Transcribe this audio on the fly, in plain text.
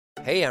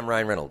Hey, I'm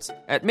Ryan Reynolds.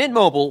 At Mint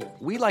Mobile,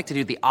 we like to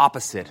do the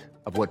opposite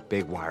of what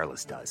Big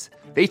Wireless does.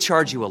 They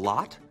charge you a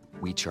lot,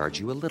 we charge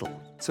you a little.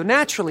 So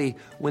naturally,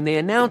 when they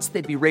announced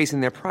they'd be raising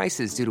their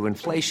prices due to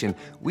inflation,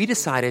 we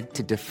decided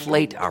to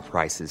deflate our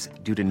prices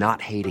due to not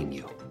hating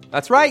you.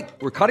 That's right.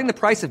 We're cutting the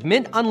price of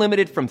Mint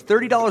Unlimited from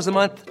 $30 a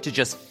month to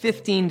just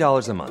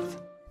 $15 a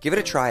month. Give it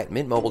a try at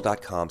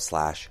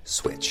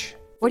mintmobile.com/switch.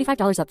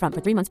 $45 up front for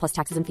 3 months plus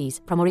taxes and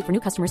fees. Promo rate for new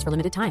customers for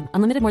limited time.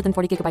 Unlimited more than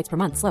 40 gigabytes per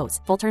month. Slows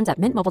full terms at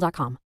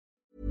mintmobile.com.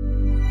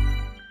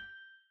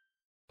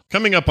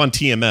 Coming up on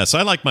TMS,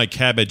 I like my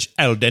cabbage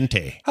al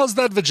dente. How's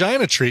that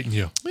vagina treating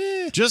you?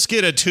 Just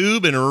get a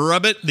tube and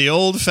rub it the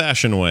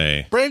old-fashioned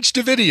way. Branch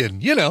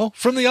Davidian, you know,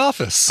 from The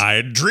Office.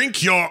 I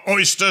drink your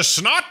oyster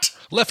snot.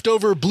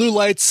 Leftover blue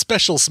light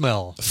special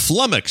smell.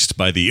 Flummoxed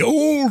by the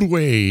old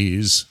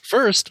ways.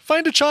 First,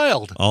 find a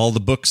child. All the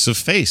books of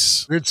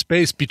face. Weird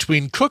space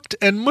between cooked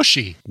and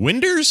mushy.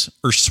 Winders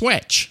or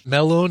swetch?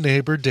 Mellow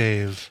neighbor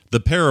Dave. The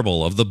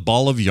parable of the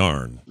ball of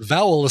yarn.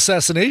 Vowel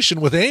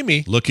assassination with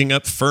Amy. Looking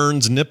up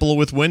Fern's nipple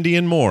with Wendy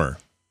and more.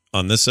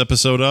 On this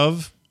episode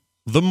of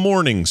The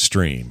Morning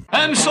Stream.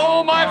 And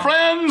so, my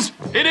friends,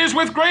 it is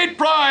with great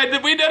pride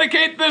that we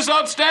dedicate this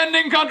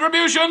outstanding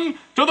contribution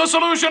to the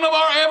solution of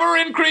our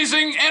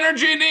ever-increasing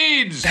energy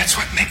needs. That's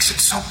what makes it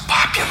so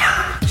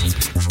popular.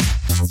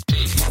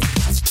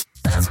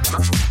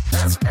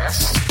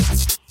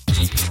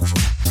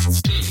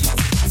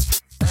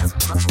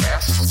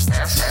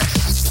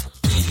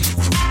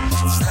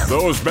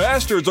 Those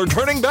bastards are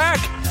turning back.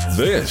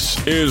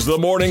 This is the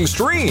Morning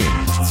Stream.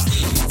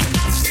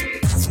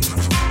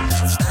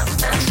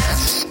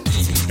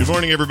 Good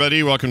morning,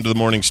 everybody. Welcome to the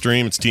Morning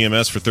Stream. It's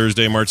TMS for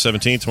Thursday, March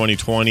 17th,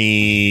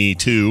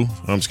 2022.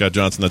 I'm Scott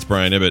Johnson. That's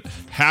Brian Ibbett.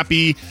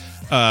 Happy,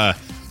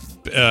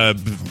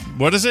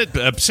 what is it?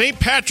 St.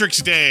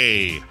 Patrick's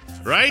Day,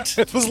 right?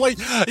 It was like,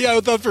 yeah, I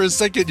thought for a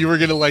second you were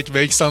going to like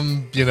make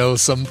some, you know,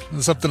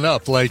 something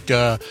up, like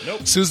Nope.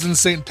 Susan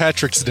St.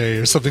 Patrick's Day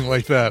or something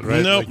like that,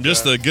 right? Nope, like,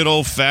 just the good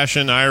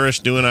old-fashioned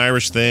Irish doing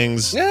Irish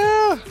things.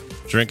 Yeah.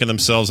 Drinking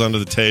themselves under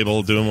the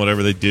table, doing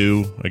whatever they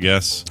do, I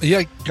guess.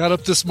 Yeah, got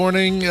up this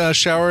morning,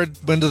 showered,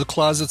 went to the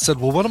closet, said,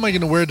 well, what am I going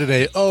to wear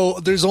today? Oh,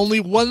 there's only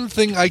one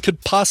thing I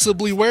could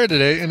possibly wear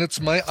today, and it's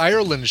my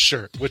Ireland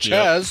shirt, which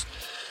has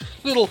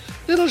little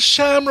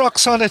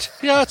shamrocks on it.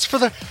 Yeah, it's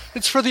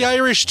for the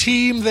Irish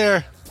team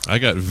there. I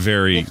got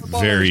very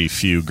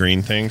few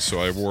green things, so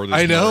I wore this.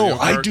 I know, Mario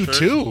Kart I do shirt.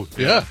 too.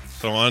 Yeah.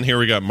 So on here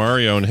we got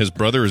Mario, and his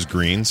brother is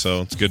green,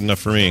 so it's good enough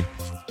for me.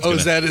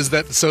 Is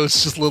that so?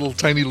 It's just little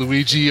tiny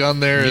Luigi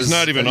on there. He's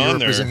not even on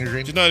there.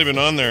 Green? He's not even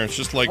on there. It's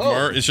just like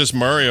it's just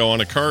Mario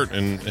on a cart,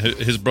 and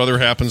his brother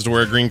happens to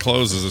wear green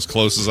clothes. Is as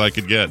close as I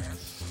could get.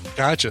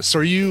 Gotcha. So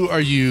are you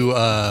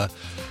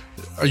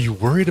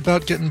worried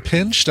about getting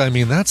pinched? I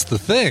mean, that's the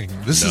thing.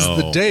 This is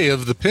the day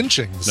of the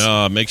pinchings.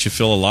 No, it makes you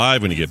feel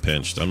alive when you get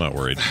pinched. I'm not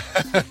worried.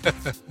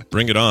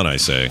 Bring it on, I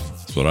say.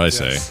 That's what I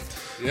say.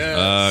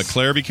 Yes.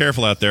 Claire, be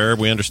careful out there.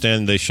 We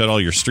understand they shut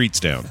all your streets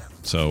down.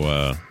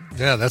 So.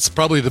 Yeah, that's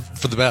probably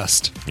for the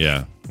best.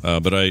 Yeah,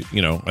 but I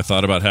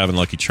thought about having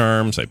Lucky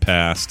Charms. I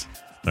passed.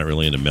 Not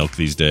really into milk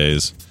these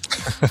days.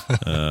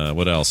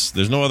 What else?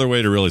 There's no other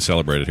way to really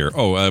celebrate it here.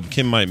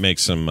 Kim might make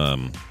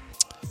some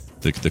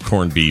the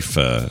corned beef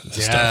stuff.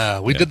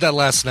 Yeah, we did that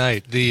last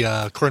night.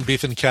 The corned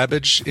beef and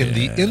cabbage in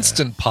the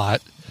Instant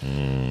Pot.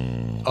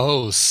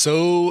 Oh,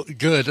 so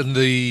good. And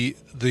the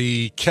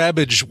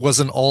cabbage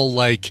wasn't all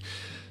like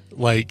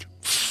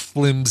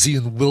flimsy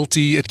and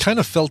wilty. It kind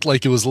of felt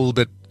like it was a little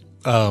bit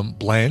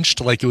blanched,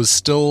 like it was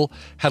still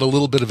had a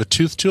little bit of a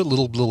tooth to it,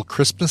 little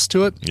crispness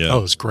to it. Yeah. Oh,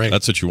 it was great.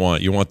 That's what you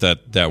want. You want that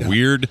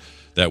weird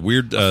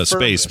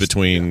space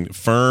between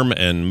firm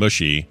and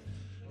mushy.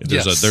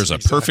 There's a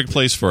perfect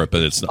place for it,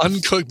 but it's not.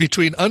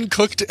 Between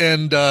uncooked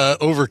and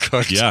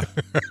overcooked. Yeah.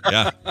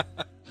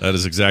 That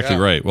is exactly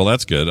right. Well,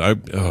 that's good.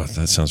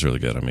 That sounds really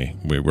good. I mean,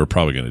 we're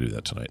probably going to do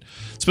that tonight.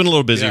 It's been a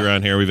little busy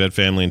around here. We've had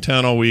family in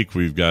town all week.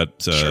 We've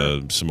got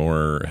some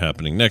more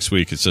happening next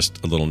week. It's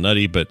just a little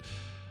nutty, but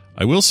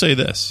I will say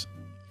this.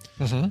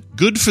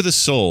 Good for the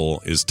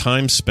soul is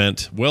time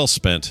well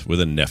spent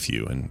with a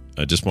nephew. And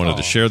I just wanted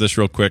to share this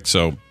real quick.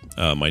 So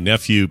my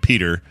nephew,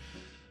 Peter,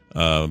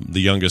 the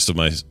youngest of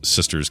my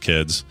sister's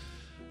kids,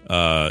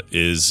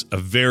 is a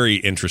very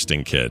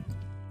interesting kid.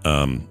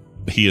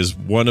 He is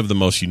one of the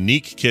most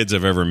unique kids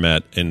I've ever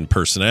met in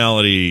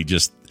personality.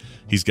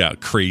 He's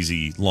got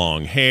crazy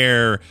long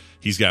hair.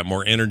 He's got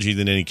more energy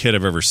than any kid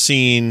I've ever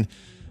seen.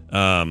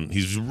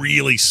 He's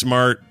really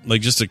smart,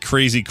 like just a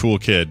crazy cool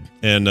kid.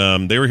 And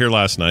they were here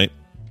last night.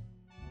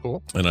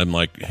 Cool. And I'm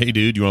like, hey,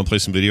 dude, you want to play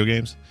some video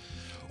games?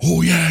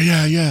 Oh,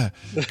 yeah.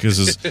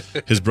 Because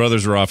his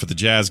brothers were off at the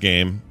Jazz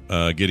game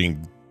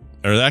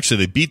actually,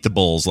 they beat the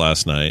Bulls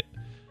last night.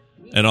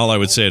 And all I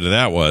would say to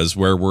that was,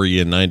 where were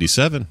you in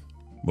 97?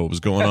 What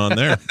was going on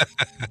there?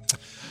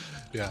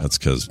 Yeah. That's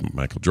because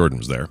Michael Jordan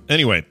was there.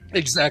 Anyway.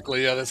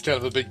 Exactly. Yeah, that's kind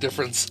of a big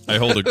difference. I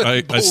hold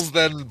a Bulls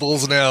then,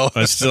 Bulls now.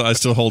 I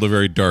still hold a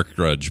very dark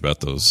grudge about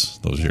those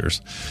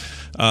years.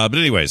 But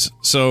anyways,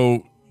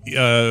 so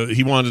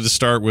he wanted to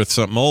start with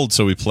something old,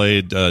 so we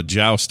played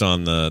Joust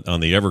on the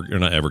not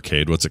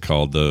Evercade. What's it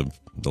called? The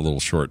little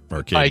short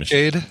arcade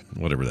machine,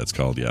 whatever that's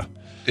called. Yeah.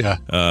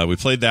 We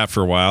played that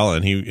for a while,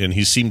 and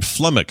he seemed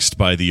flummoxed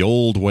by the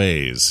old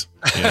ways.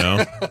 You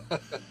know,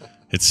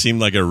 it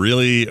seemed like a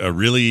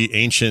really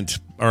ancient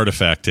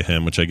artifact to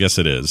him, which I guess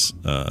it is.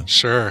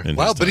 Sure.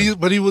 Wow, but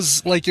he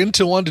was like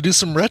into wanting to do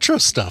some retro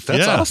stuff.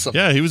 That's awesome.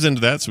 Yeah, he was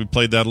into that, so we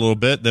played that a little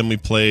bit. Then we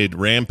played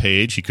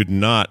Rampage. He could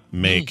not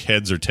make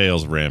heads or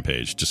tails of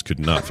Rampage. Just could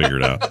not figure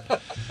it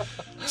out.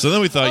 So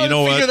then we thought, you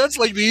know what? That's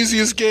like the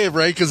easiest game,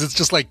 right? Because it's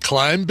just like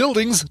climb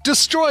buildings,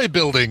 destroy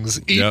buildings,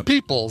 eat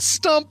people,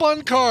 stomp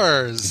on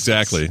cars.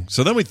 Exactly.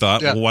 So then we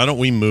thought, well, why don't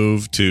we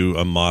move to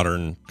a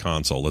modern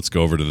console? Let's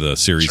go over to the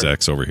Series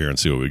X over here and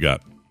see what we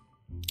got.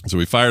 So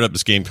we fired up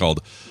this game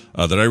called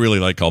that I really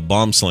like called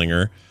Bomb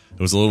Slinger. It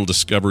was a little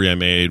discovery I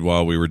made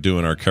while we were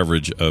doing our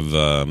coverage of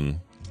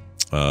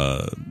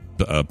Bomberman.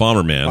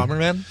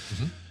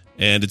 Mm-hmm.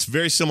 And it's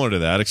very similar to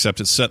that,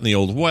 except it's set in the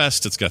Old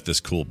West. It's got this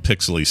cool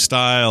pixely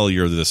style.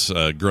 You're this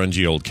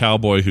grungy old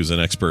cowboy who's an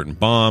expert in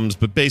bombs,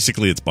 but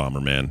basically it's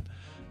Bomberman.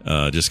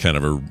 Just kind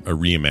of a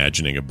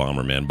reimagining of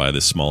Bomberman by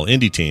this small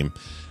indie team.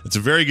 It's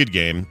a very good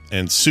game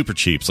and super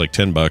cheap. It's like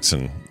 $10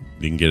 and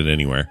you can get it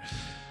anywhere.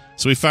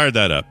 So we fired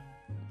that up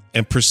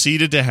and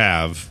proceeded to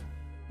have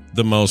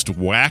the most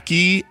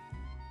wacky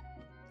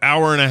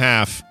hour and a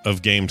half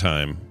of game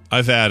time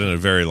I've had in a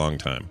very long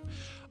time.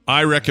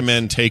 I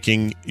recommend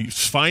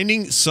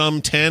finding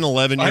some 10,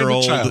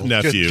 11-year-old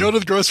nephew. Go to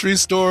the grocery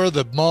store,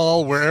 the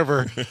mall,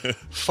 wherever.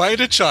 Find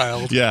a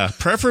child. Yeah,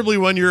 preferably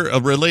one you're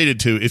related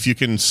to if you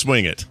can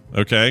swing it,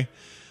 okay?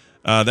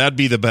 That'd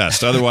be the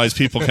best. Otherwise,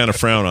 people kind of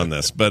frown on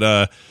this.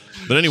 But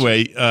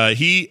anyway,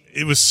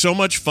 it was so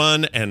much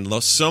fun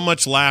and so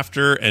much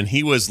laughter, and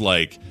he was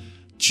like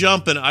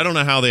jumping. I don't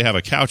know how they have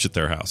a couch at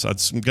their house.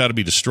 It's got to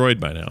be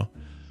destroyed by now.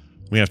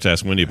 We have to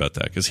ask Wendy about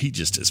that because he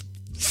just is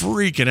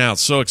freaking out,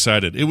 so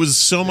excited. It was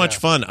so much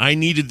fun. I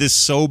needed this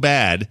so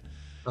bad.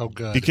 Oh,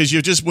 good.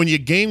 Because when you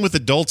game with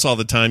adults all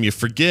the time, you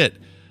forget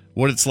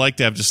what it's like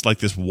to have just like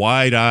this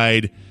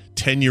wide-eyed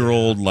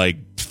 10-year-old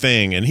like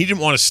thing. And he didn't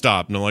want to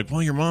stop. And I'm like,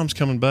 well, your mom's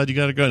coming, bud. You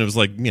got to go. And it was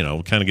like,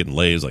 kind of getting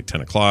late. It was like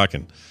 10 o'clock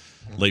and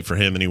late for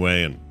him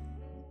anyway. And,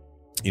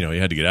 he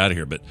had to get out of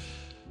here. But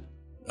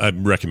I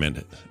recommend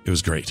it. It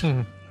was great.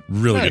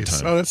 Really good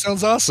time. Oh, that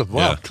sounds awesome.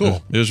 Wow,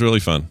 cool. It was really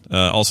fun.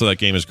 Also, that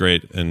game is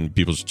great, and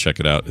people should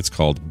check it out. It's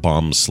called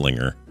Bomb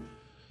Slinger.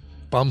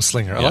 Bomb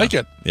Slinger. I like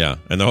it. Yeah.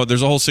 And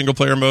there's a whole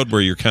single-player mode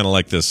where you're kind of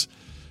like this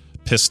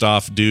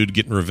pissed-off dude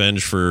getting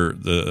revenge for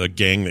a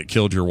gang that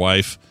killed your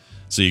wife.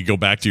 So you go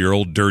back to your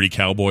old dirty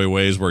cowboy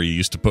ways where you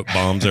used to put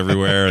bombs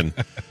everywhere, and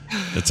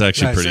it's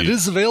actually pretty. It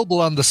is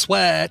available on the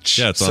Switch.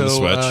 Yeah, it's on the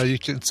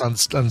Switch. It's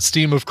on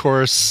Steam, of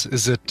course.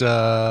 Is it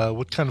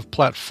what kind of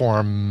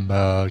platform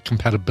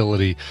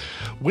compatibility?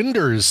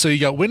 Windows. So you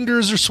got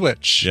Windows or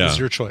Switch is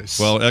your choice.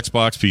 Well,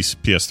 Xbox,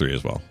 PS3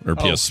 as well, or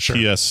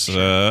PS3.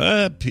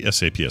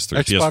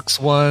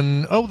 Xbox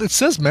One. Oh, it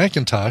says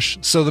Macintosh.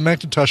 So the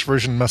Macintosh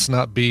version must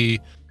not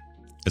be.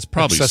 It's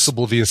probably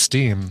accessible via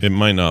Steam. It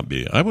might not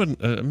be. I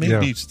wouldn't.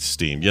 Maybe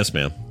Steam. Yes,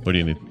 ma'am. What do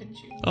you need?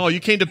 Oh, you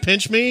came to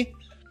pinch me?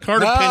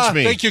 Carter pinched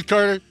me. Thank you,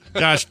 Carter.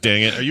 Gosh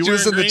dang it. Are you She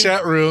was in green? the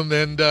chat room,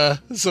 and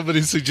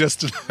somebody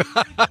suggested.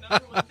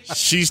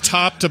 She's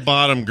top to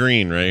bottom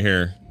green right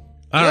here.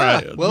 All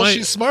right. Well,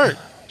 she's smart.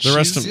 The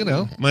rest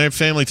of my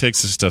family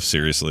takes this stuff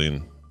seriously,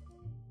 and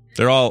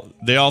they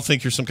all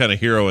think you're some kind of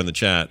hero in the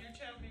chat.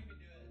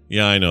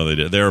 Yeah, I know they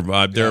do. They're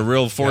a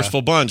real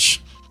forceful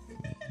bunch.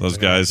 Those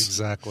guys.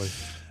 Exactly.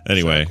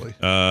 Anyway,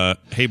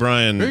 hey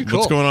Brian,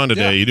 what's going on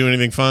today? You doing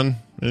anything fun?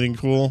 Anything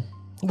cool?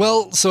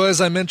 Well, so as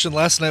I mentioned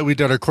last night, we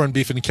did our corned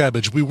beef and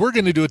cabbage. We were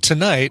going to do it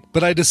tonight,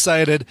 but I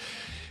decided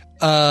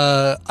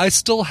I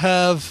still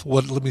have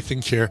let me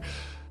think here.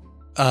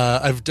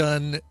 I've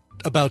done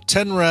about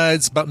 10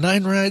 rides, about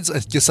 9 rides. I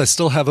guess I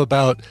still have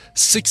about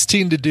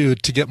 16 to do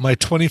to get my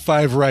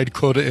 25 ride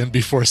quota in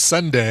before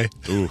Sunday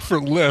for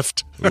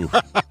Lyft.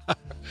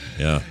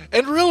 Yeah.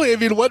 And really, I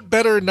mean, what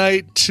better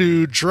night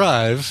to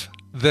drive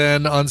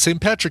than on St.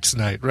 Patrick's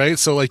night, right?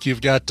 So like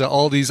you've got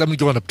all these, I'm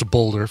going up to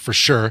Boulder for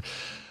sure.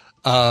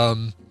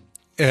 And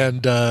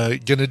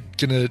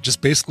gonna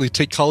just basically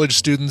take college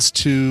students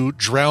to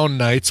drown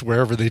nights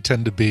wherever they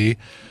tend to be.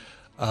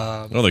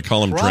 They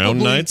call them drown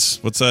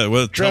nights? What's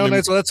that? Drown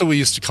nights? Well, that's what we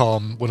used to call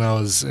them when I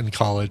was in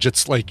college.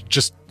 It's like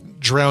just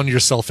drown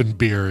yourself in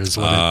beer is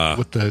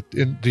what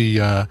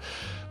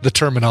the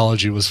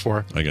terminology was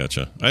for. I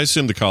gotcha. I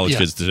assume the college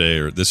kids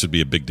today, this would be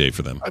a big day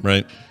for them,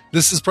 right?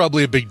 This is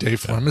probably a big day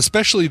for them,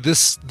 especially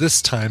this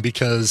time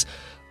because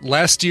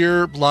last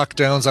year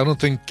lockdowns. I don't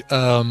think.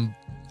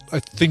 I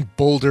think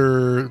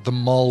Boulder, the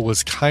mall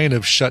was kind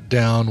of shut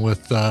down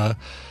with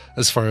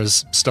as far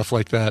as stuff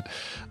like that,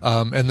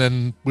 and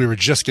then we were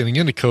just getting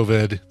into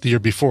COVID the year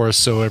before,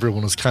 so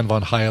everyone was kind of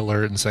on high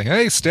alert and saying,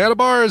 "Hey, stay out of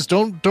bars,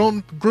 don't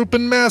group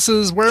in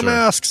masses, wear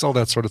masks, all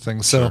that sort of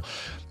thing." So.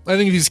 I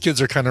think these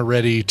kids are kind of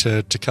ready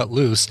to cut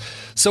loose.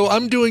 So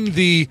I'm doing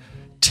the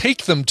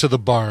take them to the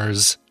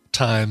bars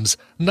times,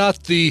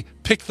 not the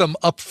pick them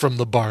up from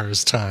the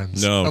bars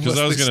times. No, because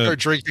I was going to start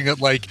drinking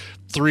at like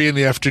 3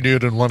 p.m.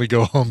 and want to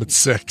go home at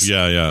 6.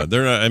 Yeah.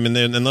 They're not, I mean,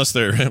 unless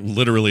they're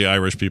literally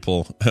Irish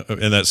people,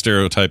 and that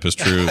stereotype is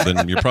true,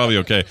 then you're probably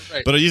okay.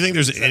 Right. But do you think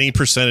there's any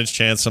percentage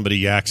chance somebody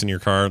yaks in your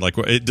car? Like,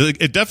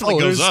 it definitely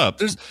goes up,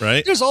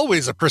 right? There's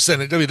always a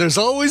percentage. I mean, there's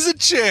always a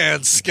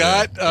chance,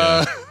 Scott.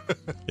 Yeah.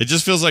 It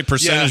just feels like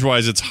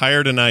percentage-wise, it's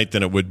higher tonight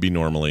than it would be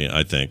normally,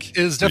 I think. It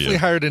is definitely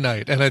higher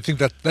tonight, and I think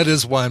that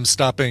is why I'm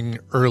stopping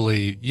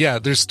early. Yeah,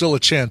 there's still a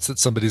chance that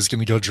somebody's going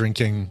to go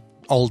drinking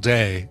all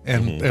day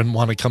and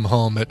want to come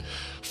home at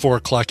 4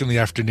 o'clock in the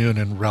afternoon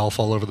and Ralph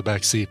all over the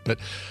back seat. But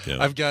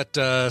I've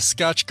got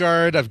Scotch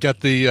Guard. I've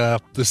got the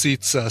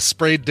seats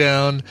sprayed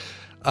down,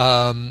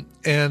 and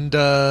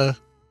I've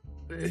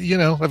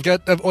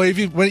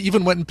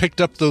even went and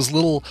picked up those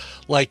little,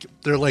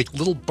 they're like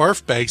little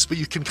barf bags, but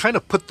you can kind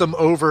of put them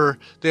over.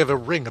 They have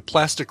a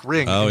plastic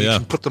ring. Oh, and yeah. You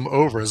can put them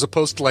over as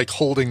opposed to like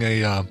holding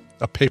a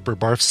paper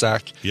barf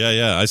sack.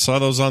 Yeah. I saw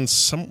those on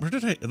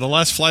the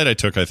last flight I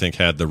took, I think,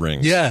 had the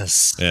rings.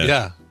 Yes.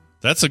 Yeah.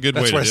 That's a good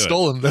way to do it. That's where I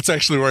stole them. That's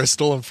actually where I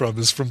stole them from,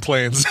 is from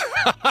planes.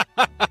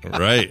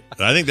 Right.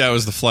 I think that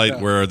was the flight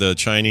where the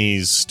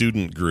Chinese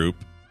student group,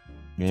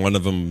 one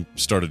of them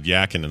started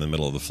yakking in the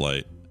middle of the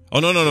flight. Oh,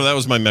 no. That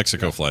was my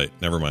Mexico flight.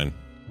 Never mind.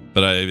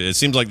 But it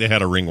seems like they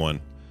had a ring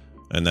one.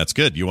 And that's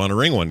good. You want a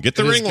ring one. Get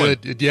the ring one.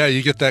 Yeah,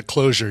 you get that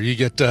closure. You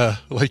get the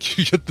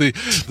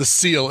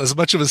seal, as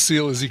much of a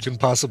seal as you can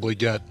possibly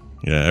get.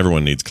 Yeah,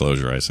 everyone needs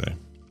closure, I say.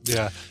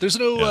 Yeah. There's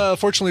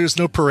fortunately, there's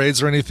no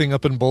parades or anything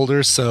up in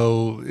Boulder,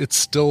 so it's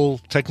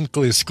still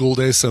technically a school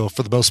day. So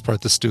for the most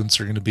part, the students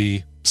are going to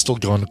be still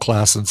going to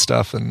class and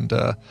stuff. And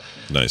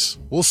nice.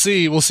 We'll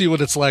see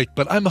what it's like.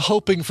 But I'm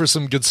hoping for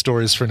some good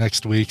stories for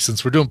next week.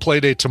 Since we're doing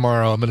Playdate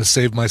tomorrow, I'm going to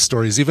save my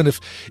stories. Even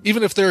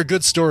if they're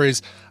good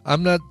stories,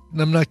 I'm not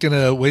going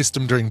to waste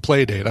them during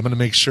Playdate. I'm going to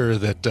make sure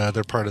that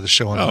they're part of the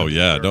show.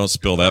 Don't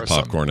spill that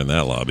popcorn in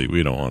that lobby.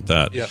 We don't want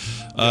that.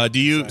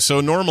 Yeah.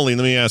 So normally,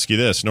 let me ask you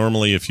this.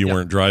 Normally, if you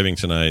weren't driving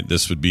tonight,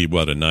 this would be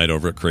a night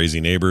over at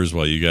Crazy Neighbors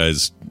while you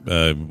guys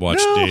watch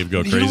Dave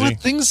go crazy? You know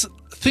what?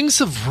 Things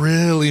have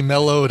really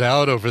mellowed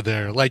out over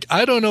there. Like,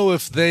 I don't know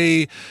if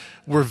they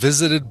were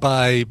visited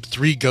by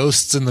 3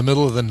 ghosts in the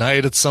middle of the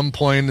night at some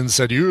point and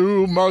said,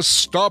 "You must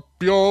stop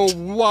your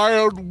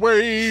wild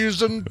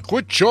ways and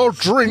quit your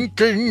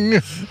drinking."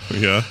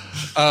 Yeah.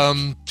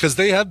 Because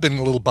they have been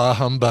a little bah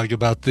humbug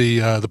about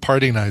the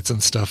party nights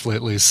and stuff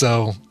lately.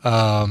 So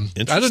I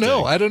don't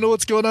know. I don't know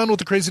what's going on with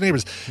the Crazy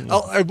Neighbors.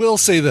 I will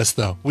say this,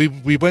 though.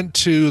 We went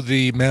to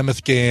the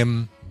Mammoth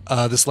game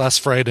this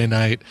last Friday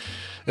night.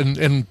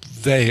 And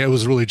it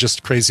was really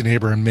just Crazy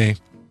Neighbor and me.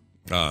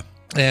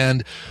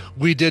 And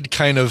we did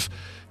kind of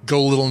go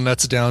a little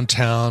nuts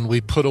downtown.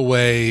 We put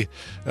away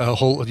a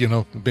whole,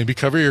 maybe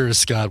cover your ears,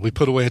 Scott. We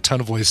put away a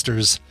ton of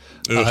oysters.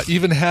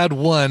 Even had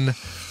one.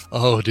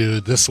 Oh,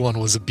 dude, this one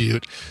was a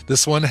beaut.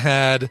 This one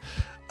had,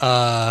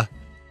 it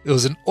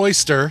was an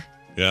oyster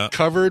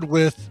covered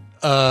with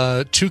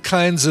 2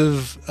 kinds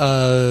of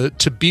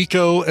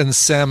Tobiko and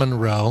salmon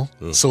roe.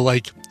 Ugh. So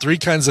like 3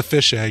 kinds of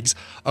fish eggs,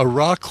 a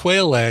raw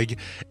quail egg,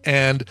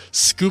 and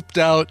scooped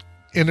out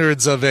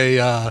innards of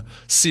a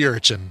sea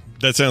urchin.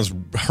 That sounds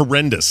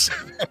horrendous.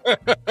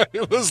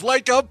 It was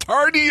like a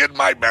party in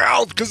my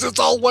mouth because it's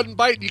all one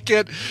bite. You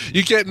can't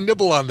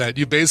nibble on that.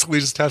 You basically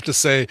just have to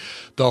say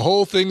the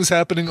whole thing's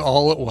happening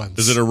all at once.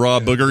 Is it a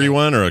raw boogery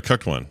one or a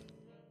cooked one?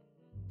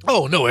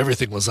 Oh, no,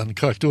 everything was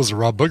uncooked. It was a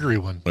raw boogery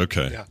one.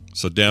 Okay. Yeah.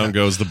 So down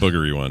goes the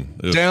boogery one.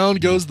 Ugh. Down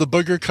goes the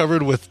booger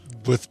covered with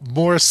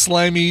more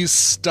slimy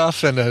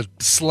stuff and a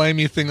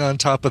slimy thing on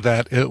top of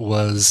that. It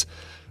was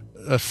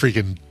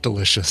freaking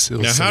delicious. It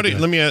was now,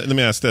 let me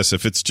ask this: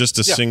 if it's just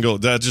a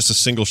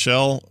single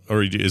shell,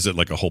 or is it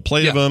like a whole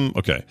plate of them?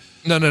 Okay.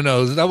 No.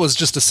 That was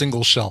just a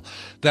single shell.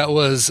 That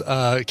was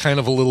kind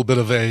of a little bit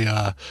of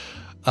a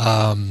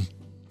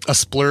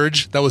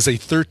splurge. That was a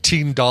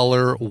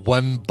 $13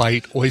 one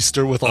bite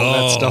oyster with all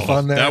that stuff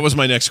on there. That was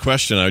my next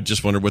question. I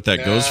just wondered what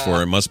that goes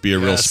for. It must be a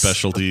real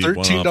specialty.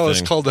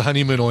 $13 called the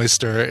honeymoon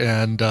oyster,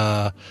 and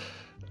the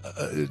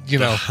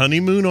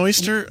honeymoon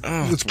oyster.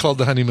 Oh. It's called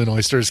the honeymoon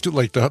oyster. It's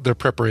like their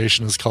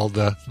preparation is called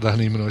the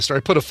honeymoon oyster.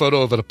 I put a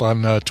photo of it up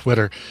on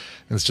Twitter,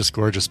 and it's just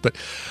gorgeous. But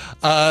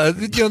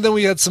then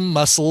we had some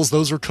mussels.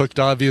 Those were cooked,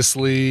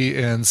 obviously,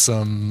 and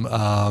some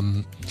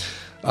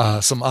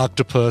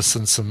octopus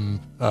and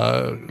some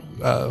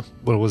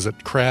what was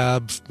it,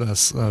 crab,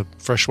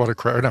 freshwater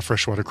crab, or not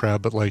freshwater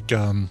crab, but like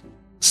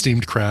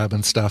steamed crab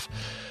and stuff.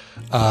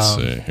 Let's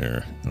see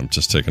here. I'm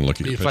just taking a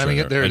look at your picture. Finding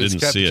it there? I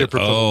didn't see it.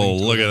 Oh,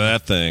 look at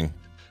that thing.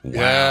 Wow.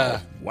 Yeah.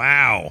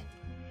 Wow.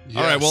 Yes.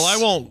 All right, well, I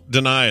won't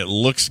deny it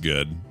looks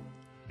good.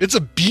 It's a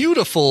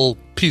beautiful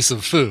piece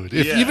of food.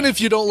 Even if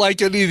you don't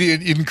like any of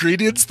the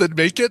ingredients that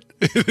make it,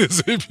 it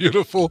is a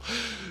beautiful...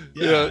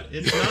 Yeah,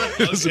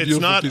 it's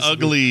not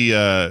ugly.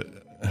 I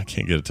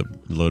can't get it to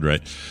load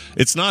right.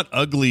 It's not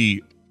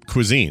ugly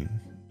cuisine.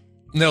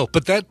 No,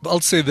 but I'll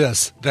say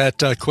this: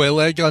 that quail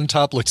egg on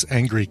top looks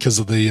angry because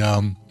of the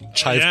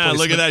chive. Yeah, placement.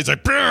 look at that. He's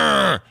like,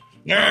 brrr!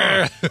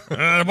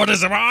 What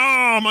is it? Oh,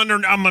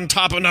 I'm on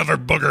top of another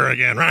booger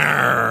again.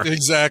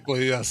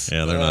 Exactly, yes.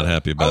 Yeah, they're not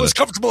happy about it. I was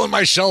comfortable in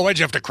my shell. Why'd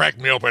you have to crack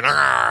me open?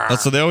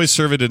 So they always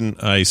serve it in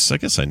ice. I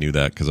guess I knew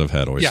that because I've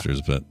had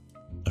oysters, but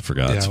I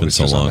forgot. It's been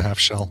so long. On a half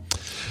shell.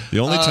 The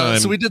only time.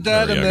 So we did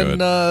that and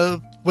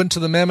then went to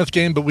the Mammoth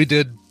game, but we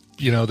did,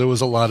 there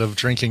was a lot of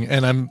drinking.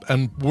 And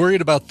I'm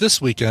worried about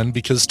this weekend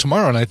because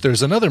tomorrow night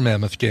there's another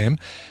Mammoth game.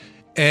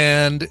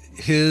 And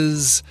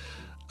his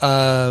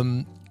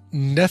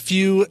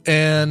nephew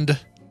and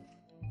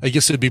I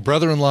guess it'd be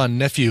brother-in-law and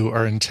nephew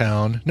are in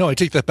town. No, I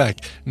take that back.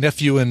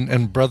 Nephew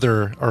and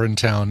brother are in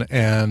town.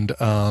 And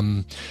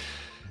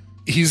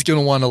he's going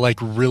to want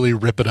to really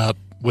rip it up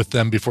with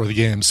them before the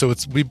game. So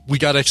we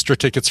got extra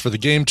tickets for the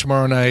game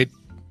tomorrow night.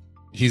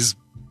 He's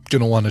going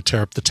to want to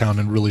tear up the town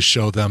and really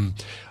show them,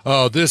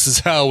 oh, this is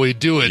how we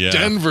do it,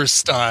 Denver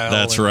style.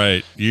 That's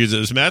right.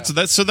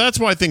 That's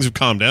why things have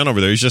calmed down over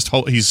there.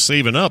 He's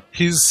saving up.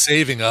 He's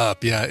saving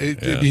up. Yeah.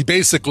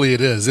 Basically, it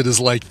is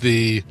like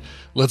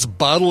let's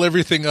bottle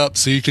everything up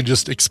so you can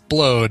just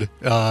explode.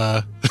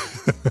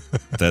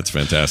 That's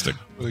fantastic.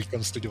 When it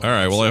comes to all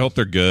right. Well, I hope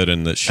they're good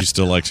and that she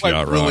still likes yacht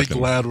rock. I'm really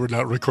glad we're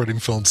not recording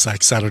Film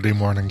Sack Saturday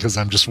morning because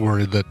I'm just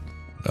worried that.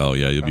 Oh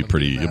yeah, you'll be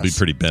pretty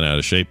bent out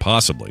of shape.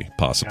 Possibly.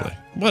 Yeah.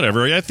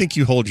 Whatever. I think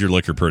you hold your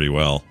liquor pretty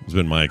well. It's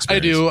been my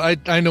experience. I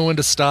do. I know when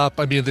to stop.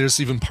 I mean, there's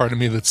even part of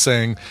me that's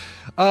saying,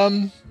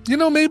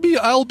 maybe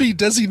I'll be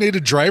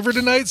designated driver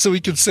tonight so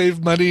we can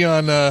save money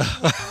on an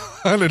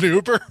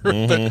Uber.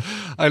 But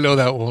I know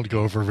that won't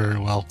go over very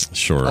well.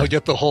 Sure. I'll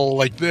get the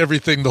whole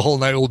everything. The whole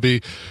night will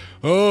be,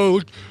 oh,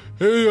 look.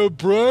 Hey,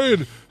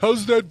 Brian,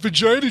 how's that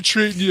vagina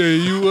treating you?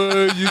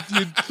 You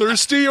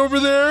thirsty over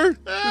there?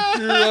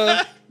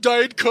 Your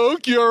Diet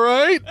Coke, you all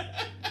right?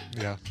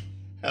 Yeah.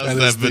 How's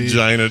that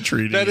vagina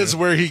treating you? That is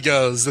where he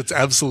goes. That's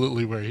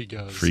absolutely where he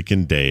goes.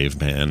 Freaking Dave,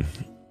 man.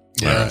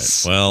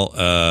 Yes. All right.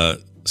 Well,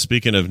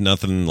 speaking of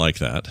nothing like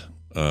that,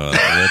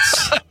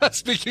 let's...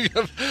 Speaking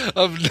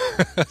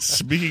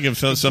of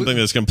something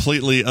that's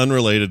completely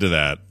unrelated to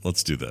that,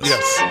 let's do this.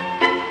 Yes.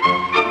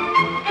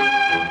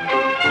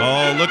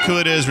 Oh, look who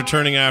it is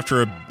returning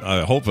after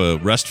I hope a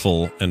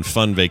restful and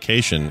fun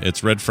vacation.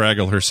 It's Red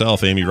Fraggle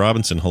herself, Amy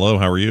Robinson. Hello,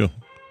 how are you?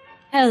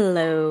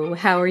 Hello,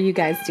 how are you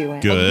guys doing?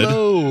 Good.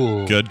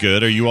 Hello.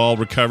 Good. Are you all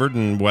recovered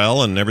and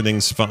well and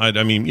everything's fine?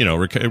 I mean,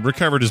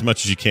 recovered as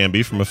much as you can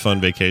be from a fun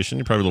vacation.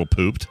 You're probably a little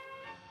pooped.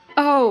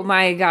 Oh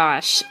my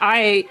gosh.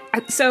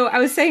 So I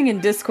was saying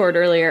in Discord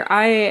earlier,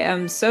 I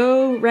am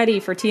so ready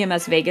for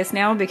TMS Vegas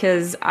now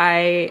because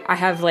I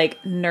have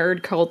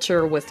nerd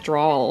culture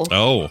withdrawal.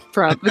 Oh.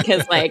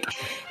 Because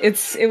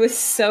it was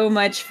so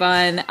much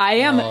fun. I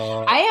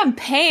am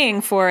paying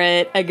for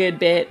it a good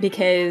bit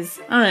because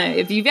I don't know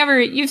if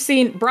you've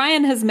seen,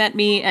 Brian has met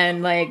me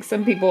and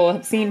some people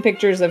have seen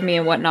pictures of me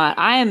and whatnot.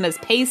 I am as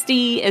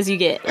pasty as you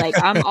get.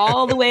 I'm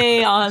all the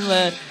way on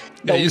the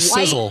you white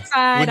sizzle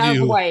side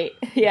of white.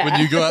 Yeah. When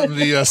you go out in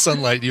the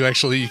sunlight,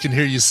 you can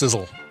hear you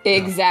sizzle.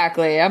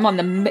 Exactly. I'm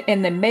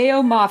in the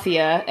Mayo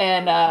Mafia,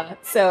 and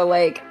so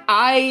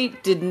I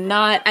did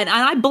not, and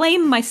I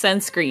blame my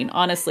sunscreen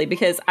honestly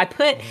because I've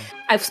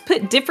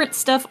put different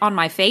stuff on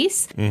my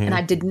face, and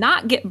I did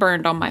not get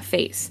burned on my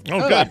face. Oh,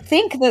 good. I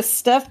think the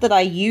stuff that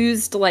I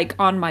used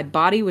on my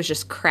body was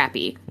just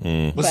crappy.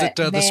 Was it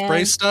the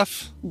spray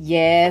stuff?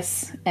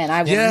 Yes, and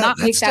I will not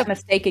make that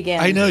mistake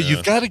again. I know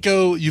you've got to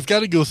go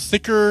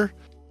thicker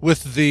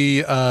with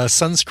the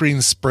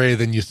sunscreen spray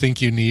than you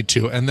think you need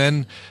to, and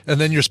then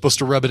you're supposed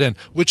to rub it in,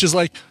 which is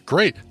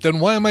great.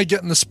 Then why am I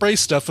getting the spray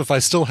stuff if I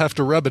still have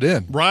to rub it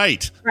in?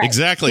 Right.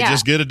 Exactly. Yeah.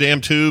 Just get a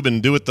damn tube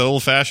and do it the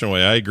old-fashioned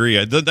way. I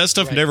agree. That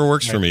stuff never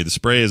works for me. The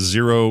spray is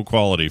zero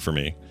quality for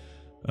me.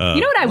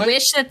 You know what I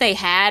wish that they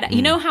had?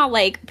 You know how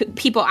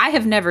people, I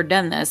have never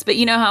done this, but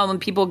you know how when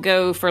people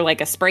go for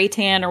a spray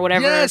tan or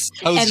whatever, yes,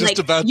 I was just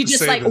about you to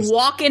just say this.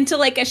 Walk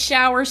into a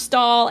shower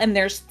stall and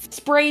there's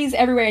sprays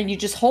everywhere and you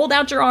just hold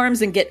out your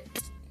arms and get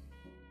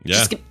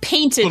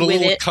painted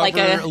with it,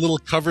 a little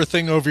cover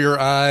thing over your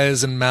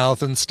eyes and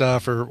mouth and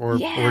stuff, or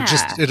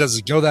just it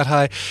doesn't go that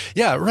high.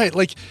 Yeah, right.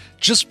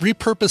 Just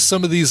repurpose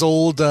some of these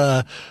old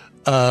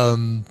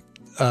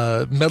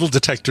metal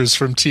detectors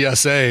from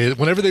TSA.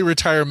 Whenever they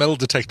retire a metal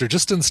detector,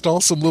 just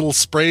install some little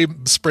spray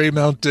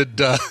mounted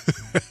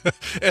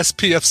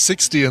SPF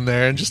 60 in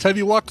there and just have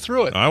you walk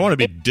through it. I want to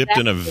be dipped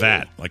in a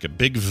vat, like a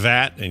big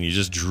vat, and you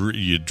just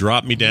you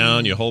drop me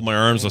down, you hold my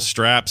arms with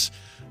straps,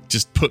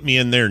 just put me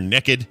in there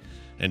naked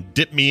and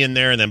dip me in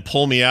there and then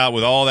pull me out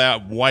with all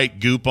that white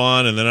goop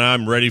on, and then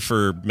I'm ready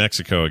for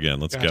Mexico again.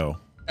 Let's go.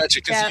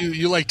 Gotcha, because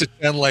you like to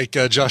sound like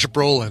Josh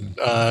Brolin,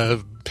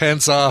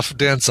 pants off,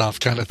 dance off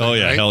kind of thing. Oh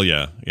yeah, right? Hell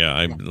yeah,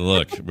 yeah.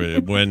 Look,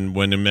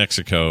 when in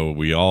Mexico,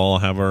 we all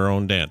have our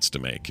own dance to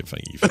make. If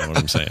you know what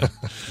I'm saying.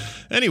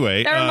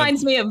 Anyway, that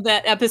reminds me of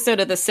that episode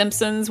of The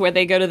Simpsons where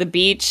they go to the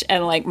beach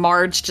and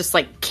Marge just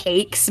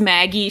cakes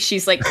Maggie.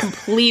 She's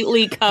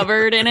completely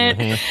covered in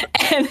it,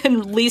 and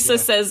then Lisa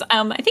says,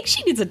 "I think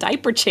she needs a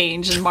diaper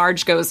change," and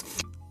Marge goes,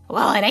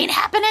 "Well, it ain't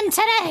happening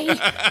today."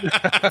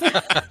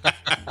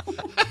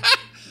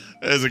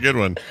 That's a good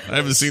one. I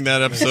haven't seen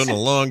that episode in a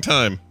long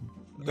time.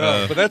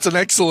 No, but that's an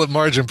excellent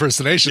Marge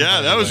impersonation.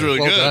 Yeah, that was really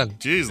well good. Done.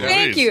 Jeez,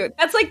 Thank you.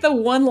 That's like the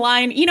one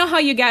line. You know how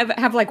you guys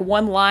have like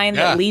one line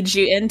that leads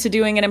you into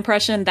doing an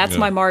impression? That's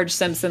my Marge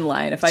Simpson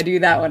line. If I do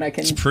that one, I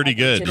can. It's pretty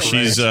good.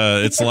 She's.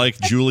 It's like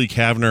Julie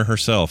Kavner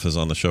herself is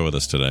on the show with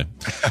us today.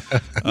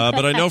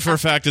 But I know for a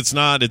fact it's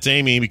not. It's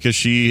Amy because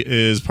she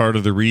is part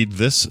of the Read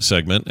This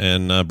segment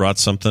and brought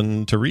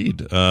something to read.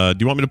 Do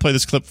you want me to play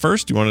this clip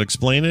first? Do you want to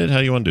explain it? How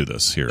do you want to do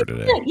this here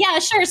today? Yeah,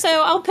 sure. So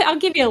I'll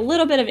give you a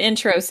little bit of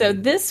intro. So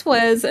this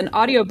was an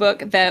audiobook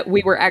that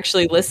we were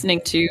actually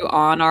listening to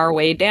on our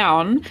way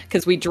down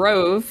because we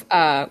drove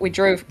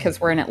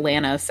because we're in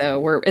Atlanta,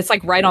 so it's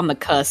like right on the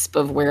cusp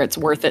of where it's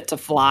worth it to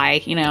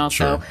fly, you know.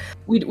 Sure. So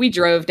we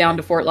drove down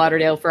to Fort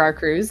Lauderdale for our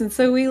cruise, and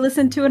so we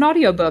listened to an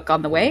audiobook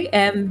on the way,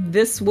 and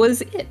this was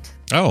it.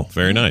 Oh,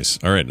 very nice.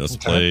 All right, let's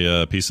play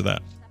a piece of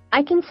that.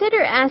 I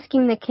consider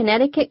asking the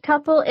Connecticut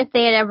couple if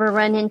they had ever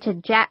run into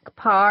Jack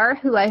Parr,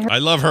 who I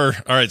love her.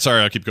 All right,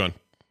 sorry, I'll keep going.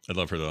 I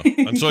love her, though.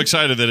 I'm so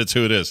excited that it's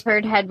who it is.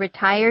 heard had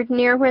retired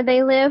near where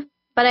they live,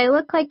 but I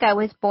look like I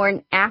was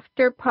born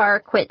after Parr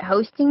quit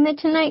hosting The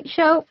Tonight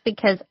Show,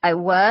 because I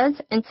was,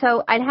 and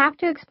so I'd have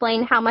to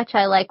explain how much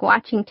I like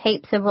watching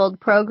tapes of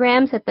old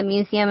programs at the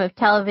Museum of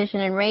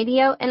Television and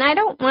Radio, and I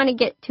don't want to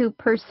get too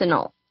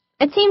personal.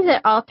 It seems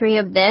that all three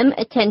of them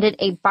attended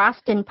a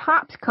Boston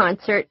Pops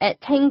concert at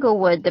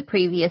Tanglewood the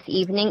previous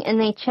evening, and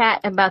they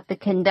chat about the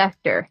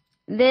conductor.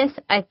 This,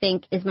 I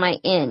think, is my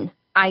in.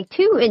 I,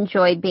 too,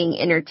 enjoyed being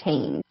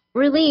entertained.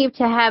 Relieved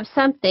to have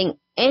something,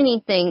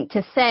 anything,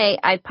 to say,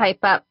 I pipe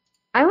up.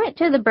 I went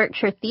to the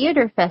Berkshire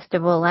Theater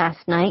Festival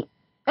last night.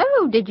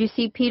 Oh, did you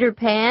see Peter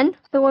Pan?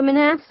 The woman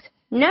asked.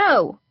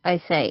 No,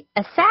 I say.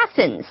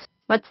 Assassins.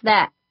 What's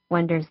that?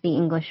 Wonders the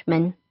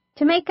Englishman.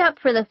 To make up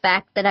for the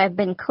fact that I've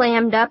been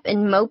clammed up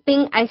and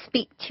moping, I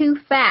speak too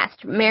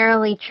fast,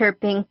 merrily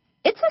chirping.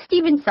 It's a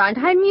Stephen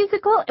Sondheim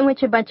musical in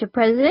which a bunch of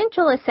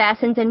presidential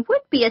assassins and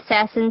would-be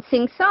assassins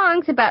sing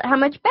songs about how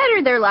much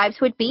better their lives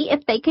would be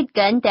if they could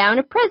gun down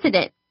a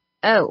president.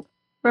 Oh,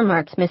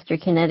 remarks Mr.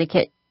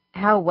 Connecticut.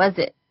 How was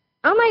it?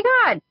 Oh my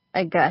God,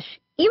 I gush.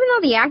 Even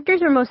though the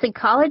actors were mostly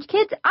college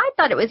kids, I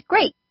thought it was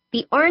great.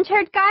 The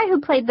orange-haired guy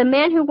who played the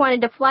man who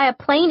wanted to fly a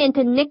plane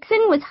into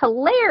Nixon was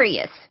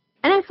hilarious.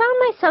 And I found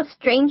myself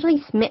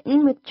strangely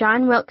smitten with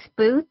John Wilkes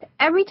Booth.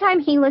 Every time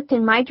he looked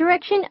in my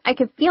direction, I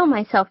could feel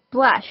myself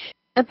blush.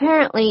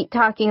 Apparently,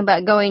 talking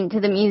about going to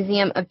the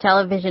Museum of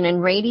Television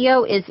and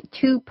Radio is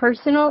too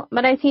personal,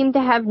 but I seem to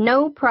have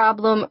no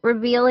problem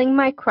revealing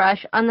my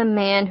crush on the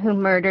man who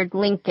murdered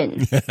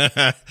Lincoln.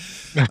 All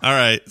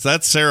right. So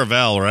that's Sarah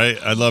Val, right?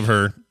 I love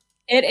her.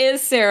 It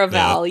is Sarah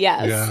Val,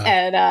 yes. Yeah.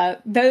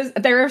 And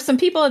there are some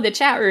people in the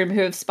chat room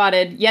who have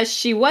spotted, yes,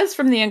 she was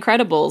from The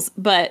Incredibles,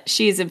 but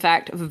she's in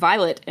fact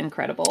Violet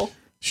Incredible.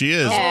 She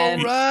is.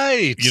 And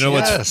right. You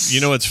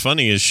know what's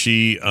funny is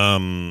she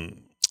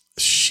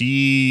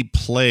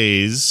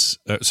plays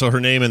so her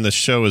name in the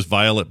show is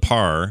Violet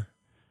Parr,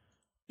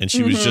 and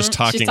she was just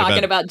talking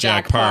about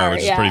Jack Parr,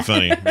 which is pretty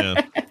funny.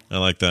 Yeah. I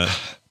like that.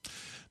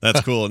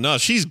 That's cool. No,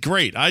 she's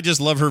great. I just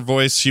love her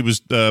voice. She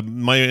was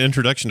my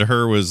introduction to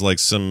her was like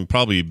some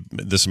probably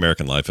This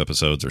American Life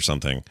episodes or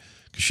something,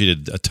 because she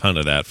did a ton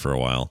of that for a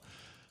while,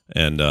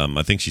 and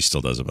I think she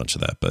still does a bunch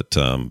of that.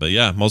 But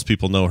yeah, most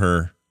people know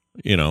her,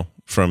 you know,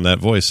 from that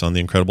voice on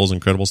The Incredibles,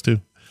 Incredibles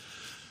 2.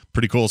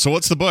 Pretty cool. So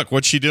what's the book?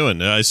 What's she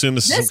doing? I assume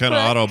this is some kind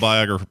of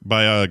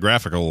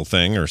autobiographical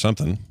thing or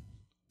something.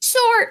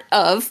 Sort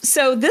of.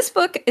 So this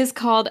book is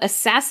called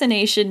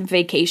Assassination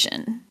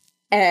Vacation.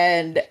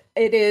 And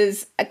it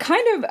is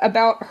kind of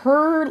about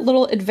her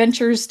little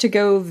adventures to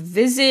go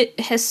visit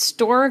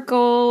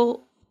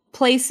historical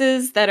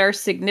places that are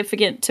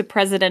significant to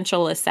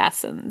presidential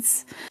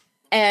assassins.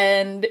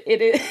 And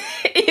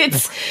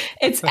it's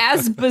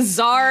as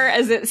bizarre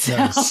as it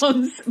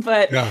sounds,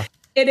 but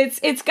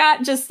it's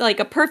got just like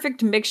a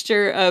perfect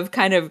mixture of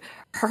kind of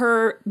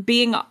her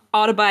being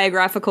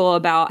autobiographical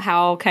about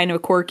how kind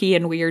of quirky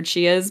and weird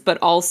she is, but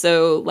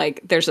also like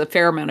there's a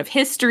fair amount of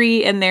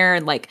history in there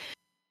and like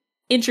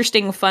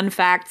interesting fun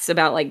facts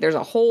about like there's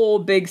a whole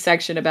big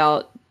section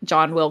about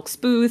John Wilkes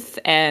Booth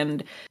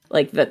and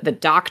like the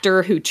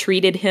doctor who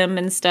treated him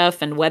and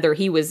stuff and whether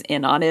he was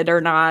in on it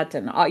or not,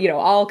 and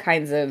all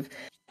kinds of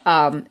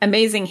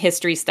amazing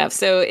history stuff.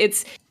 So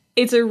it's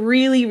a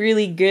really,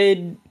 really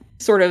good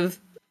sort of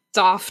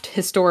soft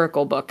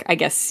historical book, I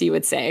guess you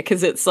would say,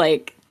 because it's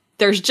like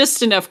there's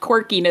just enough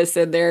quirkiness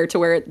in there to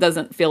where it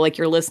doesn't feel like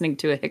you're listening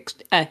to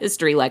a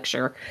history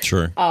lecture.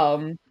 Sure.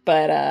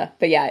 But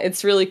yeah,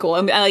 it's really cool.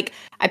 I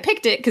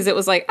picked it because it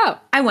was like, oh,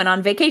 I went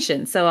on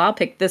vacation, so I'll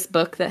pick this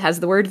book that has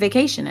the word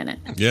vacation in it.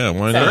 Yeah,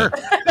 why not?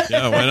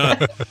 Yeah, why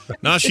not?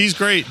 No, she's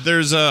great.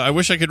 There's I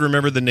wish I could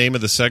remember the name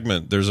of the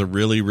segment. There's a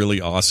really,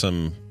 really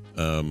awesome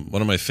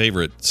one of my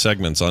favorite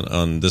segments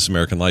on This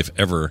American Life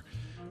ever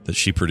that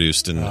she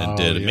produced and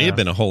did. It may have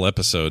been a whole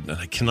episode, and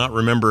I cannot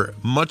remember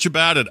much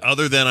about it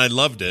other than I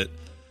loved it,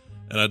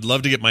 and I'd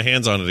love to get my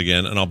hands on it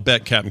again, and I'll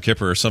bet Captain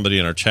Kipper or somebody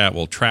in our chat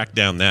will track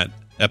down that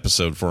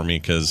episode for me,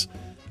 because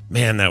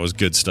Man, that was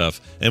good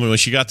stuff. And when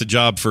she got the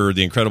job for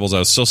The Incredibles, I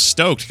was so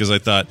stoked because I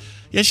thought,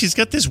 yeah, she's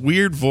got this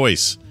weird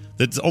voice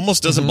that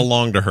almost doesn't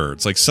belong to her.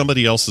 It's like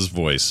somebody else's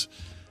voice.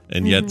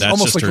 And yet that's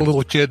almost just like her. a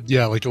little kid.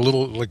 Yeah, like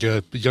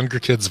a younger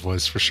kid's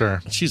voice for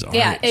sure. She's all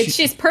yeah, right.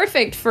 she's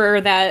perfect for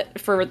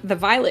the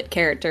Violet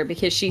character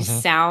because she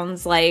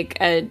sounds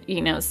like a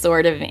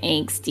sort of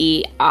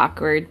angsty,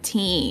 awkward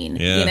teen.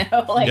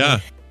 Yeah.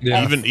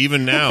 Yeah.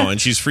 Even now,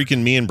 and she's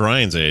freaking me and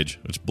Brian's age,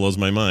 which blows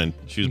my mind.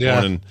 She was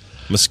born in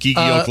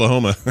Muskogee,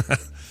 Oklahoma.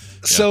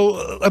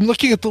 So I'm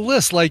looking at the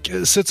list. Like,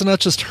 so it's not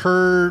just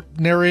her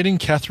narrating.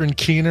 Catherine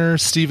Keener,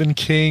 Stephen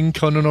King,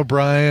 Conan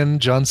O'Brien,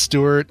 Jon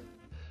Stewart,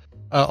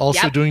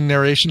 also doing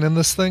narration in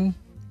this thing.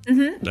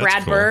 Mm-hmm.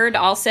 Brad cool. Bird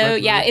also.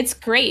 Brad Yeah, Bird. it's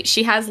great.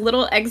 She has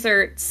little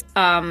excerpts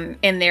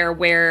in there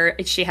where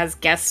she has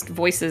guest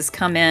voices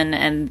come in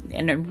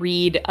and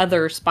read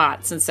other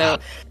spots. And so,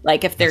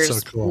 like, if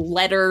there's so cool.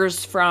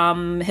 letters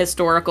from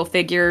historical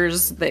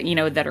figures that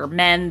that are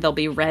men, they'll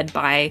be read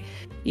by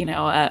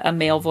a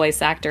male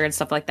voice actor and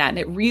stuff like that. And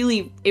it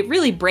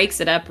really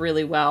breaks it up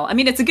really well. I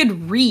mean, it's a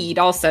good read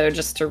also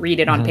just to read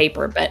it on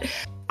paper, but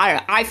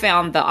I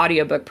found the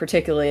audiobook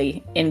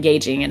particularly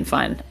engaging and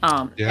fun.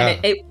 And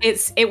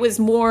it was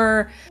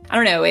more, I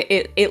don't know,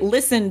 it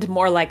listened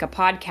more like a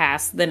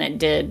podcast than it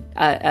did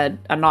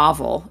a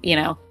novel,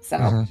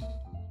 So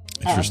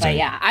Interesting. but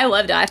yeah, I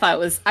loved it. I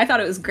thought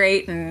it was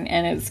great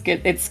and it's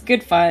good. It's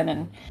good fun,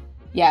 and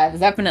yeah,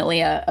 there's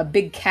definitely a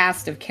big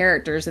cast of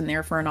characters in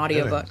there for an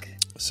audiobook.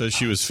 So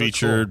she was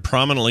featured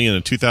prominently in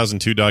a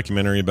 2002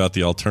 documentary about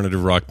the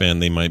alternative rock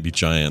band They Might Be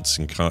Giants,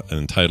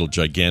 entitled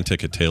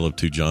 "Gigantic: A Tale of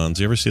Two Johns."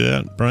 You ever see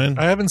that, Brian?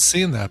 I haven't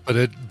seen that,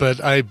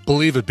 but I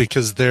believe it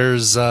because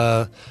there's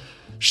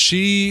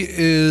she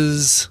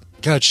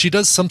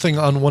does something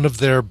on one of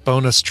their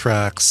bonus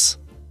tracks.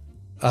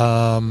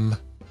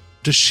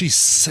 Does she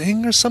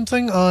sing or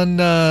something on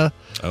their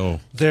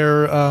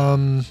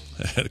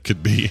It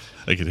could be.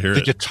 I could hear the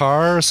it.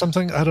 guitar or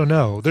something? I don't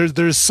know.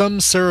 There's some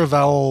Sarah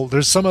Vowell.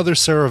 There's some other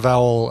Sarah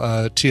Vowell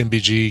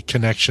TMBG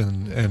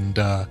connection, and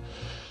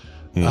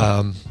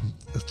I'm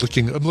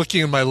looking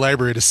in my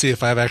library to see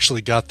if I've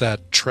actually got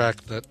that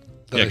track that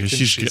Yeah, because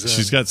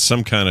she's got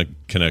some kind of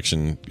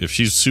connection. If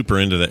she's super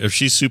into that, if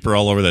she's super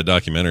all over that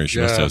documentary, she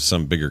must have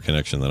some bigger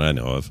connection than I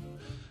know of.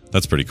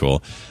 That's pretty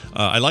cool.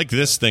 I like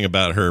this thing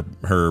about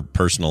her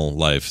personal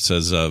life. It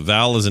says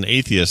Val is an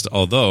atheist,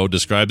 although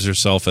describes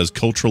herself as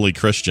culturally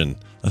Christian.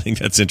 I think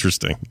that's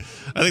interesting.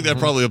 I think that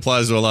probably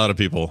applies to a lot of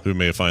people who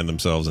may find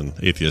themselves in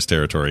atheist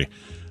territory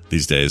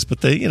these days.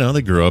 But they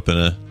grew up in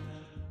a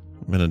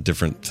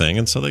different thing,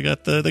 and so they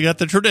got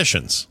the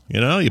traditions. You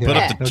put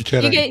up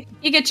the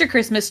you get your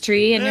Christmas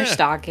tree and your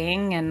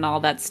stocking and all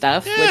that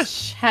stuff,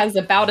 which has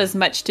about as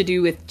much to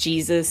do with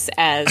Jesus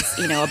as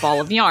a ball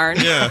of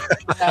yarn. Yeah.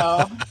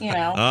 So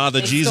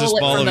the Jesus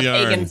ball from of the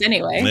yarn. Pagans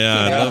anyway.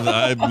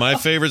 Yeah, my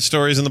favorite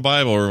stories in the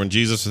Bible were when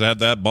Jesus had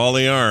that ball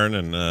of yarn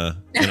and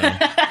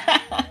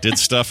did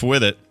stuff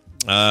with it.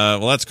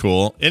 Well, that's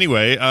cool.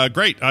 Anyway,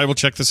 great. I will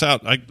check this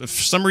out. For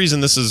some reason,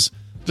 this is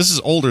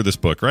older. This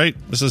book, right?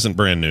 This isn't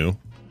brand new.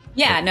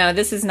 Yeah, no,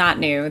 this is not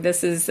new.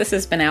 This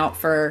has been out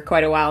for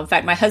quite a while. In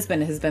fact, my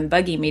husband has been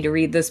bugging me to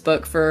read this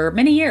book for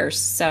many years.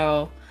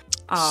 So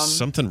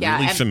something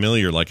really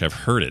familiar, like I've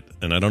heard it,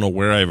 and I don't know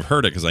where I've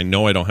heard it because I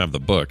know I don't have the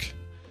book,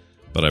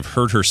 but I've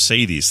heard her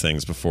say these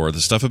things before.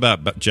 The stuff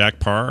about Jack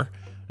Parr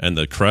and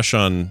the crush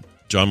on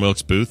John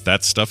Wilkes Booth,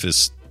 that stuff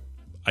is.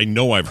 I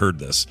know I've heard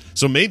this.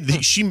 So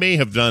maybe she may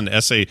have done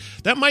essay.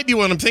 That might be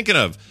what I'm thinking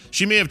of.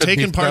 She may have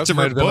taken parts of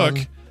her book.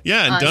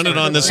 And done it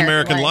on This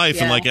American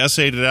Life and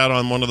essayed it out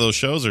on one of those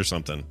shows or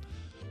something.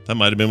 That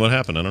might have been what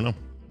happened. I don't know.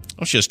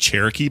 Oh, she has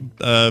Cherokee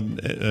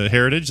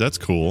heritage. That's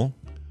cool.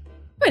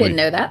 I didn't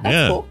know that.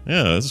 That's cool.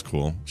 Yeah, that's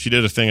cool. She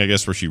did a thing, I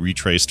guess, where she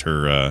retraced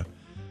her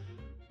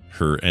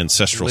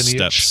ancestral lineage.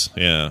 steps.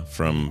 Yeah,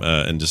 from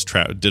and just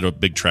did a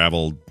big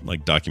travel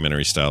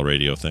documentary style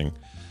radio thing.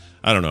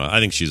 I don't know. I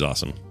think she's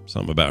awesome.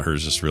 Something about her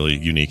is just really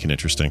unique and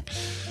interesting.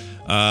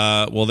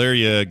 Well, there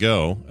you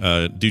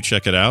go. Do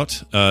check it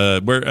out.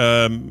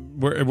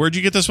 Where'd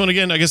you get this one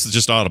again? I guess it's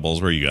just Audible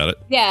is where you got it.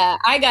 Yeah,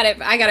 I got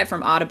it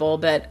from Audible,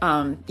 but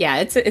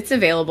it's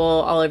available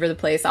all over the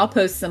place. I'll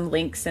post some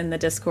links in the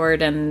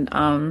Discord and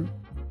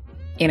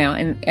in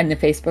the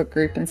Facebook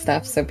group and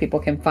stuff so people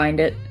can find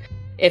it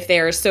if they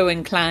are so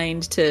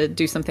inclined to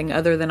do something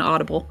other than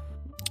Audible.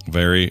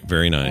 Very,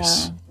 very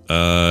nice. Yeah.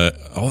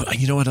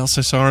 You know what else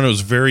I saw? And it was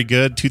very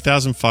good.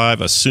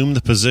 2005, Assume the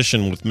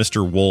Position with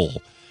Mr.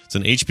 Wool. It's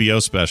an HBO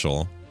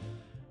special.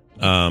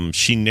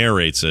 She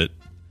narrates it.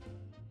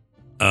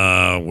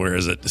 Where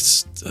is it?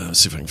 Let's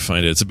see if I can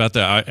find it. It's about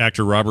the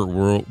actor Robert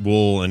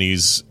Wool, and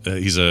he's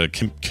a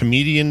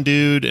comedian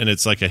dude, and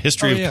it's like a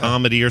history of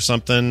comedy or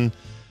something.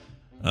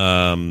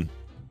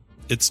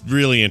 It's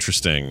really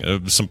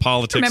interesting. Some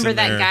politics. Remember in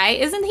that there. guy?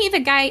 Isn't he the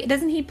guy?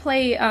 Doesn't he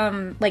play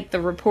the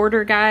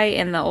reporter guy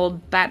in the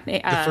old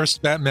Batman? The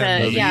first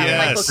Batman movie. Yeah,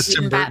 Yes. Michael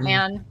Keaton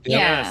Batman. Yeah.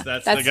 Yeah, Yes,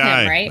 that's the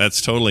guy. him, right?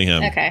 That's totally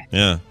him. Okay.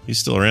 Yeah, he's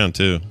still around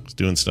too. He's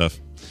doing stuff.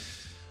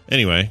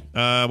 Anyway,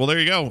 well, there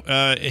you go.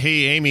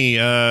 Hey, Amy,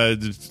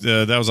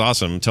 that was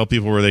awesome. Tell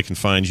people where they can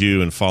find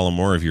you and follow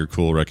more of your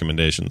cool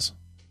recommendations.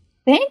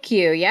 Thank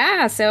you.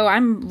 Yeah. So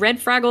I'm Red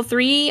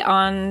Fraggle3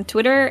 on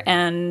Twitter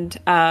and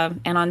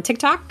on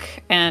TikTok,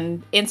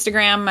 and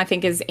Instagram I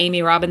think is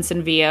Amy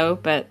Robinson VO,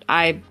 but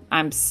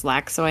I'm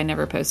Slack, so I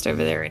never post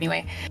over there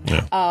anyway.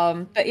 Yeah.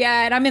 But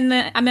yeah, and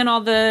I'm in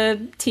all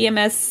the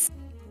TMS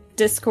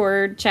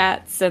Discord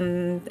chats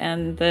and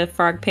the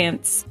Frog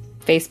Pants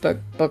Facebook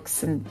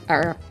books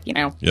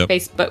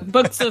Facebook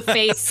books of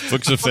face.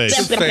 Books of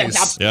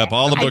face. Yep,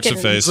 all the books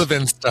of face. Of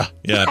Insta.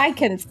 Yeah. I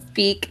can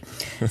speak.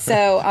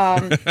 So,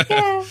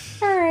 yeah,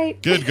 all right.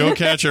 Good, go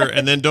catch her.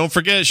 And then don't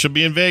forget, she'll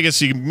be in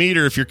Vegas. You can meet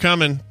her if you're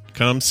coming.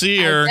 Come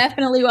see her. I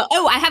definitely will.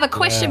 Oh, I have a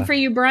question for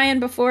you, Brian,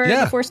 before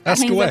Scott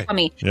hangs up on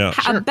me. Yeah.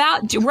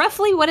 About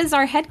roughly what is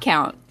our head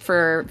count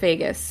for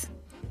Vegas?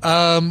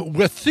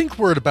 I think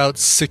we're at about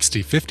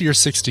 50 or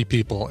 60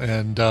 people,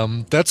 and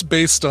that's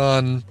based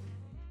on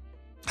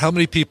how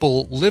many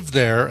people live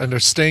there and are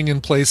staying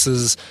in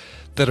places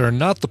that are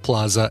not the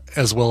plaza,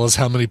 as well as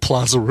how many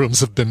plaza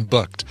rooms have been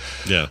booked.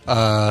 Yeah.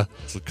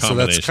 So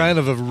that's kind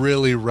of a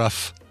really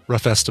rough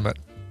estimate.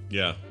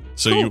 Yeah.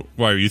 So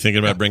why are you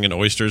thinking about bringing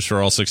oysters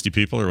for all 60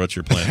 people, or what's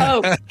your plan?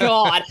 Oh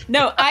God,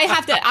 no!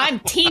 I'm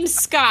Team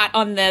Scott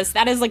on this.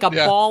 That is like a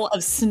ball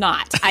of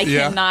snot. I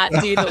cannot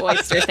do the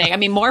oyster thing. I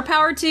mean, more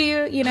power to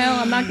you. You know,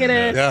 I'm not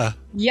gonna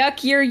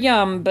yuck your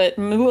yum, but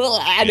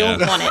I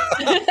don't want it.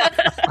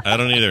 I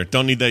don't either.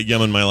 Don't need that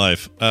yum in my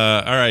life. All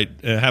right,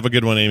 have a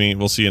good one, Amy.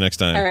 We'll see you next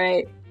time. All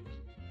right.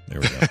 There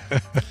we go.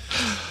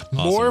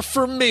 Awesome. More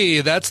for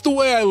me. That's the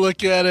way I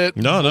look at it.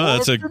 No,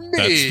 that's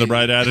the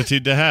right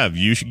attitude to have.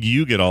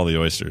 You get all the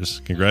oysters.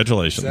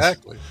 Congratulations.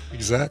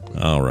 Exactly.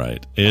 All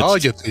right. I'll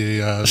get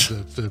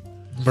the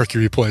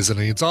mercury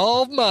poisoning. It's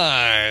all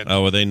mine.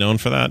 Oh, were they known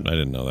for that? I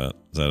didn't know that.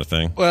 Is that a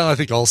thing? Well, I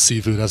think all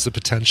seafood has the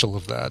potential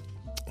of that.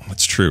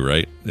 That's true,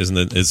 right? Isn't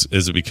it? Is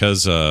it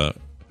because?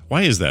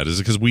 Why is that? Is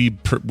it because we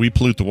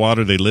pollute the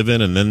water they live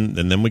in, and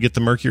then we get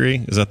the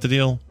mercury? Is that the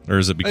deal, or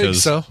is it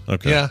because? I think so.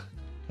 Okay. Yeah.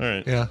 All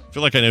right. Yeah. I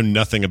feel like I know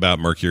nothing about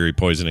mercury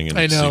poisoning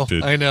in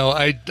seafood. I know.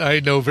 I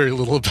know very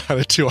little about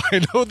it too. I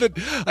know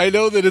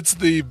that it's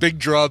the big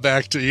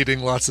drawback to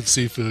eating lots of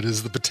seafood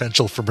is the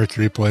potential for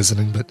mercury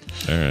poisoning. But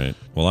all right.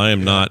 Well, I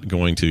am not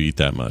going to eat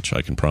that much.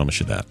 I can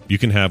promise you that. You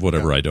can have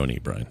whatever I don't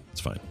eat, Brian.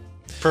 It's fine.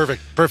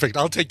 Perfect.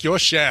 I'll take your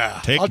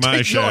share. I'll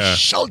take share.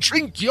 I'll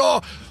drink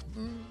your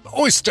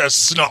oyster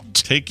snot.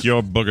 Take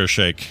your booger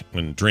shake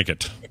and drink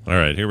it. All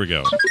right, here we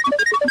go.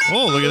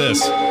 Oh, look at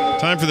this.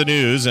 Time for the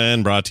news,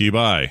 and brought to you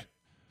by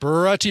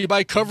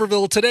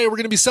Coverville. Today we're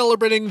going to be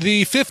celebrating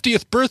the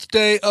 50th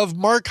birthday of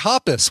Mark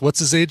Hoppus. What's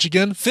his age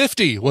again?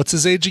 50. What's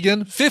his age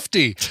again?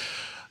 50.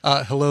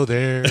 Hello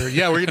there.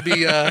 Yeah, we're going to be...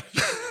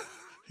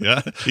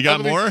 Yeah, you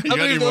got more? How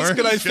many of those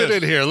can I fit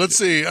in here? Let's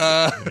see.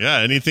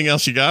 Yeah, anything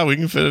else you got, we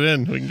can fit it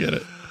in. We can get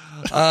it.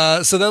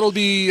 So that'll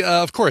be,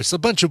 of course, a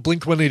bunch of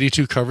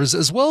Blink-182 covers,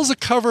 as well as a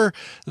cover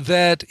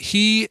that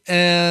he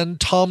and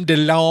Tom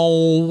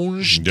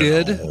DeLonge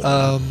did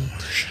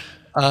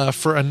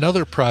for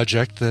another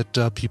project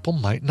that people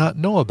might not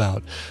know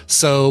about.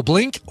 So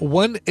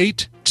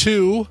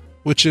Blink-182,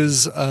 which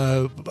is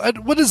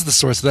what is the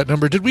source of that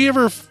number? Did we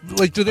ever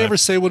did they ever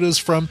say what it was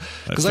from?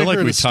 Because I feel like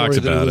we talked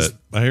about it.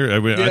 I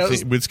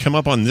think it's come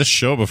up on this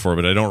show before,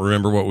 but I don't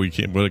remember what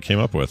it came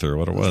up with or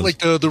what it was. Like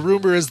the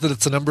rumor is that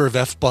it's a number of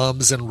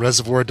F-bombs in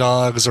Reservoir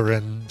Dogs or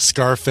in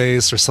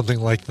Scarface or something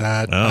like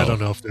that. Oh. I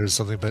don't know if there's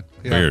something, but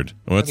weird.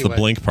 What's the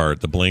Blink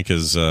part? The Blink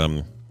is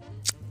who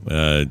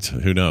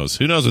knows?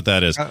 Who knows what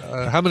that is?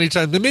 How many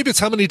times? Maybe it's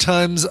how many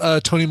times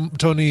Tony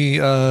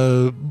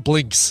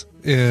blinks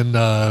in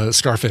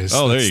Scarface.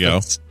 Oh, there you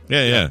go.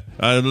 Yeah.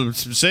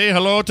 Say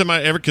hello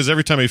to because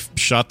every time he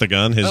shot the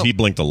gun, he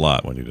blinked a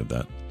lot when he did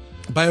that.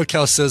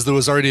 BioCow says there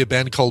was already a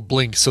band called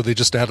Blink, so they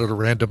just added a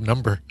random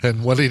number,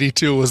 and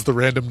 182 was the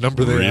random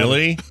number they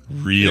Really? added.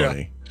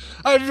 Really? Yeah.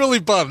 I'm really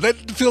bummed. That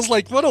feels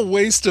like what a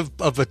waste of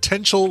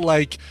potential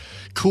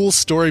cool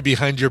story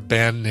behind your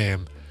band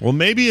name. Well,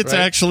 maybe it's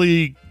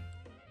actually...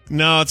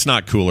 No, it's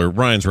not cooler.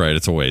 Ryan's right.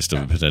 It's a waste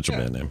of a potential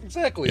band name.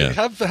 Exactly. Yeah.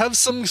 Have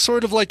some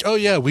sort of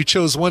we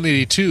chose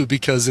 182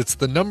 because it's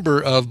the number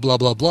of blah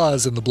blah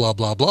blahs in the blah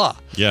blah blah.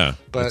 Yeah.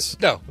 But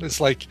no, it's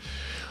like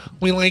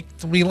we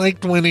liked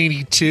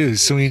 182,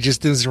 so we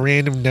just this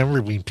random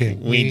number we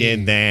picked. We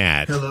did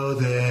that. Hello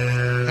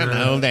there.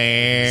 Hello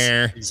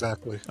there.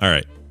 Exactly. All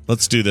right.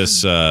 Let's do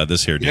this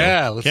here deal.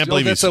 Yeah, let's Can't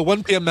believe that's a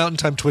 1 p.m. Mountain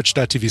Time,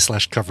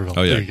 twitch.tv/Coverville.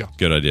 Oh, yeah. There you go.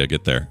 Good idea.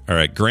 Get there. All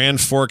right.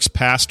 Grand Forks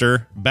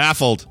pastor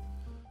baffled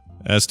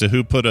as to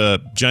who put a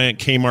giant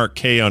Kmart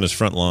K on his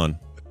front lawn.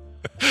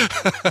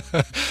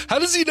 How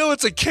does he know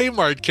it's a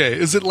Kmart K?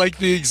 Is it like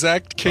the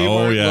exact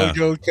Kmart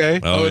logo K?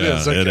 Oh, it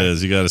is. Okay. It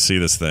is. You got to see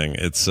this thing.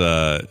 It's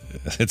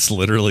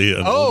literally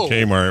an old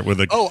Kmart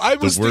with I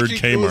was the word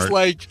thinking Kmart. It was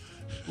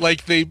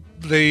like they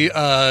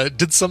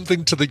did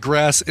something to the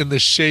grass in the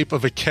shape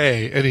of a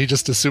K, and he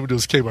just assumed it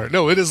was Kmart.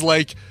 No, it is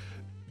like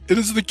It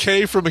is the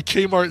K from a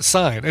Kmart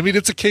sign. I mean,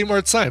 it's a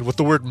Kmart sign with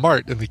the word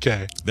Mart in the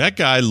K. That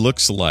guy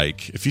looks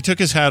like, if you took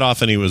his hat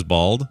off and he was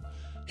bald,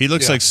 he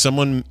looks like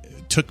someone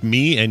took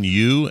me and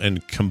you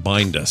and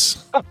combined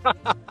us.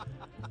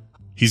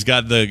 He's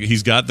got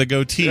the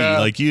goatee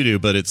like you do,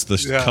 but it's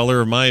the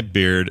color of my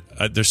beard.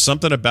 There's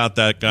something about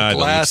that guy the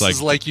that looks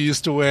glasses like you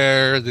used to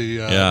wear.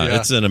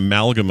 It's an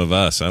amalgam of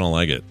us. I don't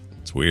like it.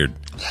 It's weird.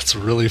 That's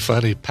really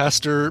funny.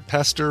 Pastor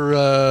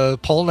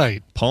Paul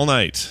Knight. Paul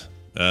Knight.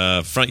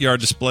 Front yard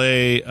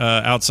display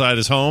outside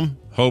his home.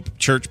 Hope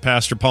Church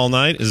Pastor Paul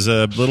Knight is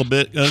a little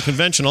bit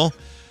unconventional,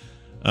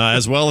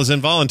 as well as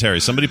involuntary.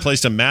 Somebody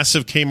placed a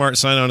massive Kmart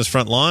sign on his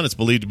front lawn. It's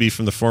believed to be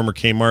from the former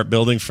Kmart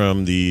building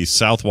from the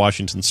South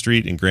Washington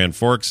Street in Grand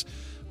Forks,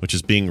 which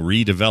is being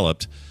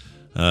redeveloped.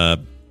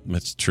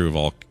 That's true of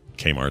all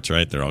Kmarts,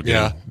 right? They're all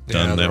getting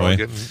done that way.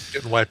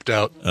 Getting wiped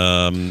out.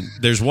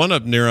 There's one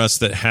up near us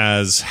that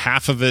has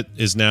half of it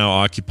is now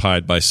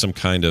occupied by some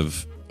kind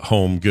of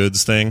home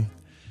goods thing.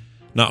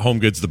 Not Home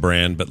Goods, the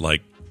brand, but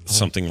like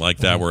something like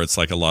that, where it's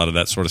like a lot of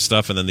that sort of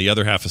stuff. And then the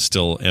other half is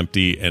still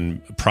empty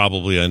and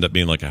probably end up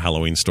being like a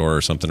Halloween store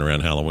or something around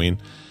Halloween.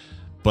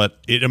 But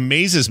it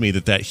amazes me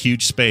that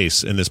huge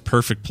space in this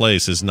perfect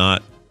place is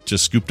not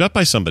just scooped up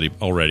by somebody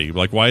already.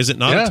 Like, why is it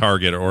not a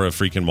Target or a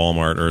freaking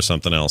Walmart or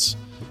something else?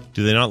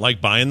 Do they not like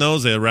buying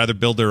those? They'd rather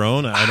build their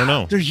own? I don't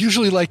know. They're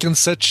usually like in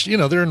such,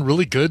 they're in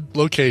really good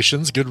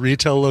locations, good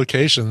retail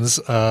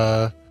locations.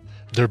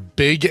 They're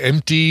big,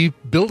 empty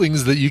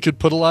buildings that you could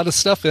put a lot of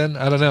stuff in.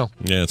 I don't know.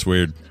 Yeah, it's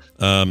weird.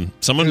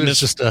 There's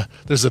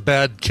a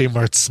bad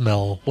Kmart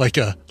smell, like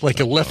a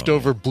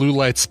leftover blue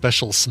light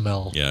special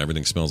smell. Yeah,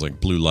 everything smells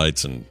like blue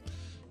lights and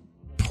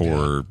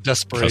poor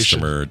desperation.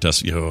 customer.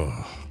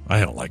 I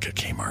don't like a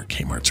Kmart.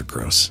 Kmarts are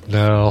gross.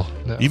 No.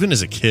 Even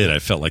as a kid, I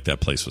felt like that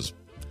place was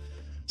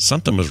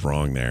something was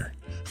wrong there.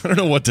 I don't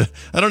know.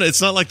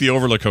 It's not like the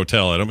Overlook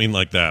Hotel. I don't mean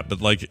like that,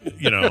 but like,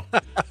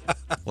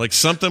 like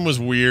something was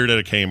weird at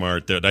a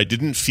Kmart that I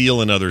didn't feel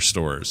in other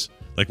stores.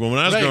 Like when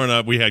I was growing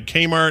up, we had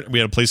Kmart. We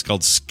had a place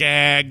called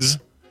Skaggs.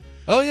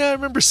 Oh yeah, I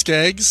remember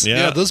Skaggs.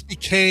 Yeah, those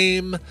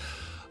became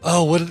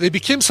they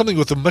became something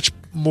with a much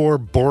more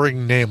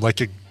boring name,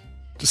 like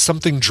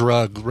something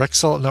drug.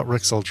 Rexall, not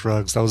Rexall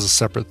drugs. That was a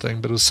separate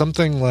thing, but it was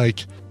something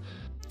like.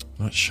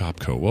 Not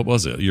Shopco. What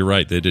was it? You're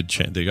right. They did.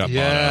 They got bought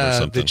out or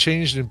something. They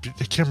changed. I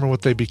can't remember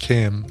what they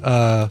became.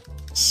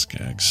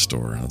 Skaggs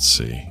store. Let's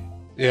see.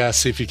 Yeah,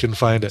 see if you can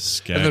find it.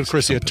 Skaggs and then of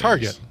course you had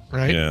Target,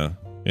 right? Yeah.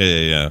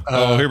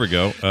 Here we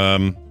go.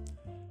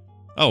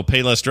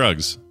 Pay Less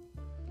Drugs.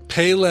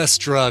 Pay Less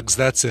Drugs.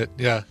 That's it.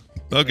 Yeah.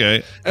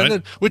 Okay.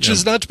 And which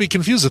is not to be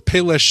confused with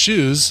Pay Less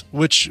Shoes,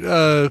 which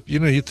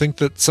you'd think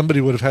that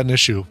somebody would have had an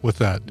issue with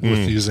that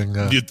with using.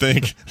 You'd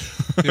think.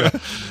 Yeah.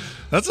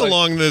 That's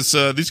along this.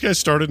 These guys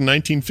started in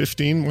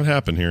 1915. What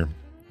happened here?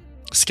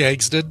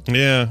 Skaggs did?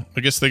 Yeah.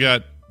 I guess they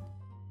got.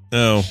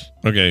 Oh,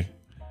 okay.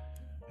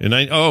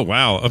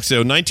 Wow. Okay, so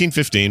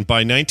 1915. By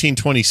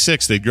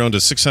 1926, they'd grown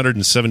to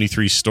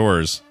 673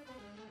 stores.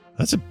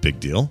 That's a big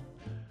deal.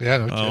 Yeah.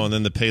 No kidding. And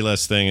then the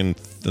Payless thing in,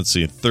 let's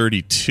see,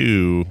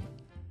 32.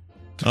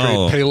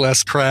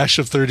 Payless crash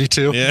of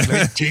 32. Yeah.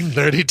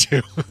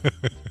 1932.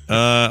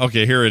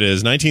 Okay, here it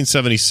is.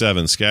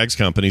 1977, Skaggs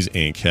Companies,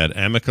 Inc. had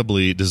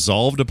amicably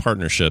dissolved a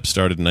partnership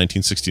started in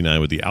 1969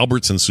 with the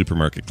Albertson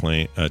supermarket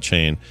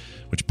chain,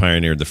 which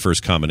pioneered the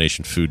first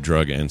combination food,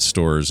 drug, and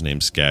stores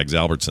named Skaggs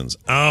Albertsons.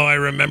 Oh, I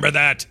remember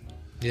that.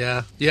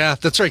 Yeah,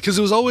 that's right. Because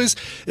it was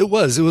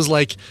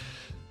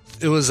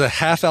a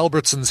half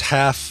Albertsons,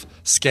 half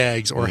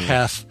Skaggs, or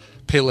half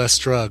Payless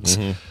Drugs.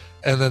 Mm-hmm.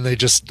 And then they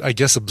just, I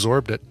guess,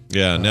 absorbed it.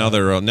 Yeah,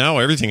 now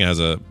everything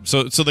has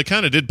so they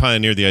kind of did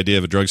pioneer the idea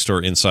of a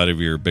drugstore inside of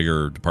your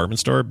bigger department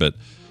store, but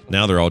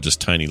now they're all just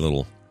tiny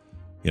little,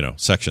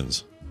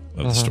 sections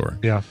of the store.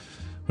 Yeah,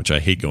 which I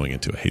hate going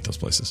into. I hate those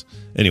places.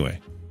 Anyway,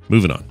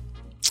 moving on.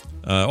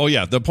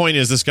 The point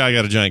is this guy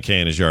got a giant K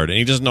in his yard, and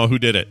he doesn't know who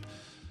did it.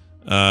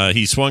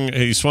 He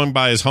swung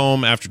by his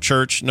home after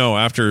church. No,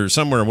 after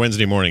somewhere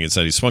Wednesday morning. It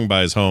said he swung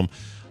by his home.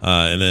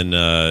 And then,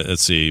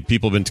 let's see,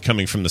 people have been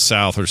coming from the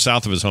south of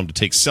his home to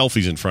take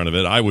selfies in front of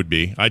it.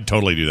 I'd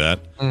totally do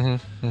that.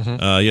 Mm-hmm,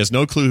 mm-hmm. He has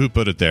no clue who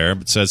put it there,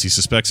 but says he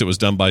suspects it was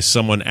done by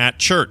someone at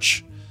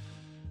church.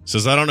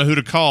 Says, I don't know who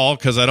to call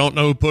because I don't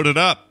know who put it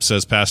up,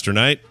 says Pastor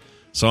Knight.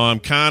 So I'm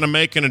kind of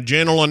making a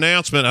general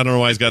announcement. I don't know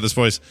why he's got this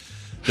voice.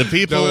 The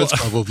people... No, it's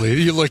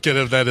probably... You look at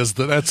him,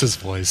 that's his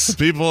voice. The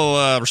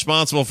people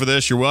responsible for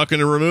this, you're welcome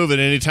to remove it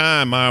any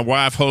time. My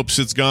wife hopes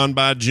it's gone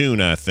by June,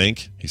 I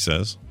think, he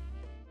says.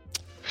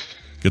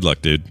 Good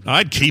luck, dude.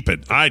 I'd keep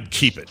it. I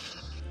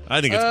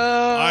think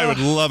I would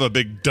love a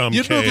big dumb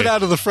You'd K. move it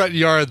out of the front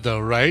yard,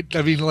 though, right?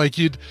 I mean, like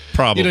you'd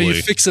probably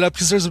you'd fix it up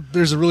because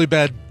there's a really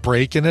bad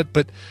break in it.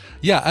 But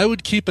yeah, I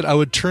would keep it. I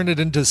would turn it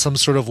into some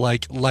sort of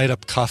like light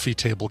up coffee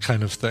table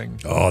kind of thing.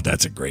 Oh,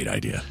 that's a great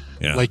idea.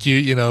 Yeah, like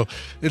you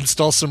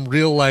install some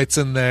real lights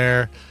in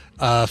there.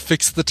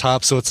 Fix the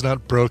top so it's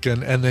not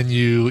broken, and then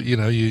you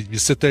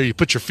sit there, you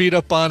put your feet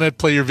up on it,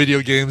 play your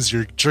video games,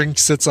 your drink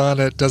sits on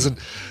it, doesn't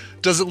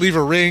leave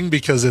a ring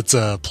because it's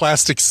a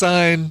plastic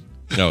sign.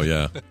 Oh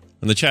yeah,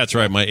 And the chat's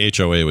right. My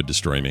HOA would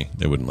destroy me.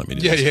 They wouldn't let me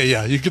do this.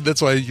 Yeah. You could.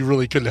 That's why you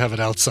really couldn't have it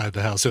outside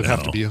the house. It would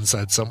have to be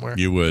inside somewhere.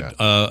 You would. Yeah.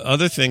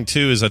 Other thing,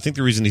 too, is I think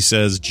the reason he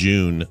says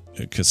June,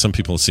 because some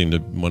people seem to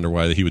wonder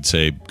why he would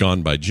say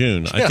gone by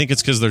June. I think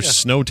it's because there's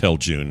snow till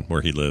June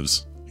where he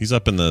lives. He's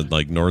up in the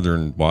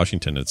northern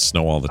Washington. It's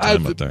snow all the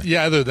time up there.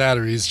 Yeah, either that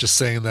or he's just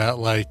saying that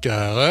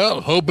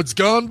hope it's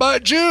gone by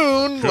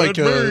June. Could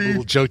be. A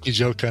little jokey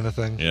joke kind of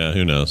thing. Yeah,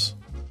 who knows?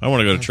 I want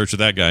to go to church with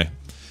that guy.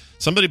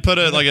 Somebody put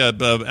a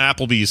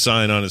Applebee's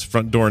sign on his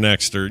front door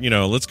next, or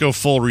let's go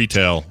full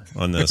retail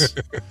on this.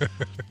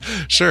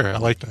 Sure, I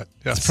like that.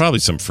 Yes. It's probably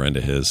some friend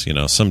of his,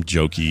 some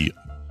jokey.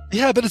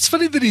 Yeah, but it's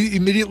funny that he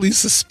immediately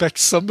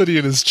suspects somebody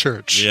in his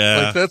church.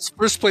 Yeah, that's the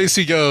first place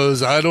he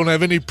goes. I don't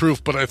have any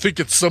proof, but I think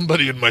it's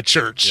somebody in my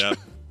church. Yeah.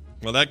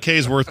 Well, that K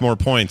is worth more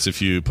points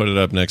if you put it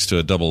up next to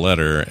a double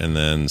letter and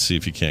then see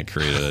if you can't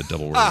create a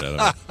double word out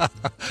of it.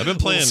 I've been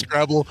playing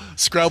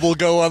Scrabble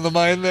go on the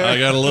mind there. I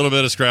got a little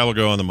bit of Scrabble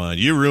go on the mind.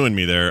 You ruined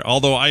me there.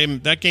 Although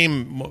that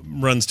game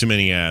runs too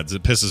many ads.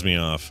 It pisses me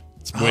off.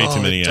 It's way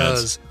too many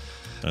ads.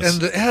 And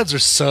the ads are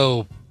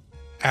so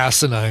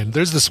asinine.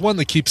 There's this one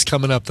that keeps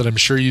coming up that I'm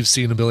sure you've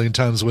seen a billion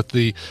times with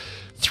the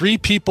 3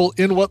 people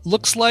in what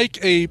looks like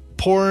a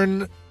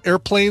porn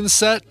airplane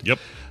set. Yep.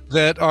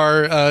 That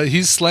are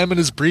he's slamming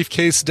his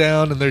briefcase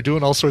down and they're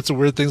doing all sorts of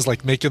weird things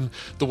like making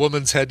the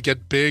woman's head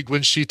get big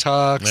when she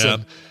talks. Yeah.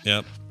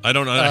 I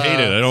hate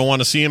it. I don't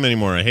want to see him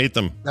anymore. I hate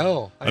them.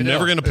 No, I'm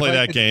never going to play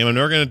that game. I'm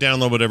never going to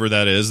download whatever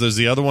that is. There's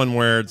the other one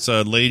where it's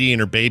a lady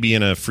and her baby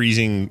in a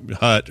freezing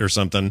hut or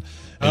something.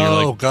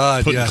 And you're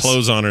God, putting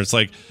clothes on her. It's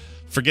like,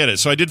 forget it.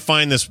 So I did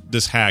find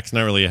this hack. It's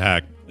not really a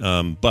hack,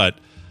 but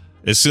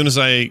as soon as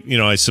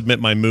I submit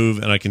my move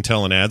and I can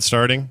tell an ad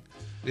starting,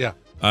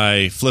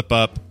 I flip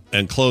up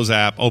and close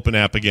app, open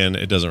app again.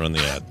 It doesn't run the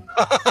ad.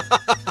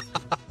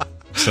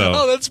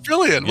 So, that's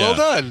brilliant. Yeah. Well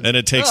done. And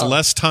it takes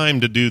less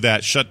time to do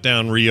that shut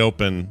down,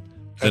 reopen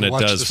than it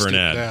does for an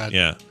ad.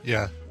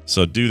 Yeah.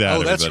 So do that.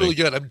 That's everybody. really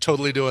good. I'm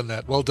totally doing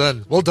that. Well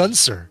done,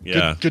 sir.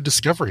 Yeah. Good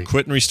discovery.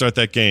 Quit and restart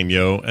that game,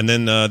 yo. And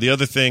then the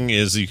other thing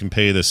is you can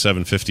pay the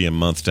 $7.50 a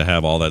month to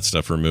have all that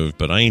stuff removed,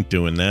 but I ain't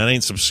doing that. I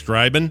ain't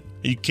subscribing.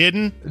 Are you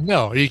kidding?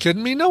 No, are you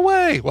kidding me? No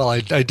way. Well, I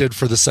did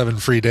for the 7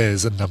 free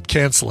days, and I'm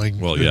canceling.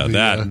 Well, yeah,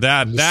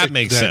 that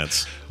makes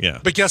sense. Yeah,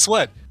 but guess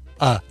what?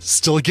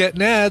 Still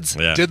getting ads.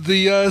 Yeah. Did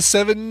the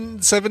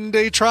 7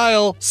 day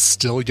trial.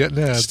 Still getting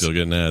ads. Still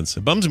getting ads.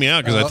 It bums me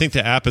out because I think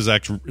the app is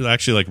actually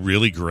like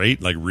really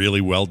great, like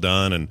really well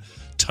done, and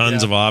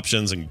tons of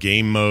options and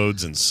game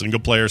modes and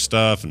single player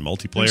stuff and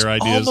multiplayer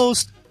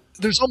ideas.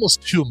 There's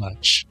almost too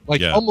much.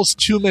 Almost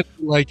too many.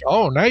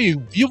 Now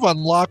you've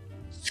unlocked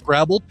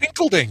Scrabble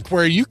Pinkledink,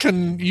 where you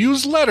can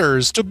use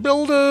letters to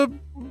build a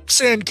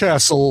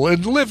sandcastle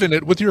and live in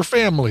it with your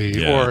family.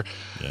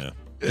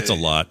 It's a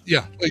lot.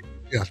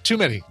 Too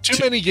many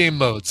game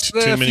modes.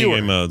 Too many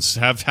game modes.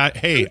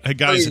 Hey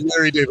guys,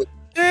 Larry David.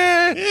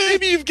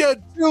 Maybe you've got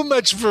too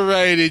much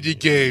variety in your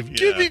game.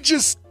 Give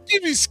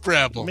me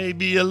Scrabble.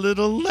 Maybe a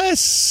little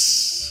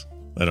less.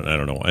 I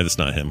don't know why. That's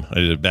not him.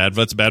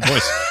 That's a bad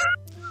voice.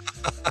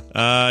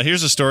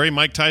 Here's a story.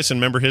 Mike Tyson,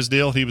 remember his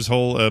deal? He was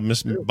whole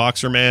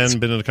boxer man,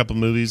 been in a couple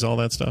movies, all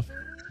that stuff.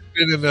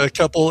 Been in a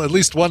couple, at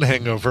least one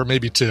Hangover,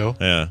 maybe 2.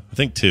 Yeah, I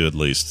think 2 at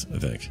least. I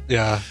think.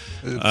 Yeah,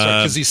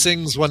 because he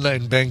sings One Night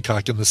in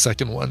Bangkok in the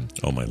second one.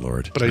 Oh my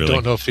lord! But I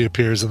don't know if he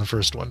appears in the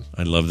first one.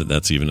 I love that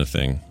that's even a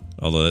thing.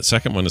 Although that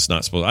second one is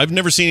not supposed. I've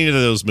never seen any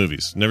of those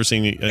movies. Never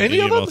seen any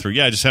of all 3.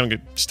 Yeah, I just haven't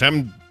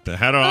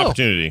had an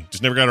opportunity.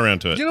 Just never got around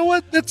to it. You know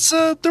what?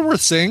 They're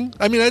worth seeing.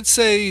 I mean, I'd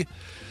say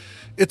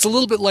it's a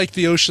little bit like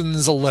the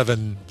Ocean's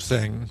 11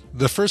 thing.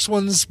 The first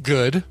one's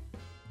good.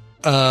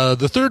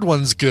 The third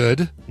one's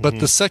good, but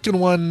the second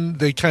one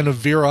they kind of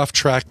veer off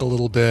track a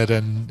little bit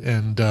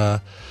and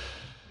go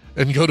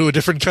to a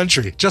different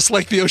country, just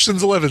like the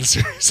Ocean's 11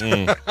 series.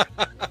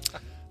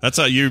 That's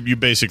how you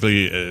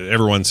basically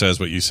everyone says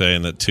what you say,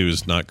 and that 2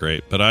 is not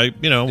great. But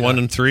 1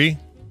 and 3,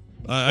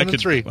 I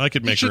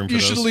could make room for those. You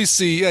should at least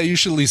see. Yeah, you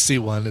should at least see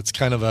one. It's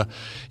kind of a,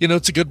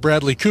 it's a good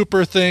Bradley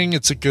Cooper thing.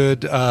 It's a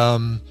good.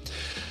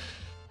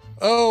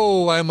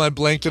 Why am I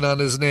blanking on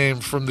his name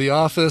from The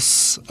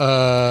Office?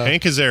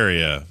 Hank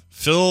Azaria,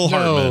 Phil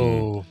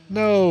Hartman.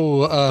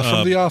 No,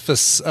 from The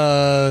Office.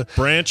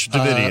 Branch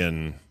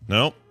Davidian.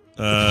 Nope.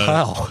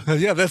 Wow.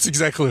 Yeah, that's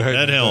exactly right.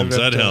 Ed Helms.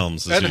 Ed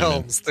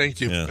Helms.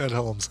 Thank you. Yeah. Ed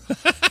Helms.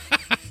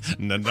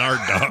 Nard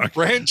Dog.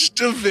 Branch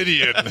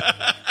Davidian.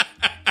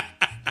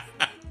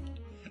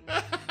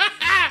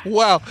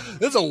 Wow,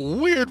 that's a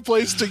weird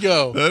place to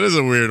go. That is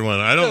a weird one.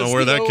 I don't know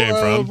where that came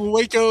from.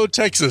 Waco,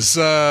 Texas.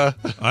 I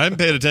haven't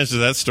paid attention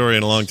to that story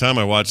in a long time.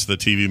 I watched the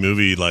TV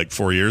movie like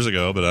 4 years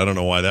ago, but I don't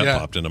know why that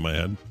popped into my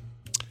head.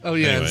 Oh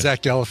yeah, anyway. And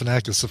Zach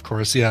Galifianakis, of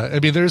course. Yeah,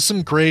 I mean, there's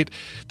some great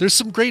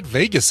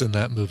Vegas in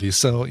that movie.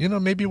 So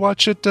maybe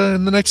watch it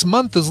in the next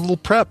month as a little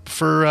prep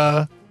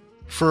for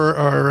for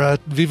our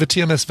Viva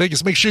TMS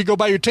Vegas. Make sure you go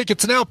buy your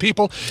tickets now,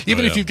 people.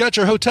 Even if you've got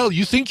your hotel,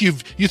 you think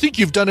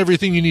you've done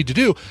everything you need to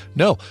do.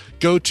 No,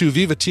 go to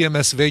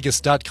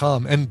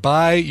vivatmsvegas.com and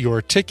buy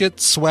your ticket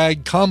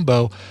swag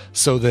combo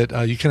so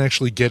that you can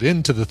actually get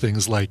into the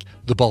things like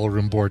the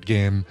ballroom board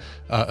game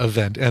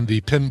event and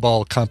the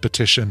pinball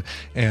competition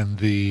and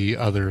the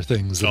other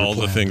things. All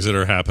the things that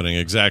are happening.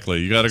 Exactly.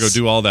 You got to go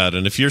do all that.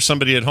 And if you're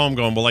somebody at home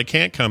going, well, I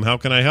can't come, how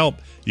can I help?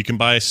 You can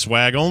buy a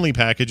swag only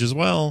package as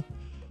well.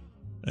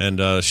 And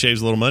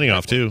shaves a little money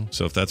off too.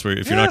 So if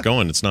you're not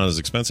going, it's not as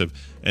expensive,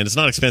 and it's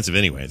not expensive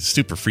anyway. It's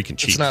super freaking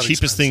cheap.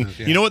 Cheapest thing.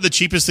 Yeah. You know what the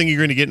cheapest thing you're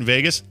going to get in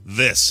Vegas?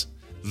 This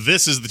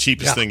is the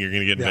cheapest thing you're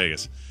going to get in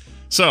Vegas.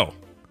 So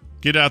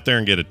get out there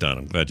and get it done.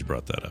 I'm glad you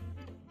brought that up.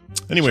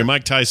 Anyway,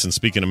 Mike Tyson.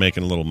 Speaking of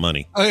making a little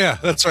money. Oh yeah,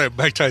 that's right,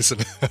 Mike Tyson.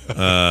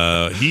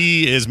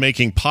 He is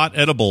making pot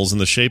edibles in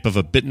the shape of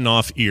a bitten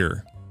off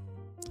ear.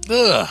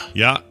 Ugh.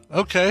 Yeah.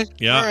 Okay.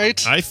 Yeah. All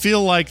right. I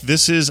feel like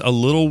this is a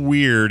little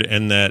weird,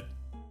 and that.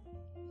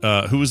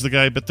 Who was the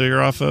guy bit the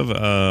ear off of?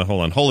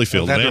 Hold on,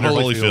 Holyfield. Vander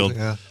Holyfield.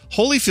 Yeah.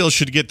 Holyfield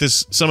should get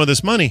some of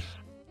this money.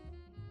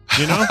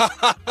 You know,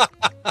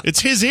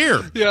 it's his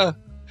ear. Yeah.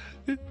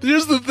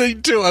 Here's the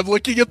thing, too. I'm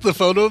looking at the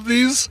photo of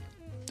these.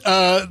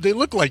 They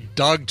look like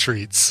dog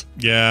treats.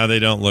 Yeah, they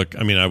don't look.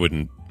 I mean, I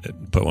wouldn't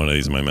put one of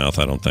these in my mouth.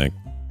 I don't think.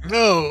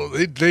 No,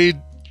 they.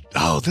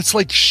 Oh, that's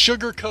like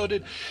sugar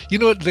coated. You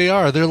know what they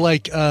are? They're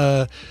like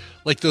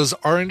those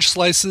orange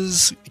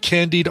slices,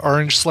 candied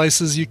orange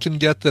slices you can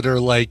get that are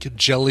like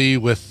jelly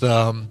with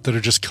that are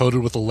just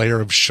coated with a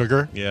layer of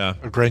sugar. Yeah,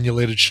 or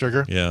granulated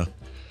sugar. Yeah,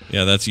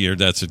 that's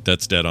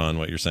dead on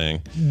what you're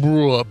saying.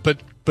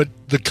 But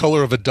the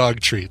color of a dog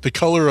treat, the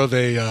color of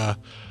a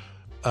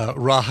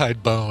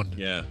rawhide bone.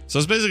 Yeah, so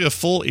it's basically a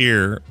full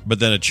ear, but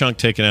then a chunk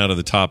taken out of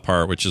the top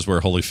part, which is where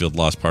Holyfield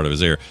lost part of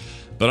his ear.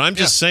 But I'm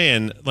just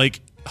saying,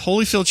 like,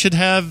 Holyfield should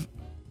have.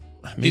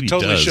 Maybe he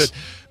totally should,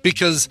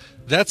 because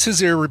that's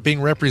his ear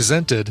being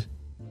represented,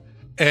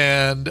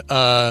 and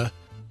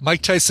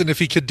Mike Tyson, if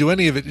he could do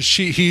any of it,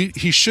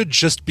 he should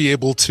just be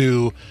able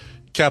to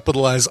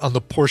capitalize on the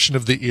portion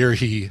of the ear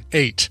he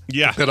ate,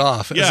 bit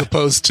off, as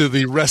opposed to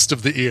the rest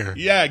of the ear.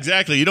 Yeah,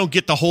 exactly. You don't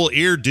get the whole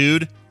ear,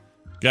 dude.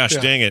 Gosh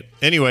dang it.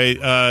 Anyway,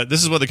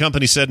 this is what the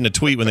company said in a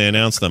tweet when they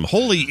announced them.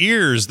 Holy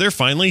ears, they're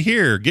finally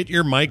here. Get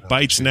your Mike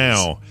Bites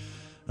now.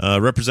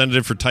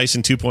 Representative for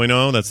Tyson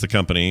 2.0, that's the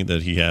company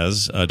that he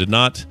has, did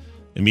not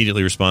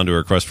immediately respond to a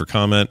request for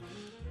comment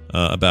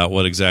about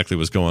what exactly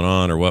was going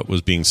on or what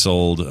was being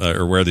sold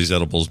or where these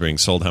edibles were being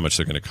sold, how much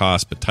they're going to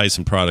cost. But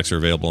Tyson products are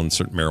available in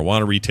certain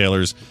marijuana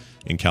retailers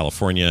in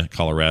California,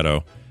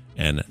 Colorado,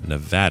 and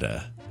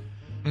Nevada.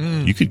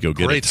 You could go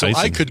get it. So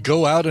I could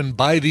go out and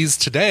buy these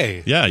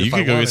today. Yeah, you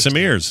could go get some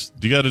ears.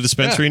 Do you got a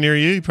dispensary near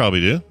you? You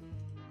probably do.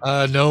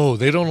 No,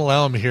 they don't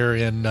allow them here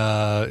in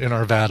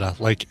Arvada.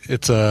 Like,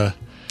 it's a...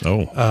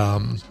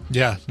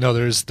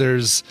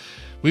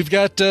 we've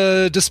got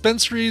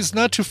dispensaries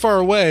not too far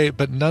away,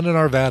 but none in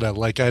Arvada.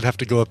 Like, I'd have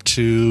to go up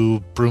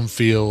to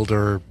Broomfield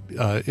or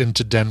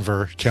into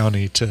Denver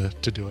County to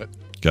do it.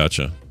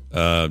 Gotcha.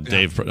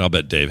 Dave, I'll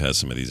bet Dave has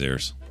some of these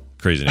ears.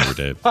 Crazy neighbor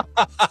Dave.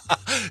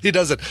 He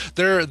doesn't.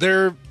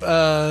 They're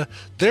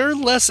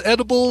less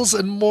edibles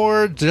and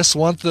more just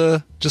want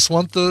the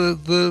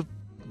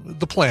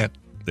plant.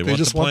 They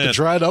just want the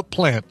dried up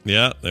plant.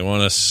 Yeah, they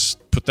want to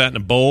put that in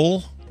a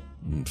bowl.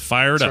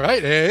 Fire it up. That's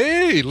right.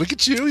 Hey, look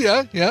at you.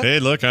 Yeah. Hey,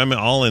 look, I'm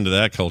all into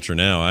that culture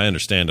now. I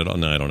understand it. No,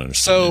 I don't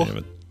understand any of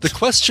it. The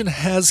question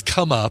has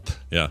come up.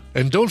 Yeah.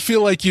 And don't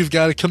feel like you've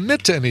got to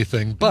commit to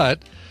anything.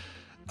 But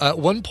at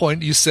one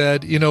point you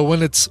said,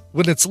 when it's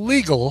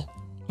legal.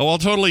 Oh, I'll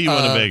totally eat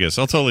one in Vegas.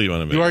 I'll totally eat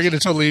one in Vegas. You are going to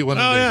totally eat one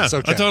in Vegas. Yeah,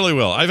 okay. I totally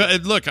will. I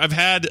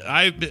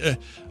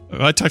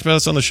talked about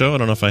this on the show. I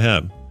don't know if I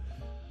have.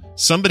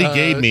 Somebody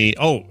gave me.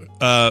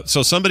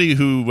 So somebody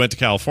who went to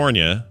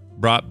California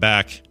brought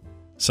back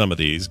some of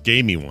these,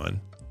 gave me one.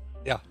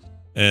 Yeah.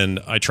 And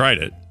I tried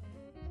it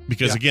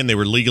because, again, they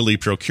were legally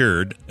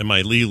procured. Am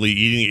I legally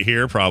eating it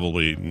here?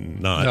 Probably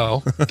not.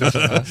 No,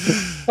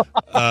 definitely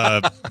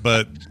not.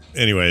 But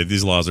anyway,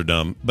 these laws are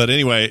dumb. But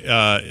anyway,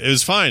 it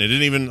was fine. It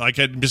didn't even,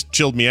 it just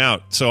chilled me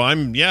out. So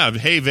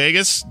hey,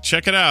 Vegas,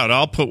 check it out.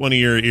 I'll put one of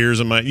your ears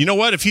in my, you know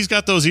what? If he's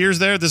got those ears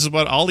there, this is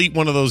what, I'll eat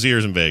one of those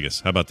ears in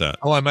Vegas. How about that?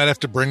 Oh, I might have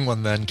to bring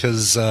one then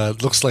because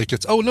it looks like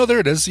it's, oh, no, there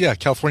it is. Yeah,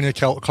 California,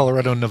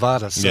 Colorado, and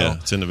Nevada. So yeah,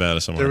 it's in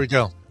Nevada somewhere. There we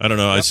go. I don't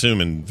know. Yep. I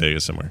assume in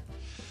Vegas somewhere.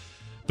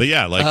 But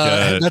yeah,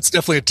 that's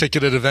definitely a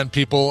ticketed event.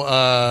 People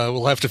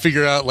will have to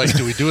figure out,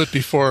 do we do it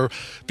before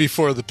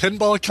the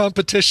pinball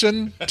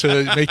competition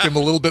to make him a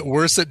little bit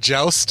worse at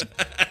joust?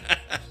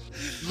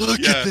 Look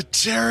at the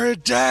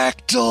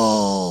pterodactyl.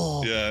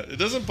 Yeah, it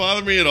doesn't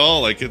bother me at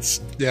all. It's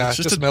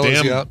just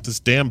mellows you out. This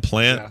damn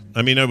plant. Yeah.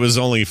 I mean, it was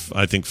only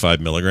 5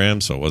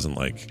 milligrams, so it wasn't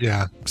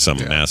some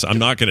mass. I'm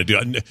not going to do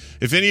it.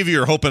 If any of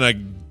you are hoping I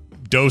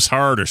dose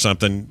hard or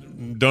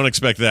something, don't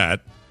expect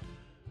that.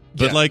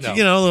 But a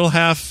little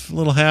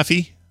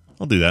halfy,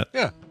 I'll do that.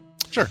 Yeah,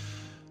 sure.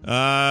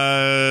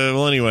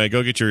 Well, anyway,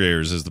 go get your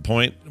ears is the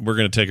point. We're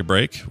going to take a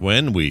break.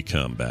 When we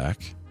come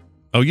back,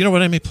 Oh, you know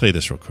what? I may play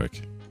this real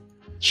quick.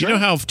 Sure. You know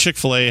how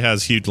Chick-fil-A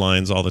has huge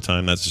lines all the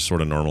time? That's just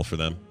sort of normal for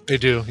them. They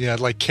do, yeah,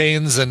 like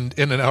Cane's and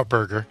In-N-Out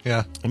Burger,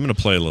 yeah. I'm going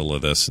to play a little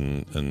of this,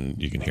 and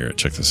you can hear it.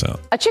 Check this out.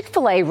 A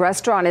Chick-fil-A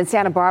restaurant in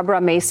Santa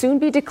Barbara may soon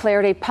be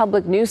declared a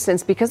public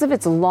nuisance because of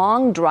its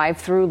long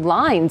drive-through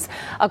lines.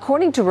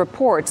 According to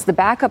reports, the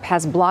backup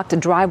has blocked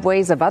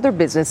driveways of other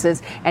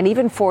businesses and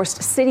even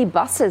forced city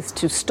buses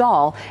to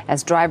stall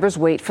as drivers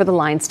wait for the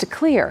lines to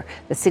clear.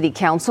 The city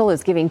council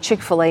is giving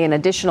Chick-fil-A an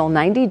additional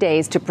 90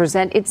 days to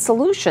present its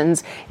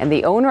solutions, and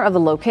the owner of the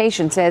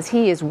location says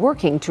he is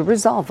working to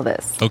resolve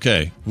this.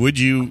 Okay. Would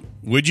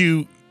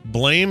you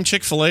blame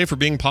Chick-fil-A for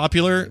being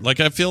popular? Like,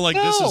 I feel like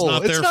this is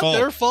not their fault. It's not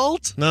their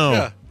fault. No.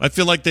 Yeah. I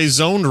feel like they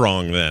zoned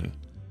wrong then.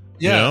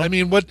 Yeah. You know? I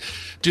mean, what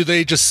do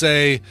they just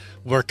say?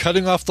 We're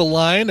cutting off the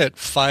line at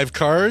 5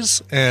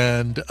 cars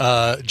and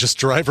just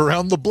drive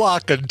around the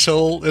block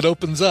until it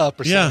opens up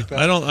or something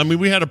like that.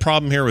 We had a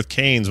problem here with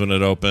Cane's when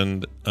it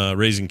opened,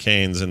 Raising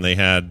Cane's, and they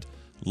had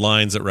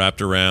lines that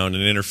wrapped around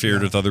and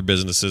interfered with other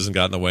businesses and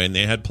got in the way, and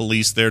they had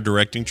police there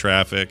directing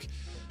traffic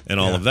and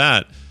all of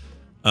that.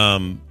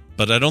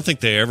 But I don't think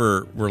they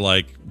ever were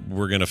like,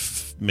 we're going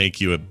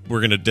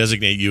to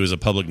designate you as a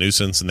public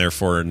nuisance, and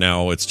therefore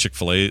now it's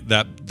Chick-fil-A.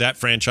 That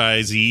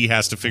franchisee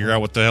has to figure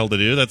out what the hell to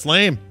do. That's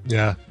lame.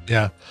 Yeah.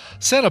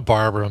 Santa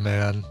Barbara,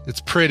 man.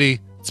 It's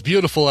pretty. It's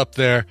beautiful up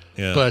there.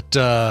 Yeah. But,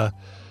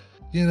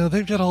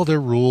 they've got all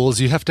their rules.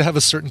 You have to have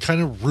a certain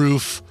kind of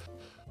roof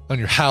on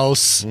your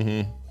house.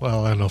 Mm-hmm.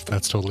 Well, I don't know if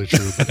that's totally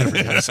true, but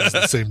every house has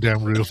the same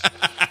damn roof.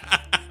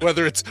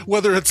 Whether it's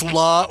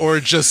law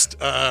or just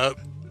wanted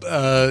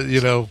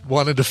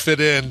to fit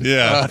in.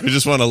 Yeah, we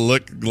just want to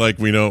look like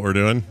we know what we're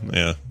doing.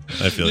 Yeah,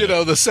 I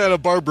feel the Santa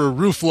Barbara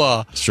roof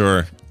law.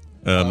 Sure,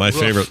 my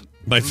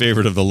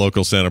favorite of the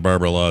local Santa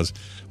Barbara laws.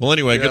 Well,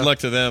 anyway, good luck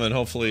to them, and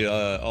hopefully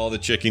all the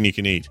chicken you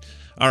can eat.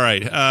 All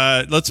right,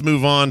 let's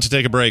move on to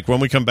take a break. When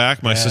we come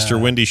back, my sister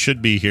Wendy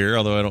should be here,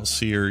 although I don't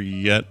see her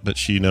yet, but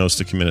she knows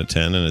to come in at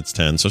 10, and it's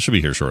 10, so she'll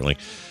be here shortly.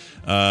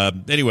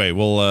 Anyway,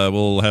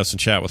 we'll have some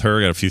chat with her.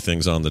 Got a few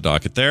things on the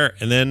docket there,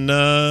 and then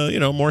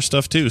more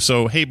stuff too.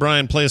 So, hey,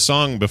 Brian, play a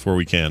song before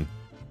we can.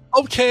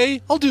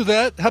 Okay, I'll do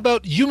that. How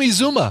about Yumi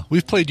Zuma?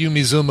 We've played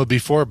Yumi Zuma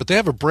before, but they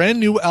have a brand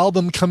new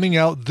album coming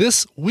out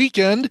this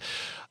weekend.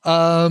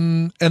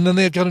 And then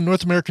they've got a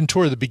North American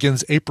tour that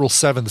begins April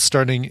 7th,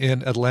 starting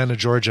in Atlanta,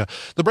 Georgia.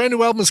 The brand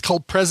new album is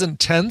called Present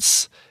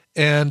Tense.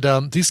 And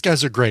these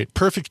guys are great.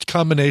 Perfect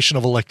combination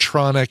of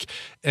electronic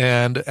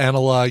and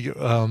analog.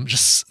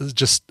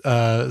 Just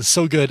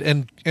so good.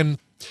 And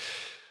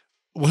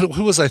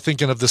who was I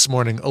thinking of this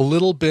morning? A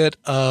little bit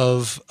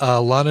of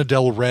Lana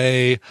Del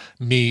Rey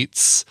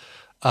meets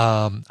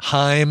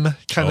Haim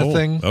kind of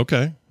thing.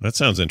 Okay, that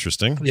sounds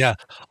interesting. Yeah,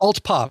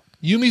 alt pop.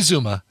 Yumi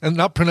Zuma, and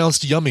not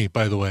pronounced yummy,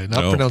 by the way.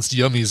 Not pronounced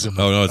Yummy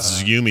Zuma. Oh, no,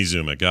 it's Yumi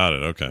Zuma. Got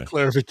it. Okay.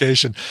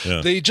 Clarification. Yeah.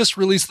 They just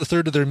released the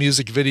third of their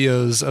music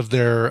videos of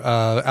their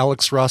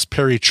Alex Ross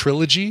Perry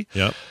trilogy.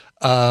 Yep.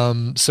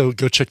 So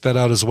go check that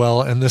out as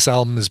well. And this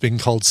album is being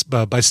called,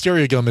 by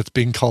Stereogum, it's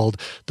being called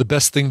the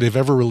best thing they've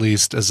ever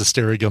released as a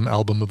Stereogum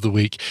album of the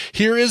week.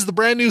 Here is the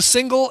brand new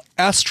single,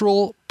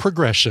 Astral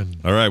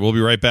Progression. All right, we'll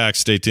be right back.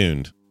 Stay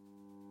tuned.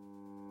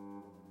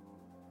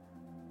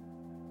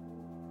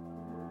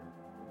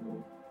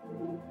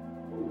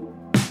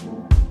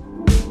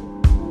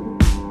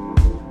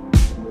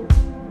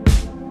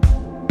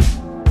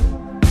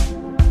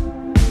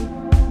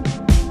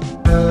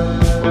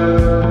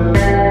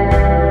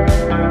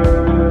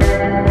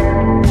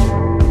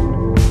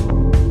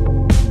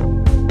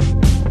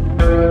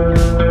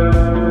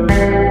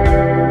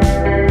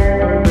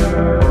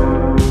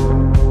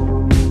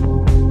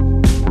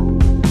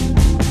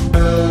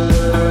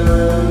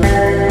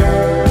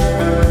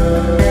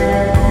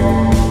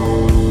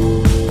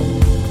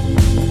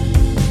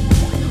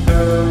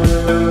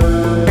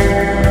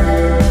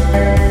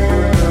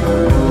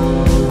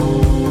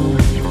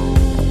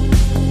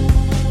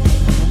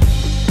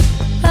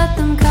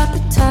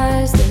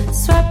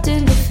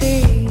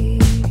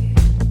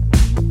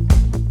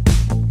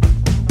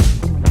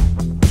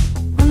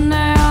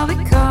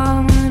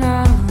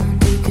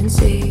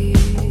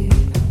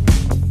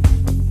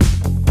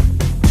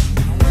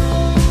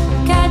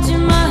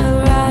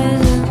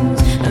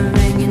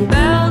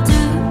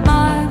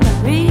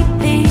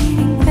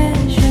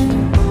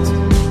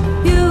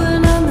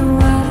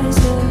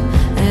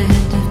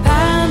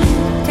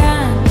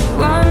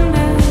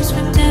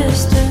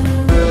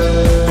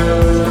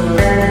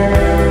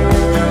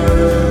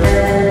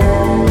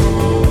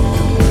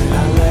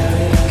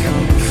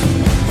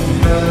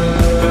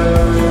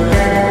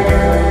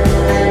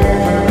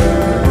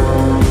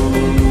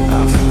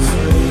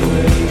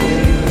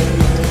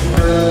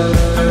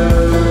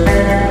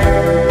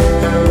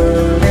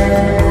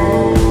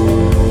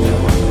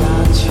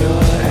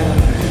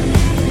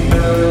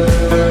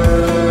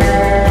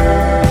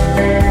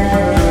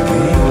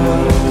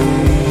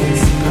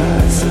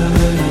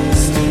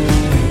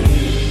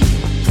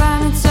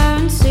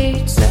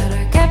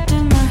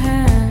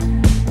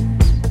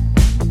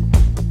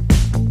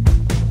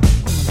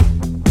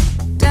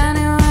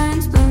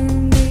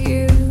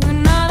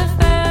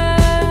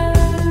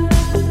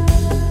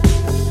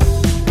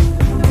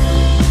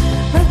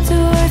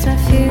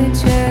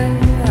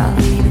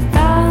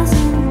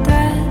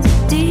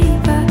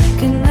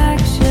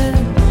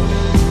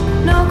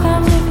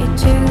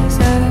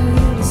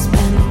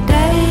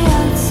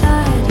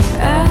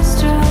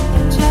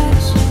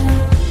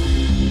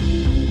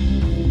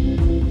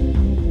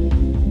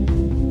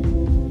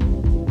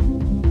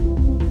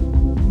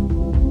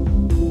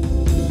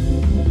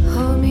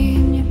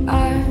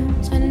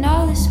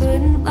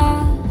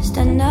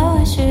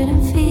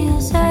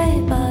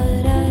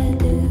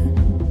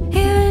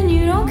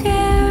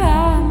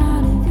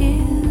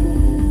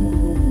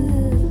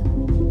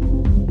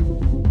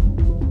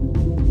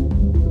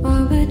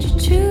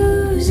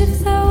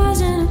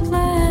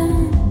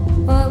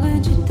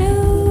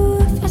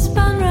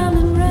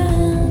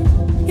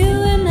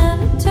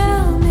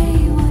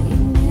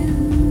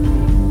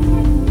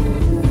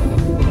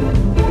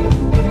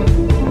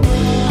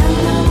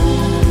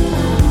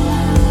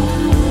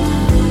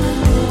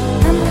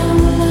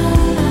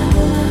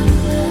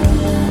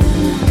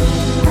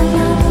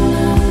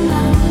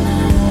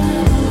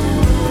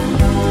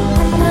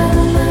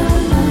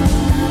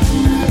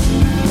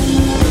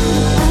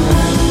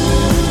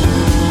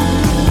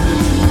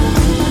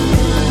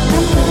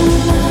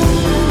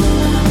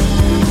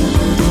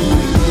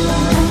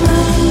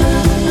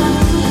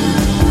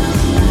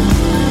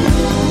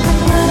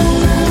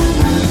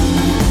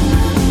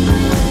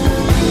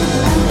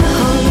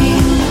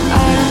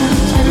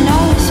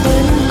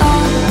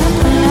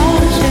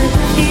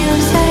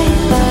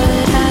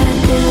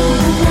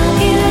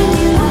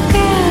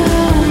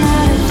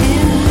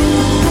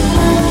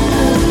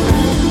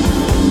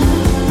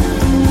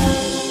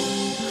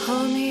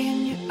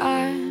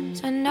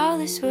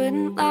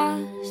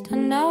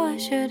 know I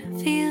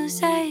shouldn't feel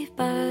safe,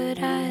 but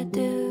I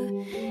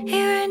do.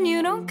 Hearing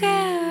you don't care,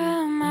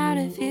 I'm out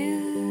of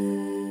view.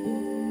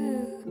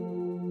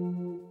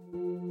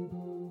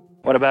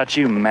 What about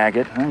you,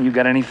 maggot? Huh? You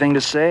got anything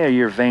to say, or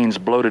your veins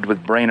bloated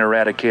with brain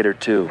eradicator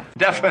too?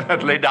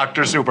 Definitely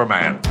Dr.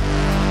 Superman.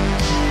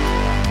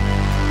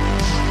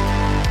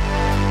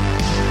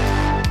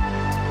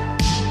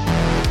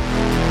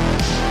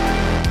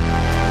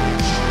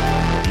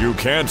 You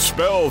can't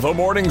spell the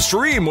morning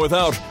stream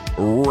without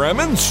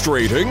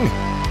remonstrating.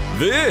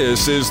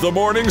 This is the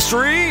morning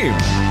stream.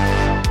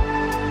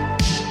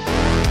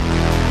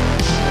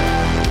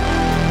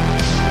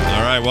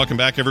 All right, welcome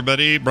back,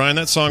 everybody. Brian,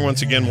 that song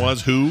once again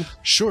was who?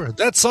 Sure.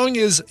 That song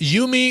is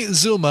Yumi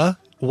Zuma,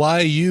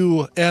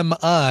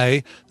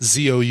 Yumizouma,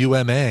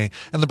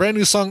 and the brand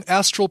new song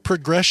Astral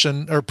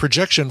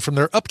Projection from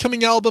their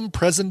upcoming album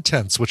Present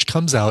Tense, which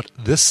comes out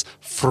this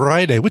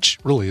Friday, which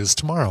really is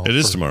tomorrow. It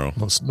is tomorrow.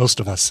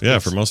 Most of us. Yeah,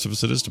 for most of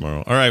us it is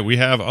tomorrow. All right, we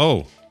have,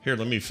 here,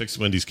 let me fix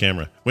Wendy's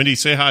camera. Wendy,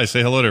 say hi.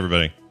 Say hello to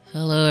everybody.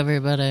 Hello,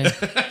 everybody.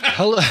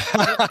 Hello. Do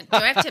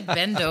I have to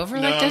bend over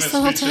like this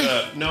the whole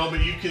time? No, but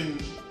you can,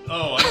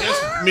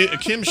 I guess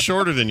Kim's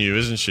shorter than you,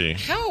 isn't she?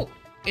 How?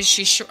 Is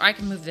she sure? I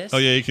can move this? Oh,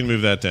 yeah, you can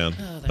move that down.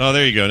 Oh,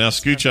 there you go. Now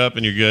scooch up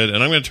and you're good.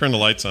 And I'm going to turn the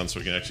lights on so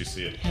we can actually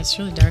see it. Yeah, it's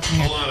really dark in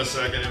here. Hold on a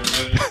second,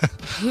 everybody.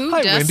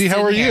 Hi, Wendy.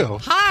 How are you?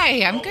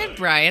 Hi, I'm good,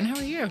 Brian. How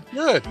are you?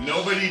 Good.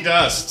 Nobody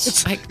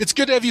dusts. It's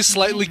good to have you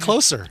slightly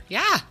closer.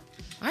 Yeah.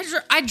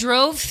 I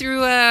drove through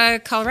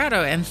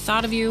Colorado and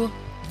thought of you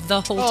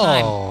the whole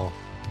time.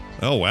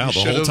 Oh, wow. The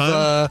whole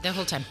time? The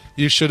whole time.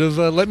 You should have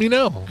let me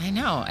know. I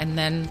know. And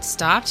then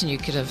stopped, and you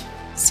could have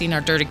seen our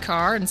dirty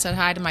car and said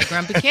hi to my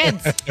grumpy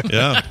kids.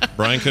 Yeah.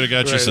 Brian could have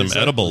got you some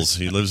edibles.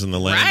 He lives in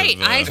the land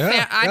of...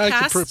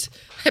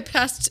 I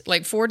passed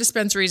like 4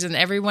 dispensaries, and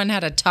everyone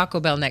had a Taco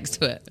Bell next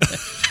to it.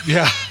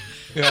 Yeah.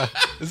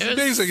 It's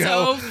amazing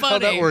how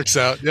that works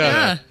out.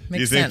 Yeah. Do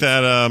you think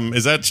that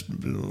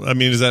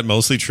is that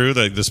mostly true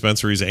that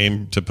dispensaries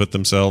aim to put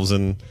themselves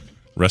in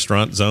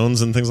restaurant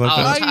zones and things like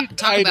that?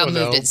 Taco Bell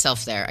moved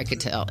itself there. I could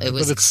tell. It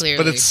was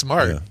clearly, but it's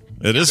smart. Yeah.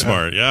 It is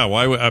smart. Yeah.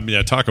 Why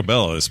would Taco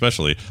Bell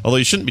especially? Although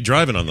you shouldn't be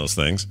driving on those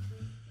things.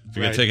 If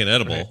you're going to take an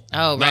edible. Right.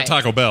 Oh, right. Not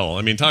Taco Bell.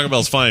 I mean, Taco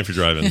Bell's fine if you're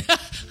driving.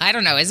 I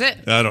don't know. Is it?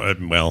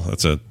 Well,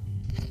 that's a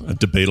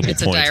debatable point.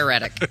 It's a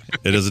diuretic.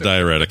 It is a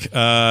diuretic.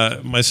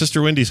 My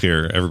sister Wendy's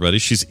here, everybody.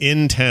 She's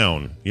in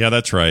town. Yeah,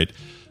 that's right.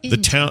 The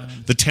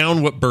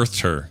town what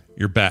birthed her.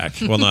 You're back.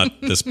 Well,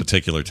 not this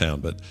particular town,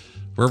 but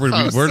where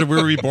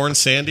were we born?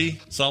 Sandy?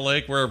 Salt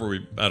Lake? Wherever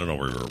I don't know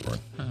where we were born.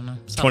 I don't know.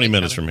 20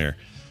 minutes from here.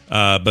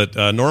 But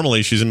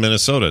normally she's in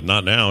Minnesota.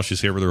 Not now. She's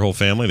here with her whole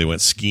family. They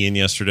went skiing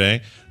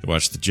yesterday. They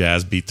watched the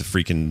Jazz beat the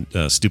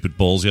freaking stupid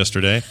Bulls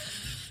yesterday.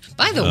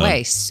 By the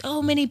way,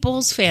 so many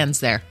Bulls fans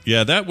there.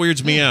 Yeah, that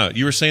weirds me out.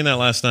 You were saying that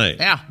last night.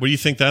 Yeah. What do you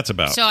think that's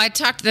about? So I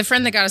talked to the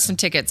friend that got us some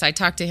tickets. I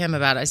talked to him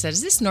about it. I said,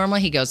 is this normal?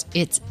 He goes,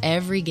 it's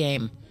every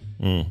game.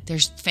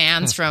 There's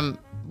fans from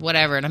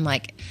whatever. And I'm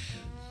like,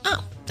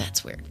 oh,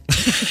 that's weird. Do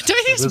you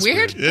think it's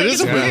weird? It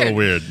is a little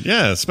weird.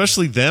 Yeah,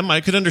 especially them.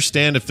 I could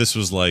understand if this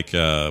was like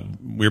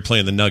we were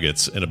playing the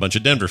Nuggets and a bunch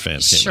of Denver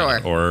fans came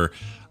out. Or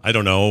I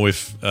don't know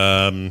if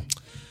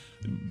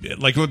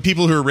like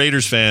people who are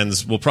Raiders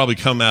fans will probably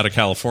come out of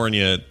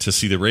California to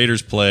see the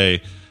Raiders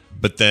play,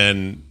 but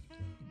then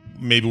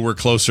maybe we're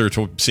closer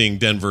to seeing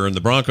Denver and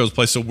the Broncos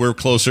play, so we're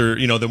closer,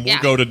 then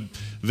we'll go to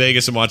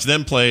Vegas and watch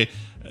them play.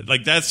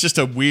 Like, that's just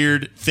a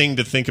weird thing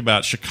to think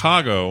about.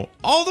 Chicago,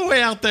 all the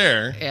way out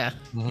there,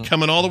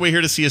 coming all the way here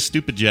to see a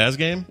stupid Jazz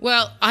game.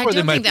 Well, I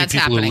don't think that's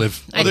happening.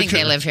 I think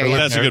they live here.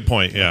 That's a good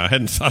point. Yeah, I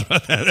hadn't thought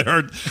about that.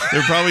 There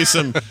are probably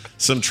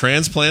some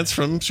transplants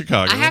from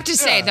Chicago. I have to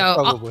say,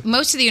 though,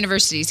 most of the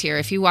universities here,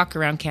 if you walk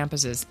around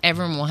campuses,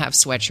 everyone will have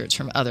sweatshirts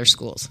from other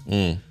schools.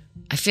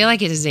 I feel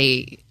like it is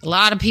a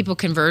lot of people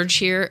converge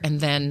here and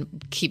then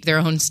keep their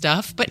own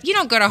stuff. But you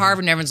don't go to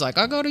Harvard and everyone's like,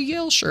 I'll go to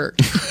Yale shirt.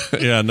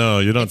 Yeah, no,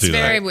 you don't do that.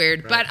 It's very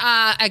weird. But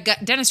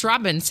Dennis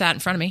Rodman sat in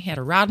front of me. He had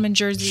a Rodman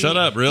jersey. Shut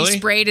up, really? He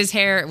sprayed his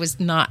hair. It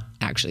was not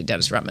actually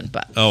Dennis Rodman,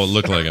 but... Oh, it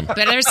looked like him.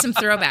 But there's some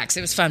throwbacks.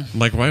 It was fun. I'm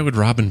like, why would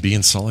Rodman be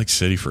in Salt Lake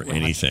City for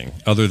anything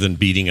other than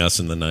beating us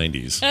in the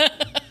 90s?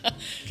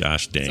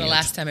 Gosh dang it. It's the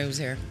last time I was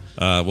here.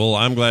 Well,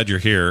 I'm glad you're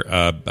here.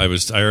 I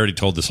already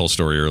told this whole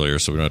story earlier,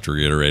 so we don't have to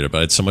reiterate it, but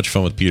I had so much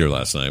fun with Peter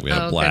last night. We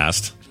had a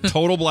blast.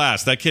 Total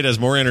blast. That kid has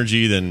more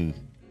energy than,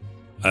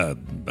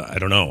 I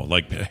don't know,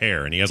 like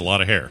hair, and he has a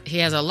lot of hair. He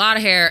has a lot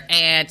of hair,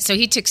 and so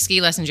he took ski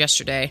lessons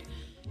yesterday,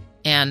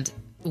 and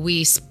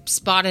we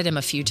spotted him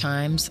a few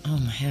times. Oh,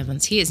 my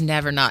heavens. He is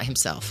never not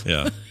himself.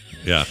 Yeah,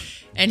 yeah.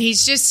 And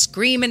he's just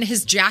screaming.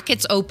 His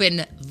jacket's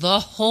open the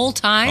whole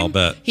time. I'll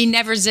bet. He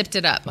never zipped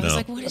it up. I was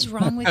like, what is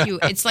wrong with you?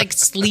 It's like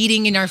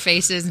sleeting in our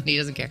faces, and he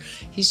doesn't care.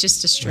 He's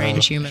just a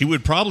strange human. He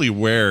would probably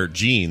wear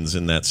jeans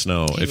in that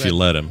snow if you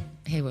let him.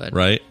 He would.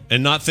 Right?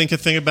 And not think a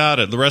thing about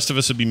it. The rest of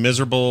us would be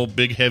miserable,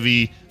 big,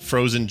 heavy,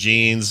 frozen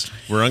jeans.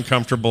 We're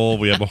uncomfortable.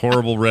 We have a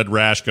horrible red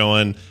rash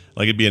going.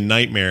 Like it'd be a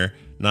nightmare.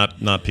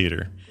 Not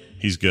Peter.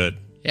 He's good.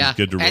 Yeah.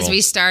 Good to roll. As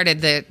we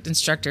started, the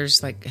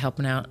instructor's like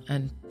helping out,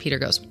 and Peter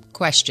goes,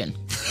 question.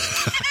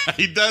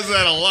 He does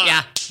that a lot.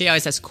 Yeah. He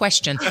always says,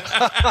 question.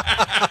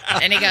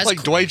 And he goes,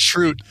 like Dwight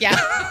Schrute. Yeah.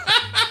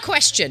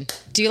 Question.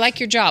 Do you like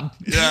your job?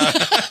 Yeah.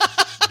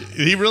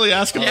 He really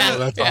asked him that? Oh,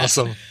 that's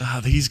awesome.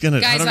 He's going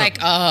to... Guy's like,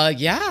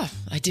 yeah,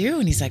 I do.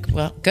 And he's like,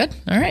 well, good.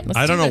 All right.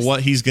 I don't know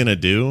what he's going to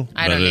do,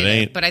 I but don't it either,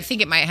 ain't... but I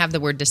think it might have the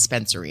word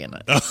dispensary in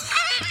it.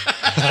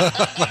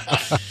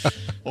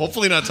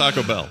 Hopefully not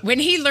Taco Bell. When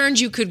he learned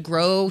you could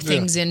grow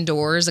things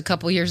indoors a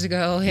couple years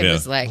ago, it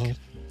was like,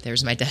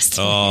 there's my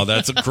destiny. Oh,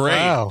 that's great.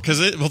 Wow. Because,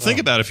 think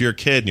about it. If you're a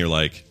kid and you're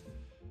like,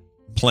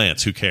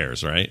 plants, who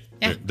cares, right?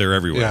 Yeah. They're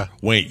everywhere. Yeah.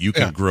 Wait, you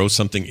can grow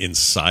something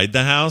inside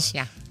the house?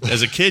 Yeah.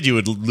 As a kid, you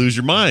would lose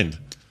your mind.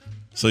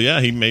 So,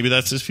 yeah, maybe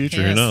that's his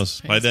future. Who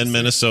knows? By then,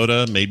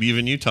 Minnesota, maybe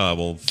even Utah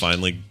will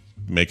finally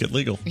make it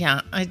legal.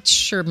 Yeah, I'm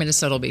sure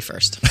Minnesota will be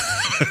first.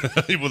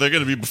 Well, they're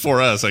going to be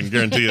before us. I can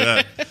guarantee you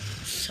that.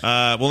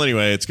 Well,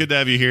 anyway, it's good to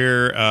have you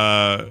here.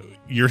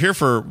 You're here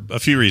for a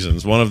few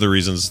reasons. One of the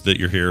reasons that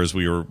you're here is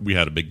we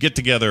had a big get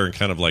together and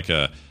kind of like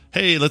a,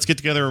 hey, let's get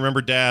together and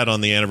remember Dad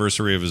on the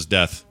anniversary of his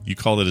death. You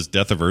called it his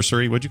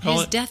death-iversary? What'd you call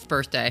His it? death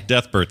birthday.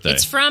 Death birthday.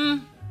 It's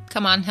from,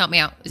 come on, help me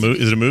out. Is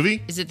it a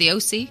movie? Is it the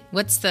OC?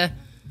 What's the...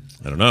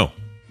 I don't know.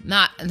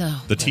 No.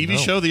 The TV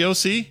show, The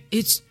OC?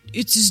 It's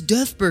his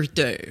death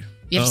birthday.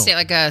 You have to say it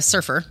like a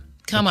surfer.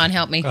 Come on,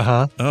 help me.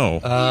 Uh-huh. Oh.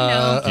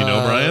 You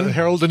know Brian?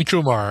 Harold and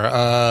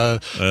Kumar.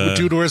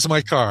 Dude, where's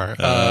my car?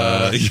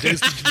 Dazed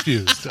and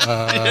Confused.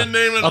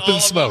 Name it Up all in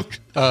of Smoke.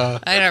 I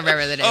don't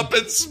remember the name. Up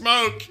in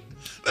Smoke.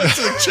 That's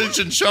a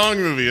Cheech and Chong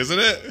movie, isn't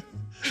it?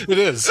 It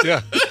is,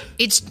 yeah.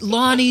 It's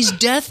Lonnie's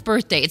death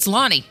birthday. It's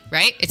Lonnie,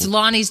 right? It's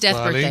Lonnie's death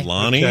birthday.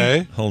 Lonnie?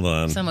 Okay. Hold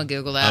on. Someone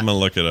Google that. I'm going to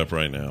look it up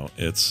right now.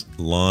 It's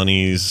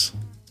Lonnie's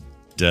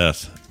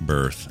death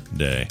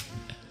birthday.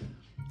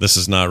 This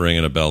is not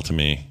ringing a bell to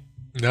me.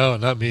 No,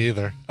 not me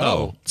either.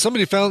 Oh.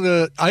 Somebody found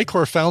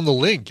Icor found the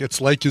link. It's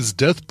like his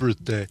death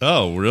birthday.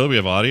 Oh, really? We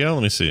have audio?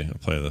 Let me see. I'll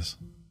play this.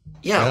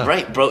 Yeah,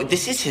 right, bro.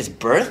 This is his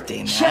birthday,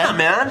 man. Yeah,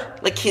 man.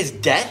 Like his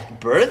death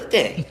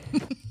birthday.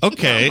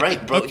 Okay. Yeah,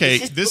 right, bro. Okay.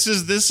 This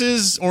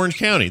is Orange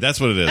County. That's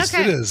what it is.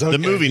 Okay. It is. Okay. The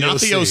movie,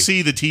 not the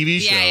OC, the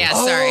TV show. Yeah,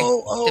 sorry.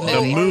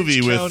 The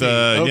movie with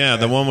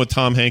County. the one with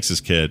Tom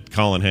Hanks's kid,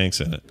 Colin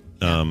Hanks in it.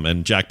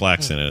 And Jack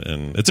Black's in it,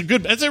 and it's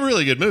a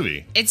really good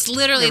movie. It's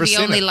literally Never the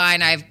seen only it.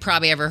 line I've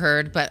probably ever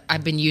heard, but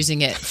I've been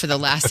using it for the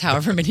last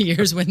however many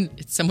years when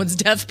it's someone's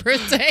death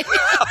birthday.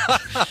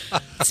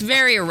 It's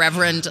very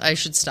irreverent. I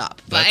should stop.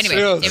 But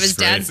anyway, it was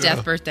Dad's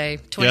death birthday.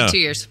 22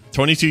 years.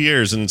 22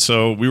 years, and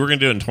so we were going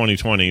to do it in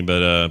 2020,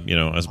 but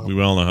as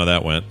we all know how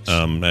that went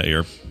that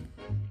year.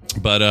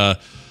 But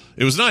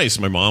it was nice.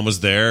 My mom was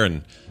there,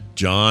 and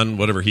John,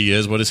 whatever he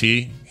is, what is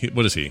he?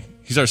 What is he?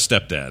 He's our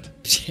stepdad.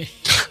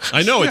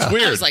 I know, it's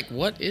weird. I was like,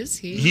 what is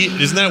he?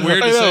 Isn't that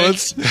weird to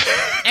say?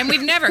 And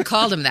we've never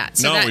called him that.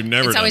 So No, we've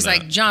never It's always done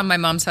that. like, John, my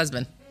mom's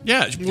husband.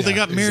 Yeah, well, they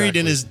got married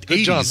in his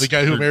 80s. John, the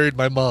guy who married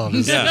my mom,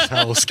 is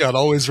how Scott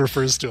always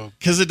refers to him.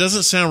 Because it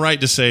doesn't sound right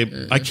to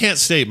say, I can't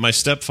say my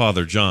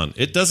stepfather, John.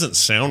 It doesn't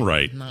sound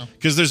right.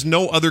 Because there's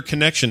no other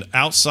connection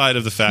outside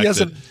of the fact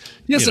that...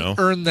 He hasn't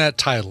earned that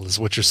title, is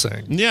what you're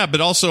saying. Yeah,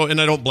 but also, and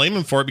I don't blame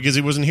him for it because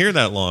he wasn't here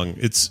that long.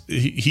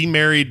 He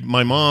married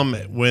my mom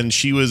when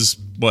she was,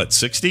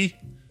 60?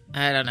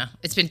 I don't know.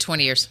 It's been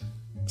 20 years.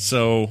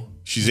 So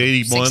she's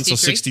 81, 63? so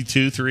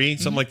 62, 3,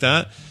 something like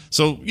that.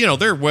 So,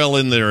 they're well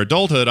in their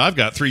adulthood. I've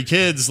got 3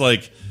 kids.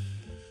 Like,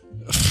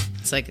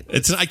 it's like...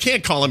 I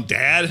can't call him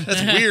dad.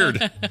 That's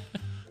weird.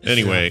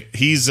 Anyway,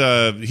 he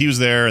was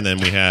there, and then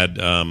we had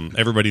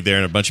everybody there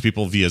and a bunch of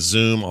people via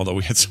Zoom, although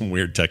we had some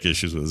weird tech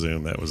issues with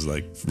Zoom. That was,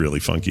 really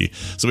funky.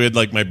 So we had,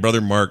 my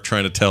brother Mark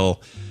trying to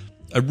tell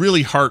a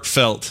really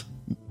heartfelt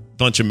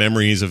bunch of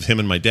memories of him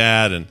and my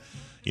dad. And,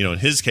 in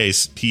his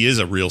case, he is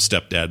a real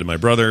stepdad to my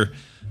brother,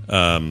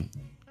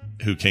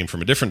 who came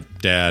from a different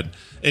dad.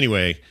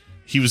 Anyway,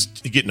 he was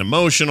getting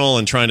emotional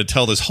and trying to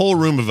tell this whole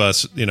room of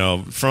us,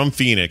 from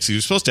Phoenix. He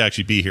was supposed to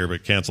actually be here,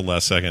 but canceled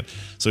last second.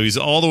 So he's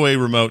all the way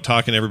remote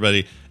talking to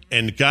everybody.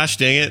 And gosh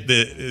dang it,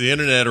 the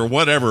internet or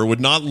whatever would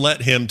not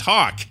let him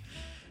talk.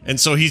 And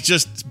so he's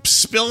just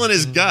spilling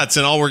his guts,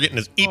 and all we're getting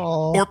is eep,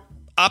 or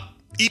up,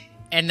 eep.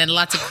 And then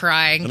lots of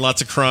crying. And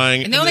lots of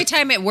crying. And the only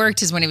time it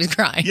worked is when he was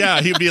crying.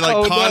 Yeah, he'd be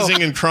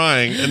pausing and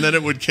crying, and then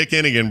it would kick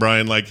in again,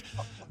 Brian.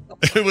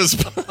 It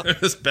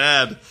was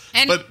bad.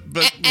 And,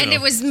 but and it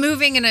was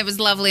moving, and it was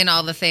lovely and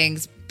all the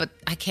things. But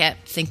I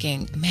kept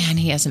thinking, man,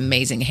 he has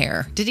amazing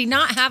hair. Did he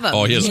not have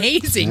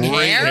amazing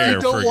hair? You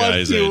don't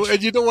want to,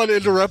 and you don't want to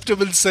interrupt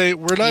him and say,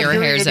 we're not Your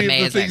hearing hair's any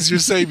amazing. of the things you're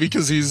saying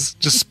because he's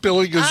just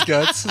spilling his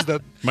guts.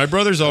 My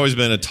brother's always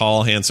been a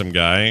tall, handsome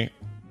guy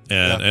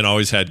and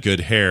always had good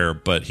hair,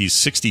 but he's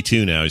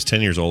 62 now. He's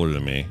 10 years older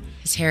than me.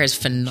 His hair is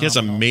phenomenal. He has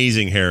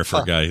amazing hair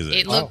for a guy who's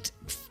It looked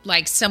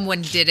like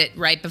someone did it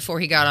right before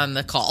he got on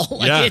the call.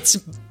 It's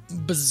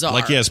bizarre.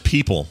 Like he has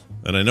people,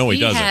 and I know he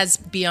doesn't. He has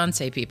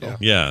Beyonce people.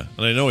 Yeah,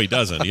 and I know he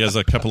doesn't. He has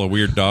a couple of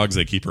weird dogs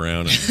they keep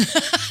around. And,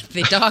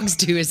 the dogs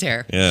do his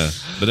hair. Yeah,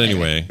 but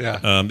anyway,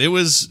 it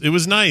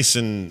was nice,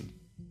 and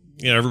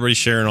everybody's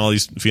sharing all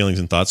these feelings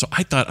and thoughts. So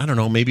I thought, I don't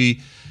know,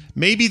 maybe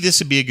this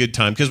would be a good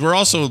time, because we're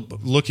also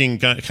looking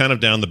kind of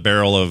down the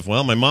barrel of,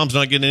 well, my mom's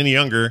not getting any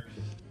younger.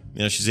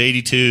 She's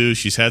 82.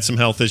 She's had some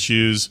health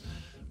issues.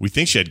 We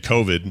think she had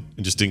COVID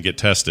and just didn't get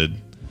tested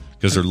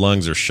because her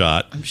lungs are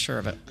shot. I'm sure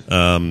of it.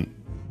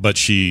 But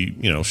she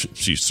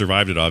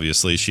survived it,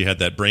 obviously. She had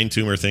that brain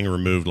tumor thing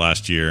removed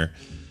last year.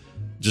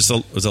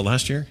 Was it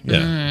last year?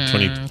 Yeah.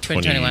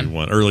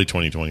 2021. Early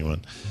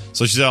 2021.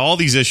 So she's had all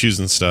these issues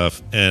and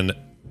stuff, and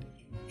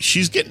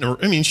she's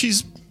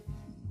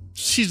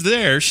she's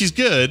there. She's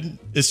good.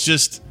 It's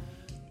just,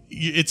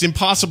 it's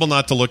impossible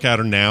not to look at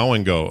her now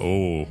and go,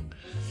 oh,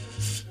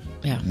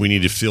 yeah, we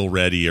need to feel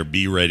ready or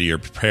be ready or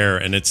prepare.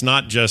 And it's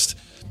not just,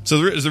 so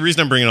the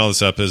reason I'm bringing all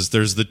this up is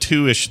there's the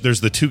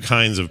two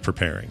kinds of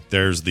preparing.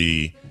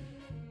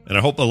 And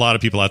I hope a lot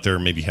of people out there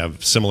maybe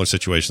have similar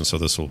situations, so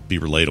this will be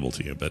relatable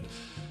to you, but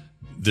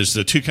there's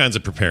the two kinds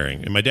of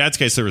preparing. In my dad's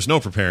case, there was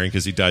no preparing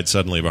because he died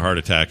suddenly of a heart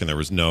attack, and there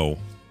was no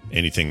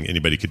anything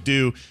anybody could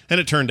do. And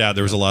it turned out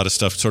there was a lot of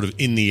stuff sort of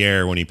in the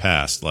air when he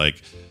passed. Like,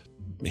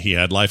 he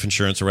had life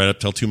insurance right up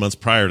till 2 months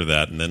prior to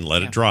that, and then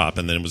let it drop,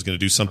 and then was going to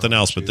do something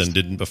else, but then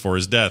didn't before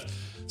his death.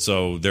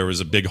 So there was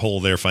a big hole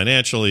there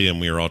financially,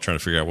 and we were all trying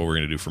to figure out what we were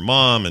going to do for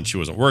mom, and she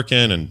wasn't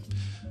working, and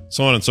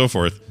so on and so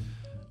forth.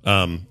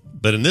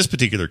 But in this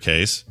particular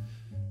case,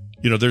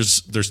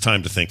 there's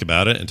time to think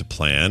about it and to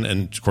plan,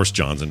 and of course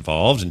John's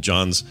involved, and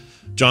John's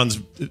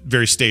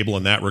very stable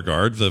in that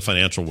regard, the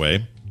financial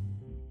way.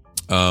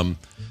 And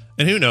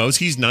who knows?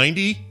 He's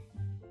 90,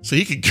 so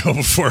he could go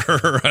before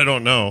her. I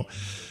don't know.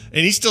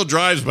 And he still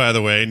drives, by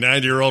the way.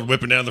 90-year-old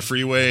whipping down the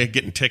freeway,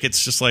 getting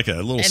tickets, just like a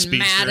little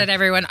speedster. And mad at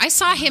everyone. I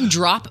saw him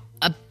drop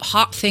a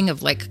hot thing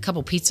of like a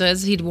couple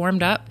pizzas he'd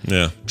warmed up.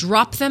 Yeah.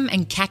 Drop them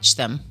and catch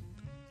them.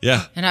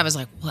 Yeah. And I was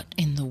like, what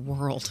in the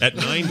world? At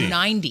 90.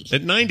 90.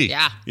 At 90.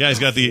 Yeah. Yeah, he's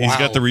got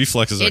the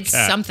reflexes of a cat.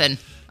 It's something. Yeah.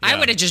 I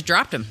would have just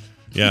dropped him.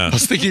 Yeah. I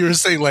was thinking you were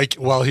saying, like,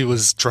 while he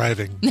was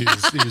driving, he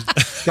was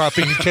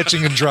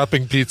catching and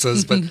dropping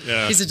pizzas, but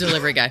yeah. He's a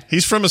delivery guy.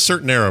 He's from a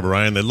certain era,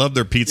 Brian. They love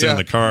their pizza in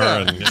the car,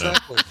 and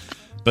exactly.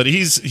 But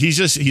he's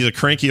a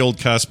cranky old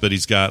cuss, but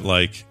he's got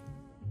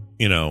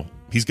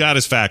he's got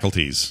his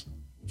faculties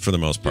for the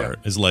most part.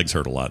 Yeah. His legs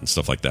hurt a lot and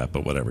stuff like that,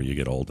 but whatever, you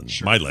get old, and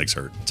my legs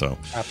hurt, so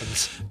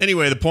happens.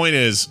 Anyway, the point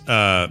is,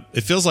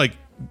 it feels like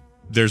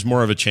there's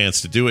more of a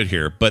chance to do it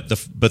here, but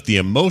the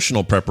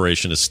emotional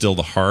preparation is still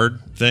the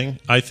hard thing,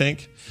 I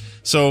think.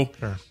 So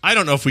sure. I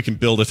don't know if we can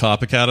build a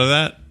topic out of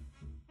that.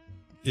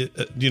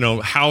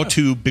 How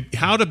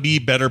to be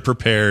better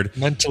prepared,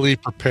 mentally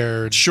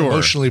prepared, sure,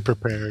 emotionally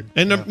prepared.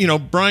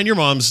 And Brian, your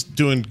mom's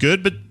doing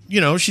good, but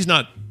she's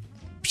not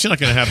going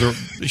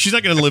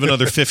to live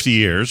another 50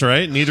 years,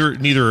 right? Neither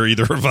are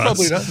either of us.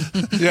 Probably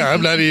not. Yeah,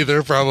 I'm not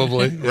either,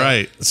 probably. Yeah.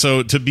 Right.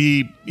 So to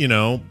be,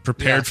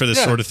 prepared for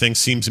this sort of thing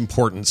seems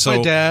important. So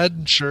my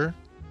dad, sure.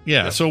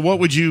 Yeah. So where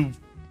would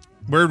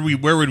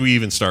we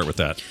even start with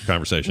that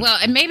conversation? Well,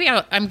 and maybe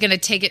I'm going to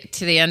take it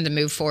to the end to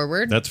move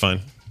forward. That's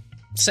fine.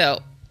 So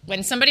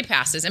when somebody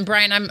passes, and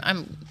Brian,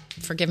 I'm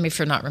forgive me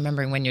for not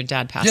remembering when your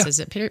dad passed. Yeah. Is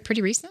it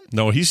pretty recent?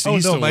 No, he's still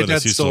my with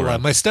dad's us. still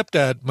around. My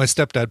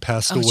stepdad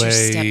passed away. Your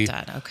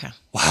stepdad. Okay.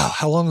 Wow,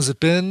 how long has it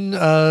been?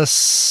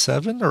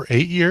 7 or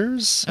 8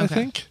 years, okay. I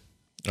think.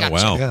 Gotcha. Oh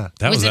wow,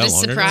 yeah. Was it a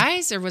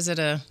surprise or was it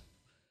a?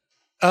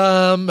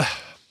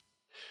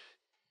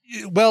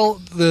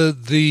 Well,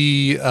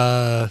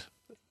 the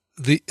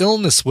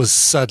illness was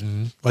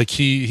sudden. Like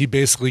he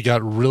basically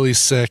got really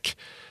sick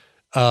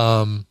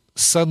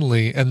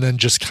suddenly, and then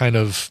just kind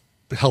of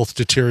health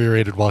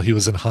deteriorated while he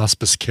was in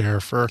hospice care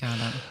for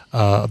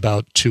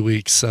about 2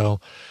 weeks. So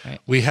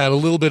we had a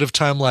little bit of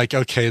time like,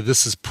 okay,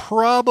 this is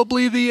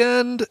probably the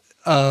end.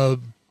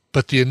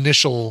 But the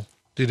initial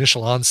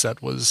onset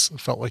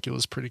felt like it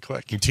was pretty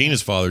quick. And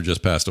Tina's father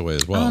just passed away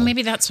as well. Oh,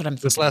 maybe that's what I'm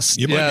thinking.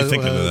 You might be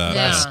thinking of that.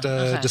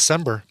 Last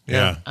December.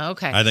 Yeah.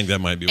 Okay. I think that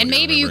might be what and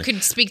maybe you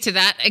could speak to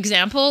that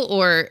example,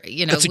 or,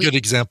 That's a good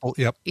example.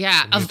 Yep.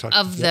 Yeah.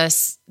 Of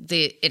this,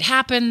 it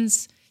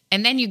happens,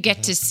 and then you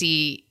get to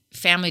see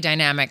family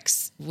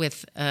dynamics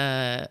with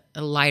a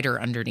lighter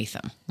underneath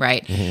them,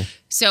 right? Mm-hmm.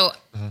 So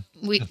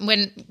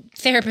when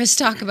therapists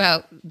talk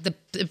about the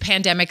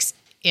pandemic's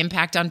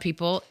impact on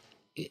people,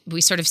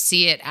 we sort of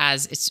see it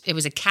as it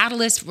was a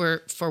catalyst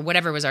for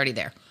whatever was already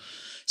there.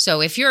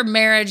 So if your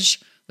marriage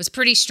was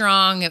pretty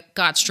strong, it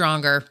got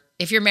stronger.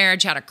 If your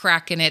marriage had a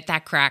crack in it,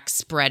 that crack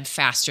spread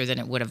faster than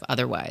it would have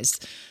otherwise.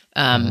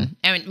 And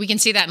we can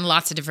see that in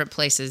lots of different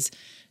places.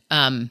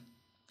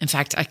 In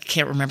fact, I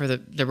can't remember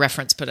the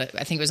reference, but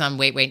I think it was on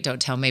Wait,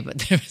 Don't Tell Me. But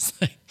there was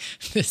like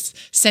this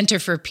Center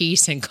for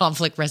Peace and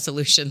Conflict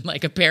Resolution,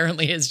 like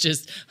apparently is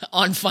just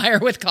on fire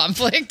with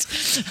conflict.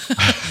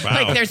 Wow.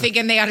 Like they're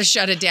thinking they ought to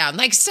shut it down,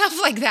 like stuff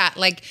like that.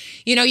 Like,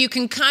 you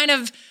can kind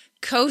of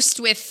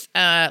coast with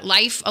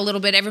life a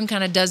little bit. Everyone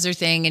kind of does their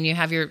thing, and you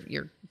have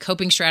your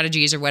coping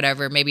strategies or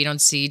whatever. Maybe you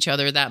don't see each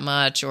other that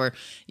much, or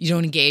you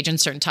don't engage in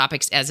certain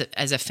topics as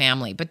a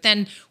family. But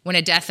then when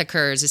a death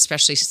occurs,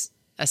 especially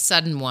a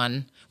sudden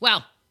one,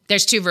 well,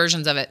 there's two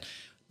versions of it.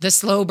 the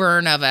slow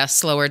burn of a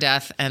slower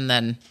death, and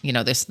then,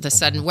 the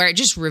sudden, where it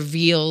just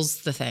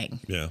reveals the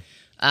thing. Yeah.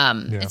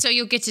 And so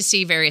you'll get to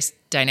see various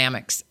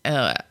dynamics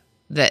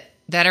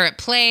that are at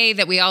play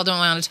that we all don't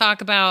want to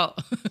talk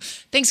about.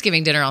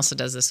 Thanksgiving dinner also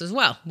does this as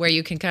well, where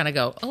you can kind of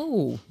go,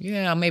 oh,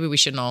 yeah, maybe we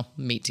shouldn't all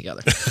meet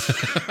together.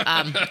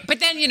 But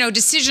then,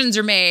 decisions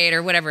are made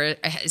or whatever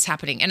is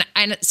happening.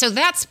 And so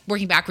that's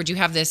working backward. You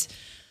have this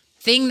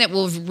thing that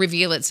will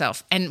reveal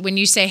itself. And when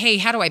you say, hey,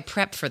 how do I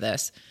prep for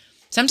this?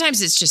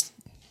 Sometimes it's just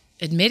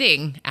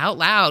admitting out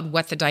loud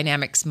what the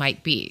dynamics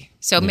might be.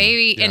 So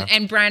maybe,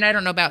 and Brian, I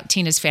don't know about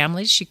Tina's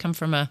family. Does she come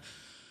from a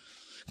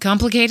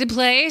complicated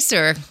place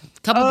or a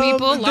couple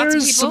people, lots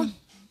of people?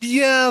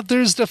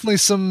 There's definitely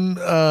some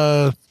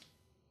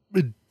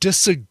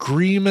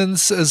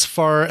disagreements as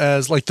far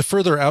as like the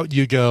further out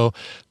you go,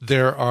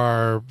 there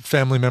are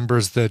family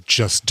members that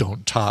just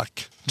don't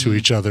talk to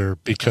each other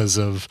because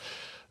of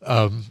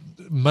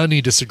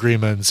money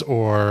disagreements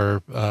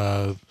or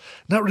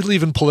not really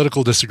even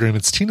political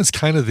disagreements. Tina's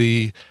kind of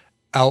the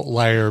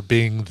outlier,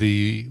 being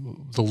the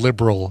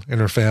liberal in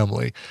her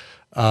family.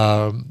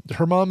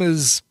 Her mom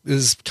is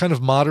kind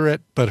of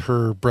moderate, but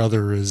her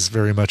brother is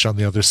very much on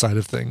the other side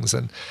of things.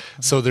 And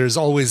so there's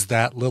always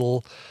that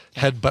little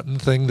head button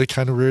thing that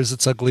kind of rears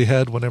its ugly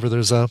head whenever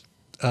there's a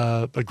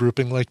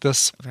grouping like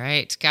this.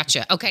 Right.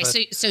 Gotcha. Okay.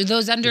 So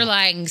those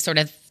underlying sort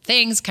of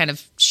things kind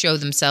of show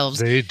themselves.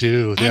 They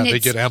do. Yeah. They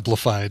get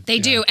amplified. They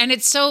do. And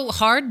it's so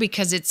hard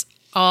because it's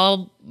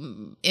all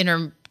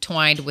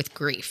intertwined with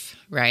grief,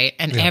 right?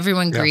 And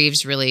everyone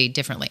grieves really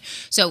differently.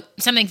 So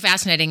something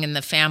fascinating in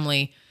the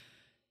family,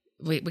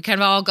 we kind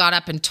of all got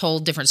up and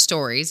told different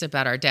stories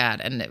about our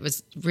dad, and it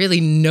was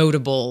really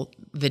notable,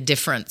 the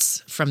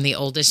difference from the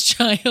oldest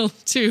child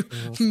to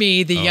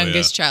me, the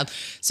youngest child.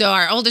 So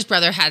our oldest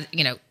brother had,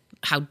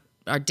 how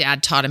our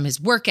dad taught him his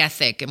work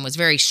ethic and was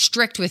very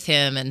strict with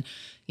him and,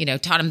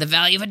 taught him the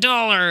value of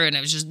 $1, and it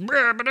was just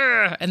blah, blah,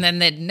 blah. And then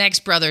the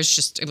next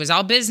brother's it was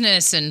all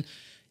business and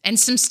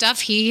some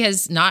stuff he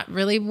has not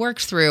really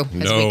worked through,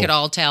 as we could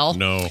all tell.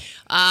 No.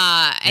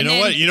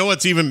 You know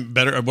what's even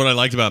better? What I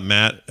liked about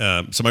Matt.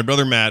 So my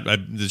brother Matt,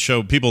 the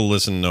show, people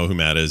listen know who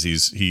Matt is.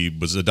 He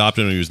was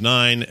adopted when he was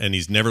 9, and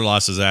he's never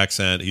lost his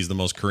accent. He's the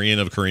most Korean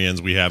of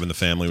Koreans we have in the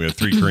family. We have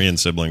 3 Korean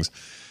siblings,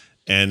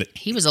 and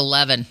he was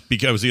 11.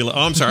 Because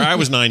I'm sorry, I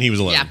was 9. He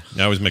was 11.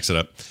 I always mix it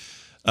up.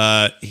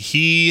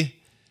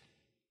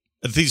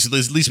 At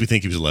least we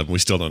think he was 11. We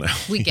still don't know.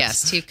 We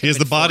guessed. He has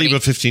the body of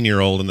a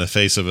 15-year-old and the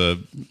face of a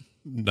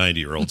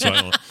 90-year-old. So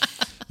I don't.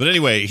 But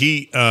anyway,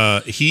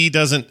 he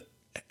doesn't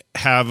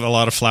have a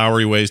lot of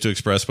flowery ways to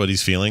express what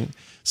he's feeling.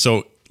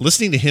 So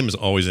listening to him is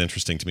always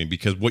interesting to me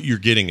because what you're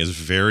getting is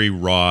very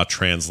raw,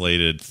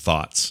 translated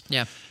thoughts.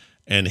 Yeah.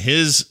 And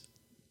his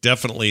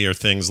definitely are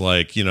things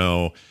like,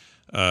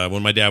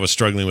 when my dad was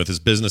struggling with his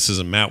businesses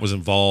and Matt was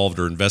involved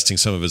or investing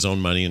some of his own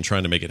money and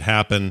trying to make it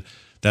happen,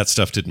 that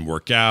stuff didn't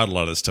work out. A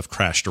lot of the stuff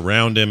crashed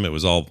around him. It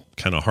was all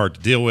kind of hard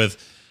to deal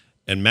with.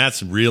 And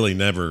Matt's really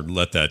never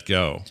let that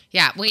go.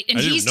 Yeah. Wait, and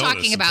he's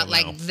talking about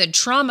the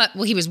trauma.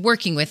 Well, he was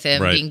working with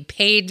him, being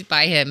paid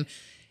by him.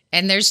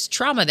 And there's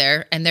trauma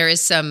there. And there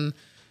is some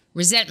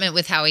resentment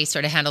with how he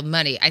sort of handled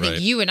money. I think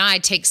you and I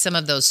take some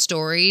of those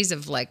stories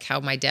of like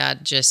how my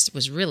dad just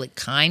was really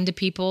kind to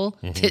people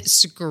that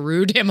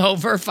screwed him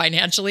over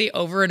financially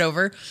over and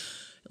over,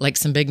 like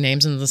some big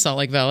names in the Salt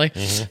Lake Valley.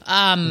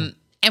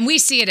 And we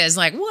see it as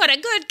like, what a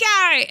good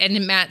guy.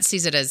 And Matt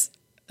sees it as,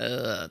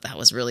 that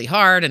was really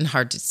hard and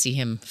hard to see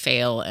him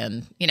fail.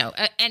 And,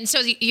 and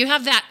so you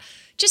have that,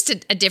 just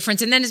a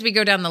difference. And then as we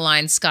go down the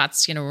line,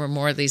 Scott's, were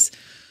more of these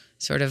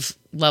sort of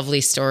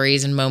lovely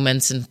stories and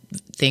moments and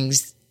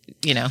things,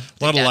 a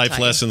lot of life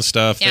lesson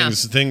stuff,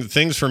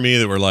 things for me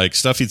that were like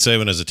stuff he'd say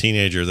when I was a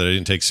teenager that I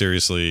didn't take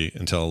seriously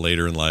until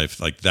later in life.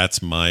 Like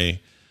that's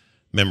my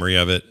memory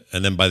of it.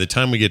 And then by the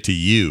time we get to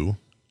you.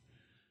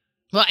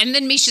 Well, and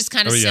then Misha's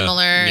kind of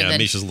similar. Yeah, and then,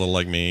 Misha's a little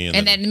like me.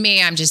 And then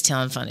me, I'm just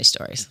telling funny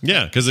stories.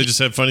 Yeah, because they just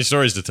have funny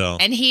stories to tell.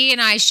 And he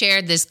and I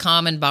shared this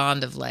common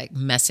bond of like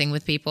messing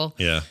with people.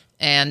 Yeah.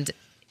 And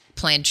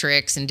playing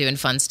tricks and doing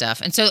fun stuff.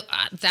 And so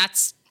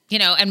that's,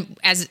 and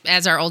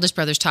as our oldest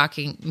brother's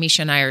talking,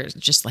 Misha and I are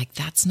just like,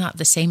 that's not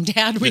the same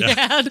dad we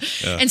had.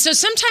 Yeah. And so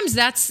sometimes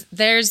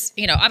there's,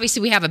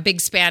 obviously we have a big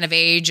span of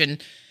age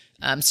and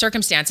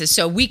circumstances,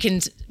 so we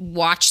can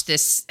watch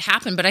this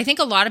happen. But I think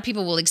a lot of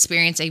people will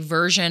experience a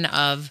version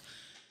of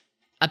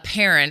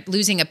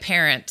losing a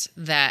parent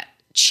that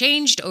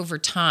changed over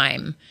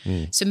time.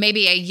 So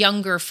maybe a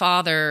younger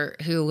father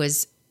who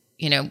was,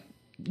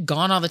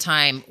 gone all the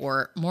time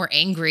or more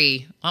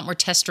angry, a lot more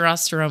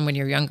testosterone when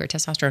you're younger.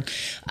 Testosterone.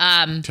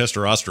 Yeah.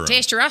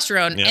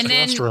 And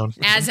then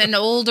as an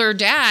older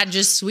dad,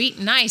 just sweet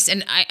and nice.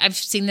 And I've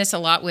seen this a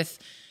lot with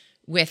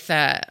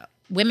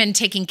women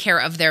taking care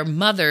of their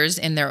mothers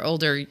in their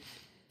older,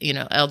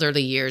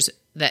 elderly years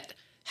that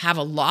have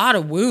a lot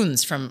of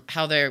wounds from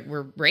how they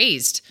were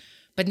raised.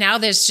 But now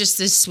there's just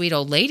this sweet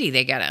old lady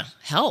they got to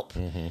help.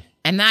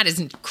 And that is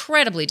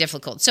incredibly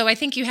difficult. So I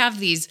think you have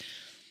these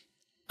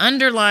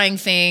underlying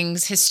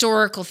things,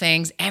 historical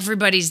things.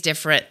 Everybody's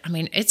different. I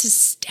mean, it's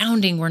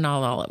astounding we're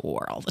not all at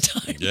war all the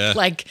time. Yeah.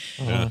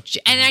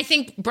 And I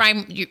think,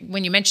 Brian,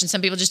 when you mentioned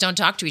some people just don't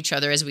talk to each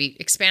other as we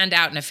expand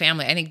out in a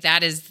family, I think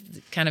that is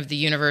kind of the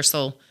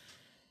universal,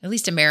 at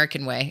least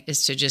American way,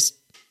 is to just,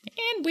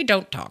 and we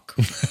don't talk.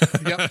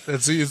 Yep,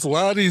 it's a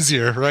lot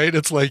easier, right?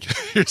 It's like,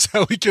 here's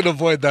how we can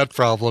avoid that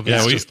problem.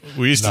 Yeah,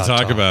 we used to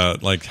talk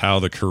about like how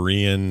the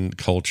Korean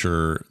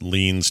culture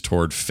leans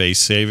toward face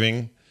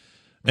saving.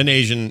 And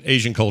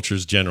Asian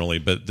cultures generally,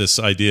 but this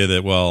idea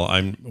that, well,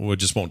 we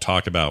just won't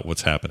talk about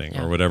what's happening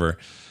or whatever.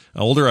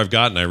 The older I've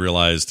gotten, I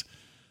realized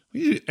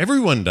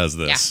everyone does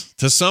this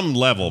to some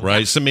level,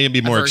 right? Some maybe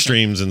more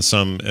extremes in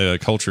some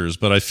cultures,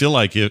 but I feel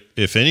like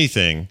if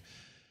anything,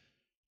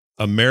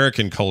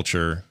 American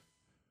culture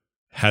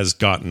has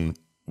gotten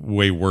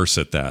way worse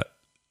at that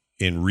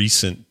in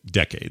recent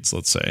decades,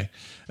 let's say.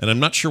 And I'm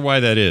not sure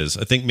why that is.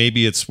 I think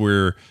maybe it's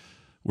where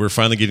we're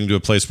finally getting to a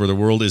place where the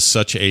world is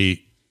such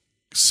a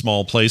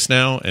small place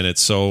now, and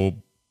it's so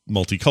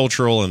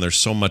multicultural, and there's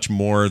so much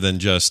more than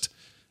just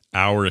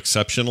our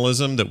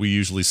exceptionalism that we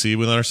usually see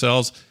within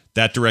ourselves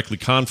that directly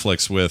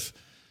conflicts with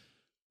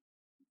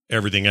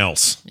everything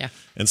else. Yeah.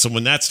 And so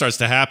when that starts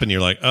to happen,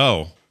 you're like,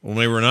 oh, well,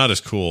 maybe we're not as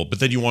cool.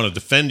 But then you want to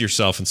defend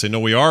yourself and say, no,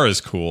 we are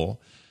as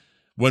cool.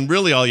 When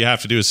really all you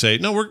have to do is say,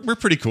 no, we're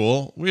pretty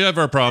cool. We have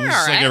our problems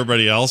like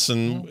everybody else.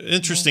 And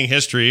interesting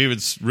history.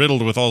 It's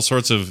riddled with all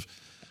sorts of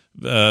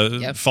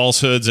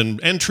falsehoods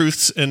and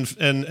truths and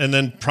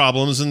then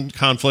problems and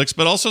conflicts,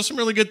 but also some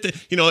really good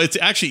it's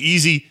actually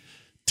easy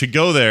to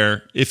go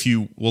there if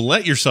you will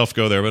let yourself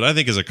go there. But I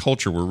think as a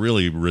culture, we're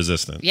really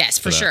resistant. Yes,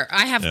 for sure.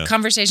 I have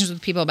conversations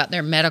with people about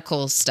their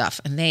medical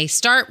stuff, and they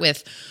start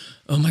with,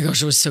 oh my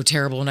gosh, it was so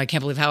terrible, and I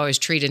can't believe how I was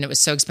treated, and it was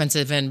so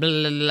expensive, and blah,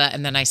 blah, blah.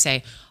 And then I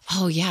say,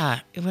 oh yeah,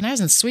 when I was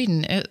in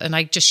Sweden, and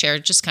I just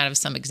shared just kind of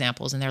some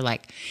examples, and they're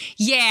like,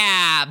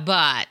 yeah,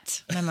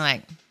 but, and I'm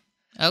like,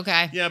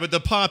 okay. Yeah, but the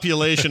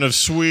population of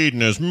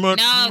Sweden is much.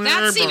 No,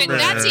 that's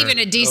even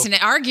a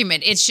decent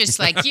argument. It's just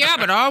like, yeah,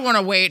 but I want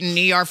to wait in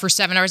the ER for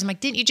 7 hours. I'm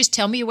like, didn't you just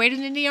tell me you waited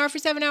in the ER for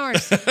 7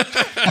 hours?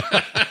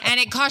 And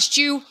it cost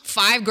you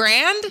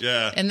 $5,000?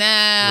 Yeah. And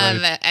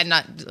then, and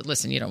not,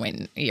 listen, you don't wait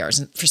in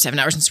ERs for 7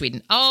 hours in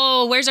Sweden.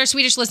 Oh, where's our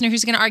Swedish listener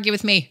who's going to argue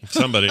with me?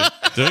 Somebody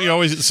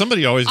always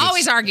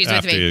argues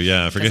with me. You.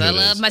 Yeah, I forget. I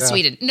love my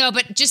Sweden. No,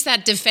 but just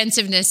that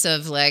defensiveness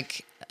of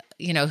like,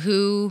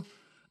 who.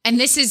 And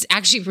this is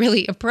actually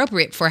really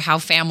appropriate for how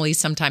families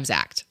sometimes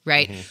act,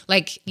 right? Mm-hmm.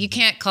 Like, you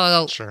can't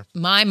call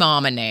my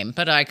mom a name,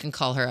 but I can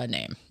call her a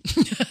name.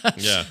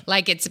 Yeah.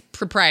 Like, it's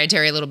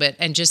proprietary a little bit,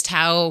 and just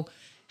how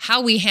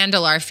we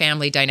handle our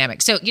family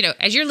dynamic. So,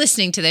 as you're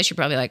listening to this, you're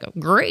probably like, oh,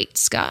 great,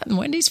 Scott and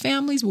Wendy's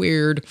family's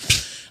weird.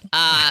 We're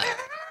not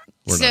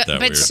that weird.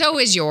 But so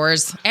is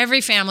yours. Every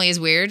family is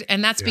weird,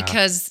 and that's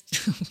because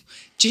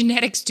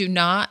genetics do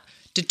not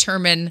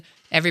determine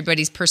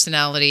everybody's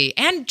personality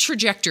and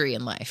trajectory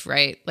in life,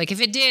 right? Like if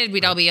it did,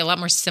 we'd all be a lot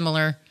more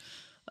similar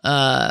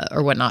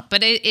or whatnot.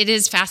 But it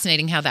is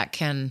fascinating how that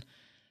can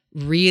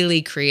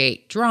really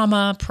create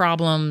drama,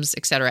 problems,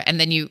 etc. And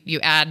then you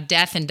add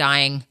death and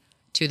dying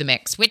to the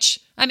mix, which,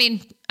 I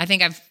mean, I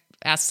think I've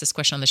asked this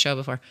question on the show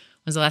before.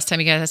 When's the last time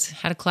you guys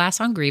had a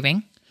class on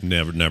grieving?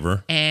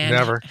 Never. And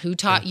never. Who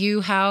taught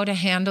you how to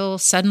handle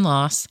sudden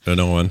loss?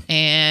 No one.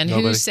 And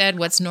Nobody. Who said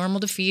what's normal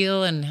to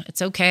feel and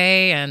it's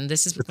okay and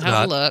this is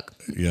how to look?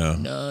 Yeah.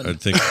 None. I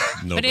think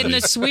nobody. But in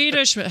the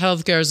Swedish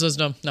healthcare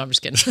system, no, I'm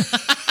just kidding.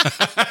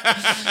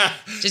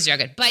 Just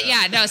joking. But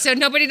so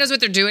nobody knows what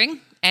they're doing.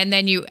 And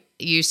then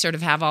you sort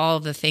of have all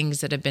of the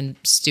things that have been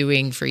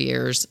stewing for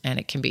years, and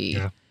it can be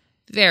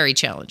very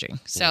challenging.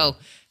 So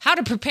how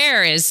to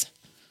prepare is...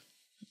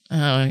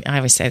 I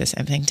always say the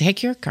same thing.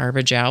 Take your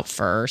garbage out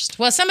first.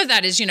 Well, some of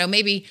that is,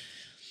 maybe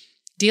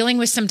dealing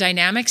with some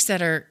dynamics that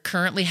are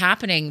currently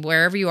happening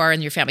wherever you are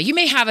in your family. You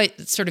may have a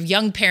sort of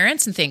young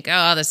parents and think,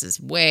 oh, this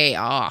is way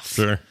off.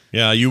 Sure.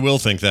 Yeah, you will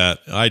think that.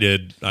 I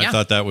did. I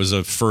thought that was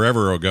a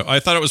forever ago. I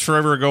thought it was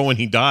forever ago when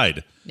he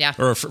died. Yeah.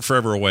 Or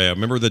forever away. I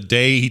remember the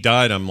day he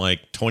died, I'm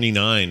like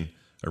 29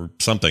 or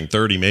something,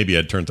 30 maybe.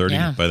 I'd turned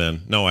 30 by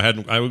then. No, I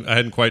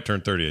hadn't quite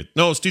turned 30.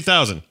 No, it was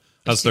 2000.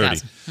 I was 30.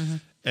 Mm-hmm.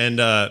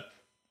 And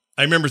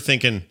I remember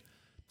thinking,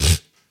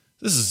 this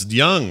is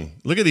young.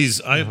 Look at these.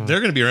 They're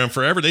going to be around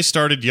forever. They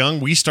started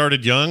young. We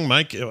started young.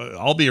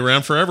 I'll be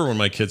around forever when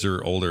my kids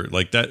are older.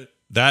 Like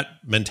that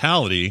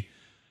mentality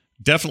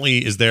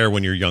definitely is there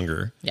when you're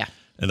younger. Yeah.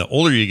 And the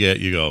older you get,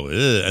 you go,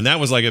 ugh. And that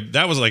was like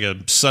a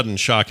sudden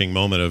shocking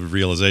moment of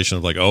realization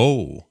of like,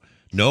 oh,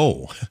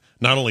 no.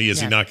 Not only is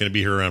he not going to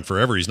be here around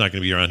forever, he's not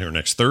going to be around here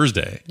next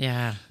Thursday.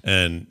 Yeah.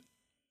 And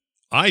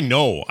I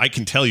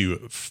can tell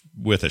you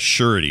with a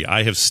surety,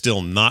 I have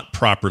still not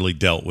properly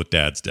dealt with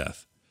Dad's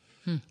death.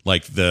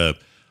 Like the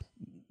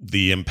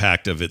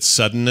impact of its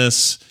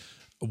suddenness,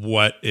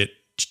 my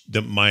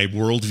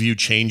worldview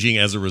changing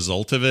as a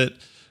result of it,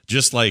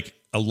 just like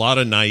a lot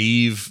of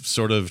naive,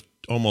 sort of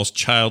almost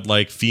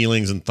childlike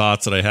feelings and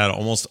thoughts that I had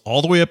almost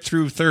all the way up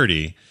through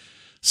 30,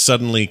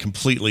 suddenly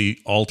completely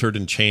altered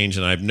and changed,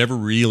 and I've never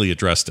really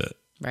addressed it.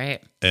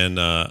 Right. And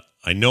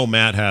I know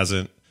Matt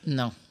hasn't.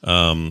 No.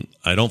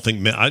 I don't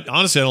think,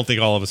 honestly, I don't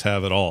think all of us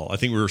have at all. I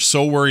think we were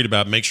so worried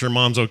about make sure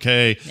mom's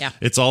okay. Yeah.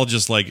 It's all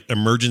just like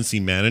emergency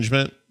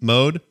management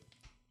mode.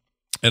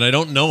 And I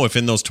don't know if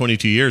in those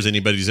 22 years,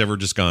 anybody's ever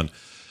just gone,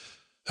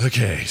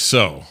 okay,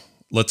 so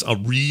let's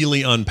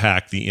really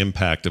unpack the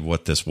impact of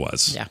what this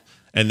was. Yeah.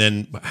 And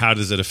then how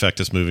does it affect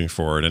us moving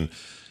forward? And,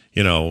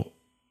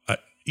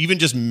 even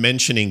just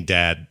mentioning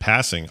dad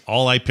passing,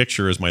 all I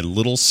picture is my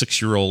little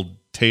 6-year-old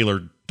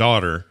Taylor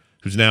daughter,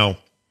 who's now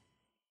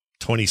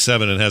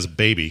 27 and has a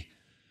baby,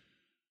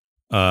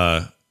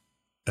 as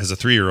a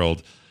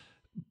 3-year-old.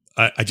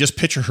 I just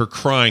picture her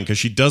crying because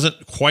she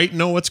doesn't quite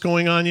know what's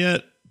going on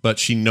yet, but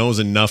she knows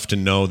enough to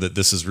know that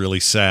this is really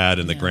sad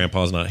and that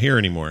grandpa's not here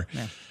anymore.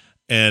 Yeah.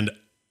 And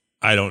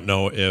I don't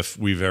know if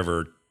we've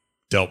ever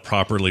dealt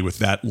properly with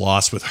that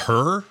loss with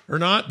her or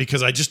not,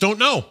 because I just don't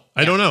know.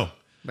 I don't know.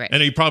 Right.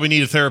 And you probably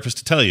need a therapist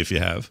to tell you if you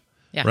have.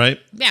 Yeah. Right?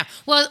 Yeah.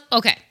 Well,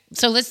 okay.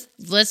 So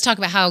let's talk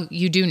about how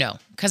you do know.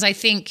 Because I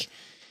think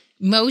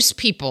most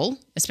people,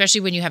 especially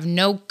when you have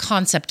no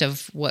concept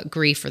of what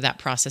grief or that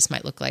process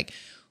might look like,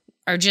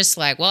 are just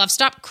like, well, I've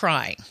stopped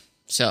crying.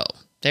 So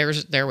there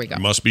we go.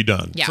 It must be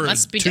done. Yeah, For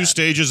must be two done.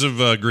 stages of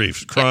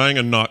grief, crying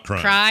and not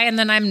crying. Cry and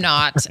then I'm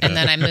not, and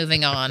then I'm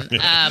moving on.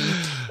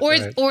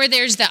 Or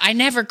there's the I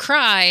never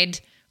cried,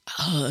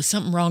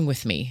 something wrong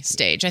with me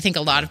stage. I think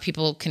a lot of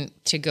people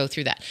to go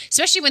through that,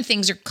 especially when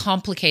things are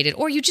complicated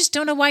or you just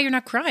don't know why you're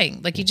not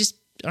crying. Like you just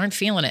aren't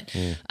feeling it.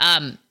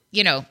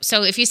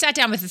 So if you sat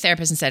down with a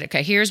therapist and said,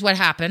 okay, here's what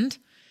happened,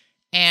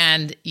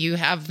 and you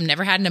have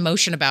never had an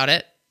emotion about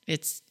it,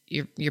 it's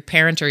your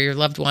parent or your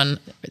loved one,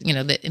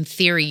 that in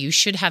theory you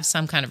should have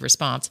some kind of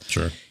response.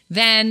 Sure.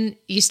 Then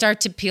you start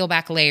to peel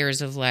back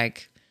layers of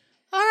like,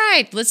 all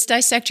right, let's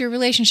dissect your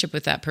relationship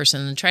with that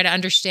person and try to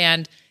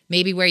understand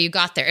maybe where you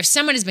got there. If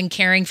someone has been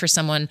caring for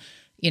someone,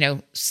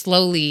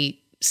 slowly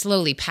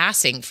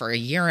passing for a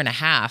year and a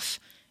half,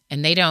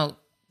 and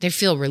they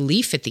feel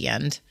relief at the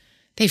end.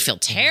 They feel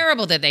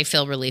terrible that they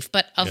feel relief,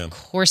 but of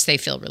course they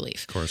feel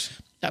relief. Of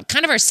course.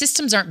 Kind of our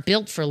systems aren't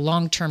built for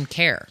long-term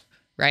care,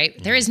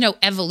 right? There is no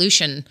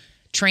evolution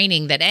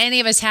training that any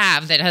of us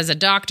have that has a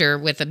doctor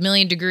with 1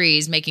 million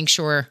degrees making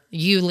sure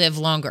you live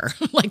longer.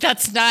 Like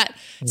it's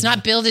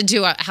not built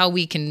into how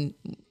we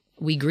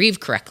grieve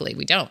correctly.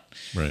 We don't.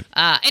 Right.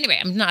 Anyway,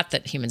 I'm not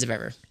that humans have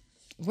ever.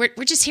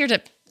 We're just here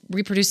to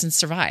reproduce and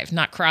survive,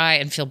 not cry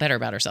and feel better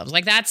about ourselves.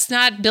 Like that's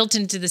not built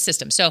into the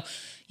system. So,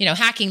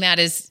 hacking that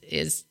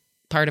is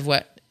part of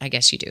what I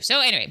guess you do.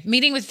 So anyway,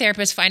 meeting with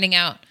therapists, finding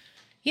out,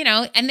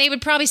 and they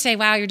would probably say,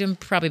 wow, you're doing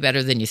probably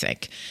better than you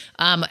think.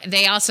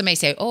 They also may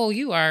say, oh,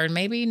 you are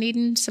maybe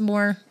needing some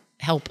more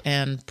help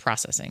and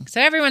processing.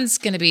 So everyone's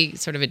going to be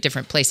sort of at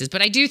different places.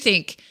 But I do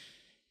think,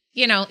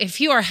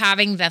 if you are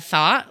having the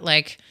thought,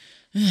 like,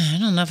 I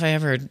don't know if I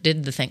ever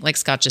did the thing, like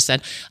Scott just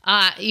said,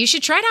 you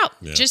should try it out.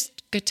 Yeah.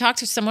 Just go talk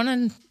to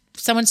someone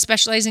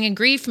specializing in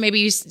grief.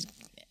 Maybe you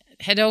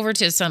head over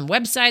to some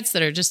websites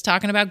that are just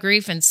talking about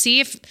grief and see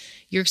if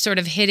you're sort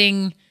of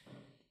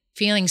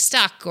feeling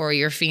stuck or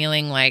you're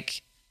feeling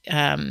like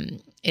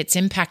it's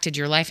impacted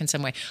your life in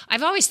some way.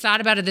 I've always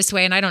thought about it this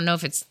way, and I don't know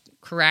if it's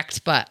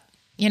correct, but,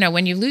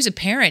 when you lose a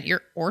parent,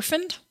 you're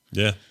orphaned.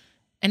 Yeah.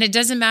 And it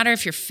doesn't matter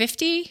if you're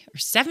 50 or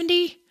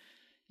 70,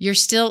 you're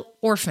still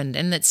orphaned.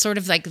 And that's sort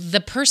of like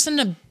the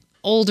person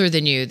older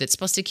than you that's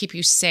supposed to keep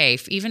you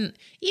safe, even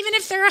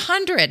if they're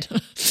 100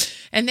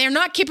 and they're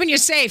not keeping you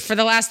safe for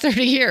the last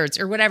 30 years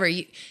or whatever,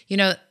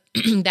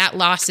 that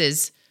loss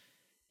is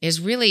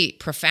really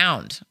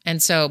profound.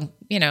 And so,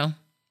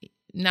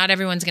 not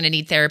everyone's going to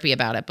need therapy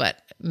about it,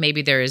 but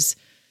maybe there is,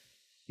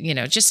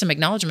 just some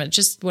acknowledgement,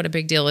 just what a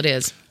big deal it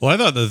is. Well, I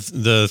thought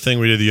the thing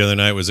we did the other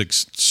night was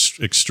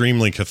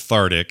extremely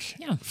cathartic.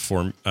 Yeah.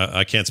 For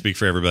I can't speak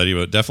for everybody,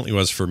 but it definitely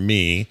was for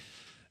me.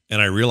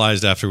 And I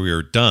realized after we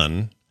were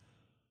done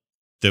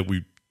that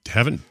we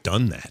haven't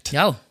done that.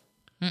 No.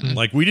 Mm-mm.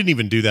 Like we didn't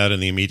even do that in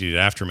the immediate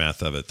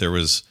aftermath of it. There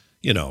was,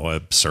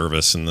 a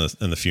service and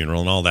the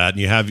funeral and all that. And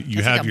you have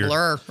like your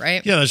blur,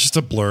 right? Yeah, it's just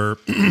a blur.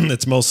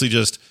 It's mostly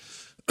just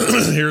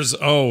here's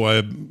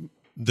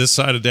this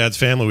side of Dad's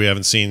family we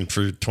haven't seen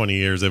for 20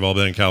 years. They've all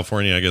been in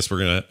California. I guess we're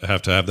gonna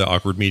have to have the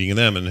awkward meeting of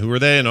them. And who are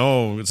they?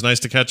 And it's nice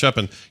to catch up.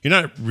 And you're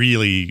not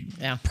really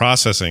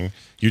processing.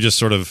 You're just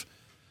sort of,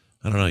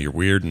 I don't know. You're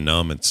weird and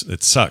numb.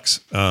 It sucks.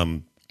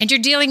 And you're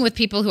dealing with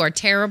people who are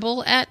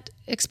terrible at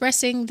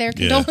expressing their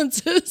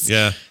condolences.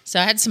 Yeah. So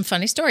I had some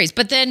funny stories.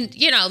 But then,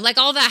 like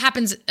all that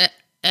happens.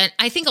 And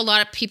I think a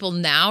lot of people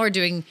now are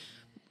doing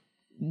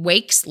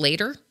wakes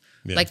later.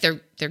 Yeah. Like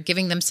they're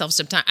giving themselves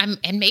some time.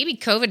 And maybe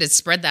COVID has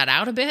spread that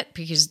out a bit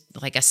because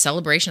like a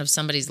celebration of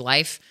somebody's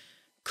life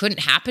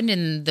couldn't happen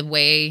in the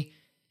way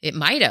it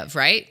might have,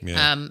 right?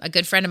 Yeah. A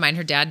good friend of mine,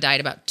 her dad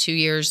died about 2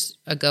 years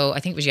ago. I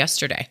think it was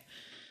yesterday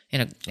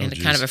in a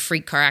kind of a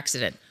freak car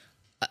accident.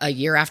 A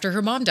year after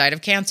her mom died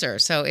of cancer.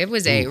 So it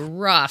was a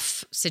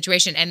rough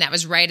situation. And that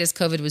was right as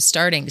COVID was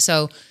starting.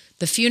 So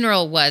the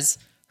funeral was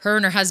her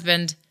and her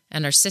husband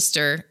and her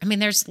sister. I mean,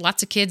 there's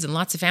lots of kids and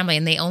lots of family,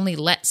 and they only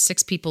let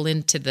 6 people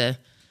into the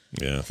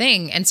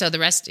thing. And so the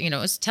rest,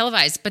 is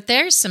televised. But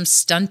there's some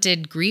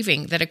stunted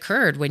grieving that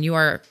occurred when you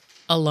are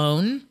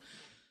alone.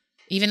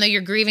 Even though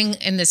you're grieving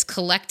in this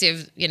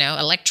collective,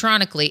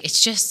 electronically,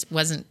 it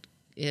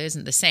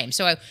isn't the same.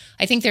 So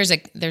I think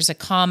there's a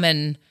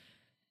common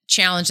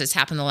challenge that's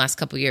happened the last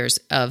couple of years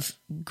of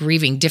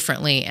grieving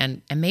differently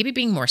and maybe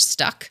being more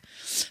stuck.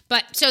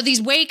 But so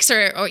these wakes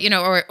or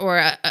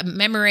a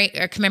memory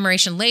or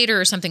commemoration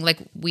later or something like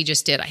we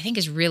just did, I think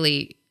is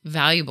really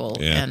valuable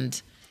and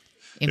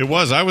important. It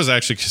was. I was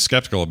actually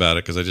skeptical about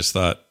it because I just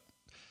thought,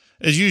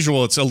 as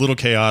usual, it's a little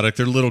chaotic.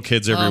 There are little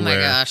kids everywhere. Oh my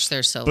gosh,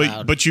 they're so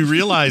loud. But you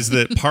realize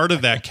that part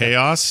of that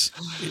chaos,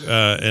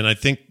 and I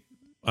think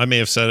I may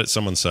have said it,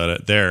 someone said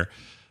it there.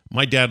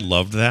 My dad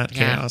loved that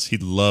chaos. He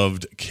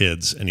loved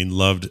kids and he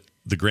loved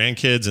the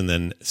grandkids, and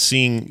then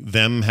seeing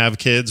them have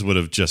kids would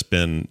have just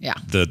been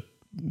the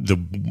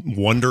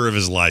wonder of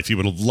his life. He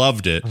would have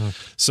loved it.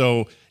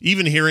 So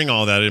even hearing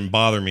all that didn't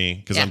bother me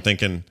because I'm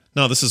thinking,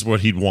 no, this is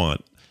what he'd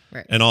want.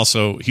 Right. And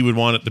also he would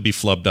want it to be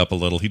flubbed up a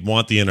little. He'd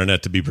want the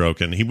internet to be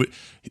broken. He would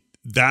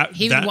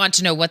want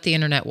to know what the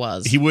internet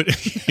was. He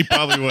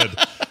probably would.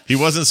 He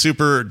wasn't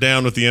super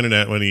down with the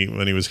internet when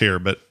he was here,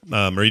 but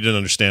or he didn't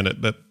understand it.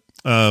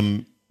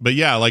 But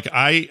yeah, like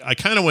I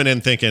kind of went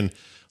in thinking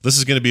this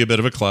is going to be a bit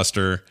of a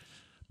cluster,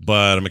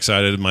 but I'm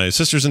excited. My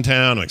sister's in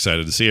town. I'm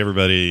excited to see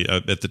everybody.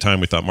 At the time,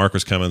 we thought Mark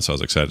was coming, so I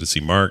was excited to see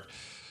Mark.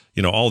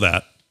 All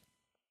that.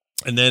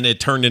 And then it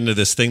turned into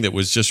this thing that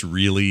was just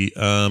really,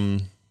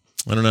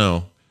 I don't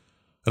know.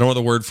 I don't know what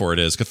the word for it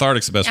is.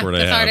 Cathartic's the best word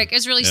I have. Cathartic.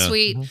 It's really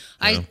sweet.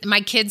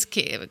 My kids,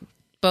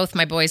 both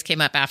my boys came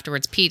up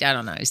afterwards. Pete, I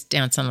don't know. He's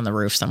dancing on the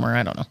roof somewhere.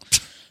 I don't know.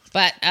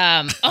 But,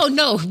 oh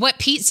no, what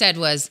Pete said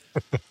was,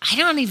 I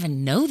don't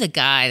even know the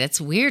guy. That's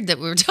weird that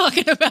we were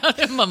talking about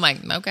him. I'm like,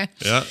 okay.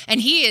 Yeah.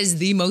 And he is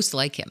the most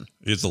like him.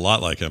 It's a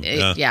lot like him.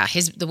 Yeah.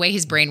 The way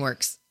his brain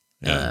works.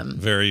 Yeah.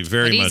 Very,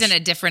 very but much. He's in a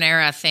different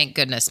era. Thank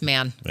goodness,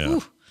 man. Yeah.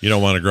 Whew. You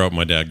don't want to grow up.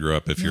 My dad grew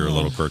up if you're a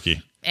little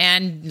quirky.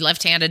 And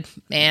left-handed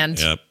and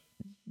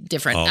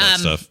different. All that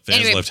stuff.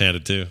 Van's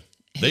left-handed too.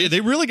 They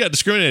really got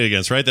discriminated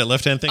against, right? That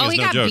left-hand thing is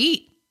no joke. He got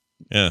beat.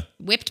 Yeah.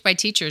 Whipped by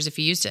teachers if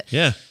he used it.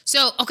 Yeah.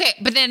 So, okay.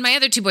 But then my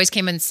other two boys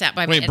came and sat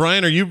by me. Wait,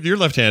 Brian, you're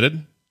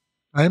left-handed?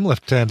 I'm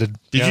left-handed.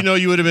 Did you know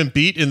you would have been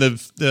beat in the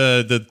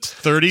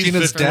 30s?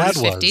 Tina's 50s, dad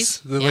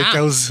 50s? was. Like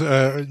I was,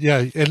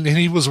 and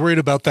he was worried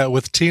about that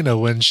with Tina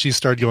when she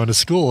started going to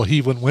school.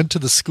 He went to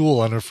the school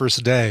on her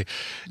first day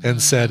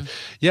and said,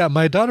 "Yeah,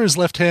 my daughter's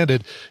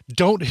left-handed.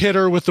 Don't hit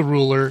her with the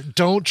ruler.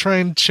 Don't try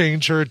and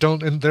change her.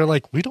 Don't." And they're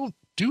like, "We don't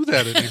do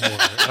that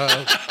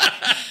anymore."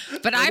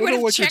 But I would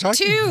have checked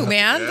too,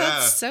 man. Yeah.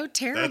 That's so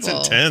terrible. That's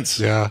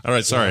intense. Yeah. All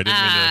right. Sorry. I didn't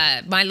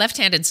mean to. My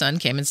left-handed son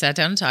came and sat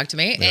down and talked to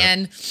me. Yeah.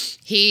 And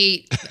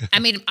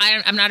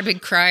I'm not a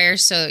big crier.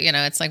 So,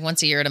 it's like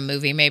once a year at a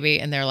movie maybe.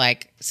 And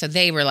so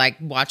they were like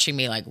watching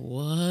me like,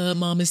 what?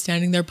 Mom is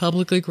standing there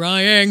publicly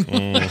crying.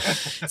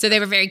 So they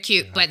were very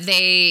cute. But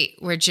they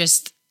were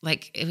just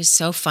like, it was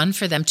so fun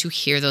for them to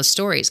hear those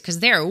stories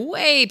because they're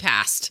way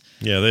past.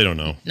 Yeah, they don't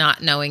know.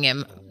 Not knowing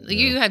him. Yeah.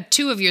 You have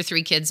 2 of your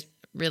 3 kids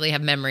really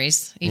have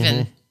memories.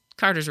 Even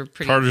Carter's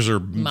are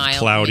mild,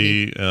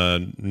 cloudy.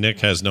 Nick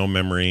has no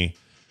memory.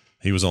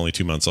 He was only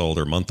 2 months old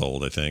or a month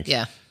old, I think.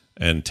 Yeah.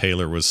 And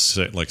Taylor was,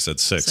 like I said,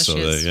 6. So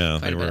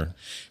they were.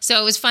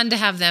 So it was fun to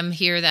have them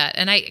hear that.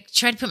 And I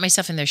tried to put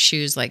myself in their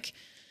shoes, like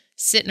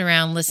sitting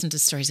around, listening to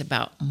stories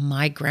about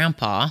my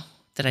grandpa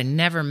that I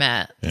never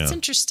met. That's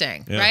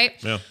interesting, right?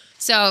 Yeah.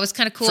 So it was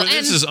kind of cool.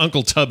 This is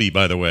Uncle Tubby,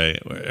 by the way.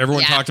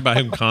 Everyone talked about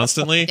him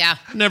constantly. Yeah.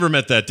 Never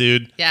met that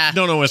dude. Yeah.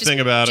 Don't know a thing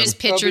about him. Just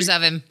pictures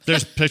of him.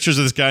 There's pictures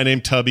of this guy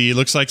named Tubby. He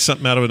looks like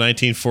something out of a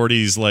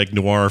 1940s like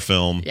noir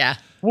film. Yeah.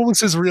 What was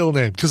his real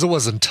name? Because it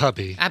wasn't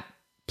Tubby. I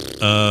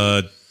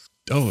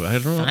don't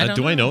know.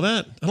 Do I know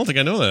that? I don't think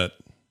I know that.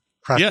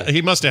 Yeah,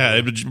 he must have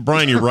had it.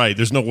 Brian, you're right.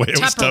 There's no way it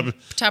was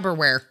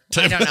Tupperware.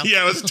 I don't know.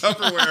 Yeah, it was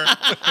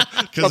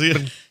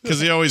Tupperware. Because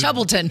he always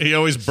Tubbleton. He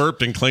always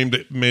burped and claimed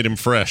it made him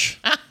fresh.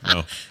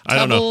 No, I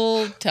don't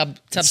know.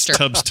 Tubster.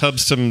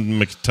 Tubston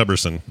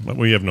McTubberson.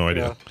 We have no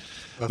idea.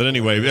 Yeah, but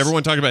anyway,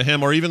 everyone talked about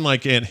him, or even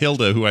like Aunt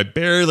Hilda, who I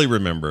barely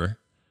remember.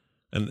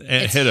 And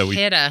Aunt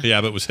Hidda.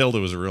 Yeah, but it was Hilda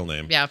was her real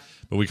name. Yeah.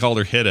 But we called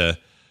her Hidda.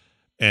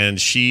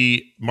 And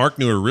Mark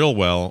knew her real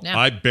well. Yeah.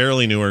 I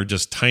barely knew her,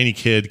 just tiny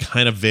kid,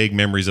 kind of vague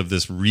memories of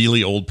this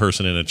really old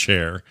person in a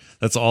chair.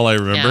 That's all I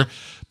remember. Yeah.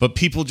 But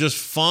people just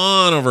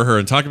fawn over her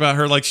and talk about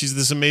her like she's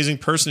this amazing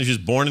person. She was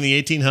born in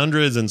the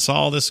 1800s and saw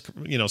all this,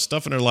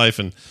 stuff in her life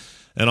and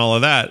all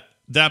of that.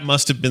 That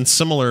must have been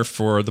similar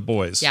for the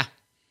boys. Yeah.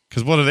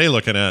 Because what are they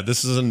looking at?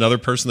 This is another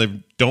person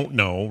they don't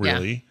know,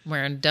 really. Yeah.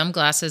 Wearing dumb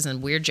glasses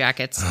and weird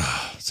jackets.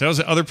 So that was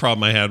the other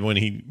problem I had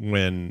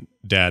when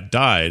Dad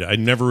died. I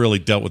never really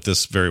dealt with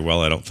this very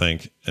well, I don't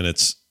think. And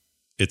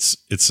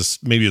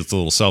maybe it's a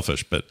little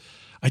selfish, but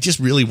I just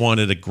really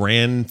wanted a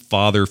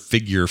grandfather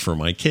figure for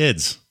my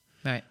kids.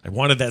 Right. I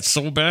wanted that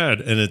so bad.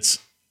 And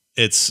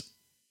it's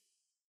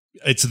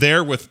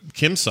there with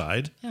Kim's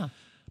side. Yeah.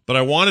 But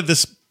I wanted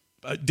this.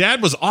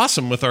 Dad was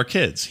awesome with our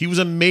kids. He was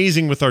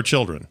amazing with our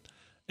children.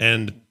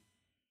 And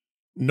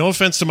no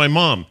offense to my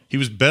mom, he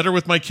was better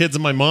with my kids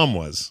than my mom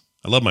was.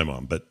 I love my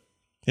mom, but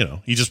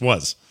he just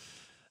was.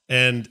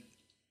 And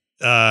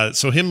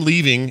so him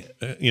leaving,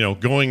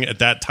 going at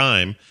that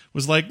time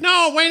was like,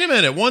 no, wait a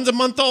minute. One's a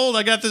month old.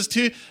 I got this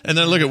too. And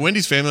then I look at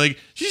Wendy's family, like,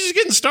 she's just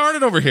getting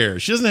started over here.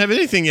 She doesn't have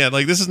anything yet.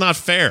 Like, this is not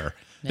fair.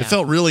 Yeah. It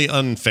felt really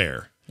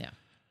unfair. Yeah.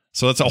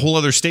 So that's a whole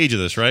other stage of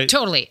this, right?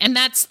 Totally. And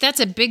that's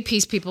a big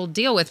piece people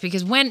deal with,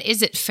 because when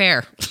is it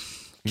fair?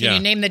 Can you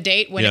name the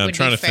date when it would be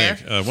fair? Yeah, I'm trying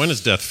to think. When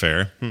is death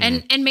fair?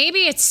 And maybe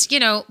it's,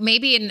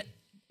 maybe in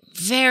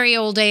very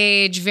old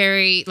age,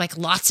 very, like,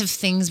 lots of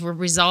things were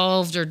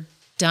resolved or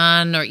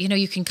done, or,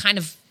 you can kind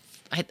of,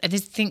 I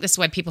just think this is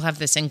why people have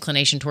this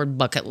inclination toward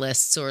bucket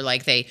lists, or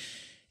like they,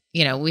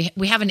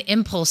 we have an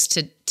impulse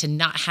to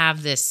not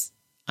have this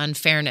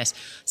unfairness.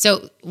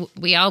 So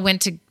we all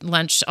went to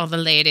lunch, all the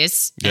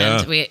ladies,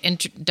 and we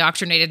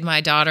indoctrinated my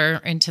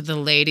daughter into the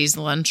ladies'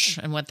 lunch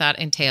and what that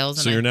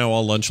entails. So you're now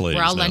all lunch ladies.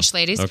 We're all lunch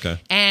ladies. Okay.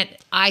 And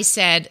I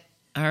said,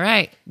 all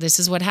right, this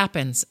is what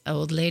happens.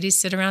 Old ladies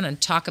sit around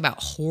and talk about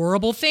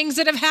horrible things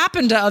that have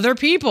happened to other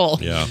people.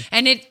 Yeah.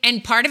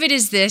 And part of it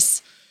is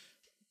this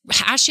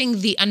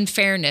hashing the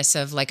unfairness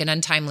of, like, an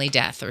untimely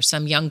death, or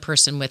some young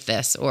person with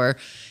this, or,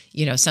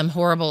 some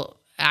horrible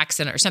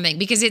accident or something,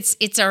 because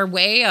it's our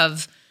way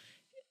of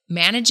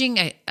managing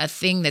a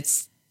thing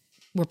that's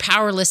we're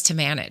powerless to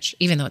manage,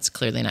 even though it's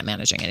clearly not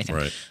managing anything.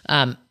 Right.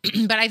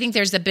 But I think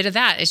there's a bit of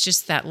that. It's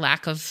just that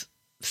lack of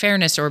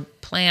fairness or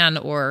plan,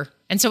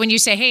 and so when you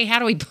say, hey, how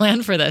do we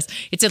plan for this?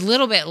 It's a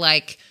little bit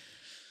like,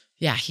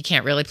 yeah, you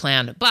can't really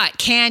plan, but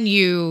can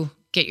you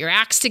get your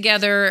acts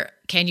together?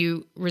 Can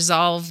you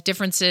resolve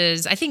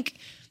differences? I think,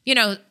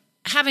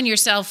 having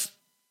yourself,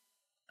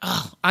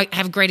 I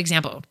have a great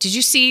example. Did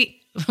you see,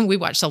 we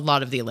watched a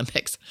lot of the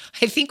Olympics.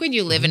 I think when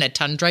you live in a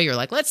tundra, you're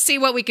like, let's see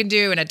what we can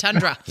do in a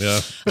tundra. Yeah.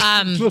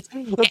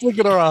 Let's look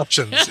at our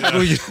options.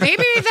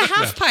 Maybe the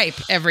half pipe,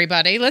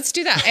 everybody. Let's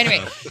do that.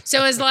 Anyway,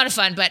 so it was a lot of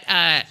fun. But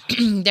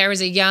there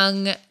was a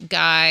young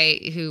guy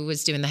who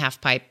was doing the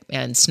half pipe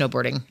and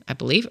snowboarding, I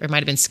believe, or it might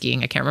have been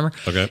skiing. I can't remember.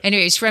 Okay.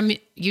 Anyway, he's from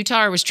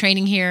Utah, was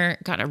training here,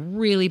 got in a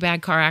really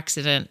bad car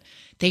accident.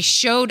 They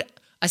showed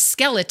a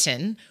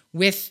skeleton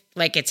with,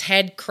 like, its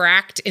head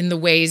cracked in the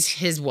ways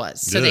his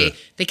was. So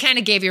they kind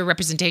of gave you a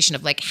representation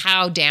of, like,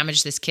 how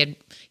damaged this kid.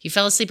 He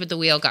fell asleep at the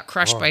wheel, got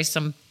crushed by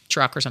some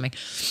truck or something.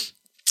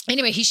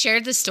 Anyway, he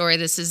shared this story.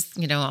 This is,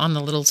 on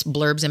the little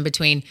blurbs in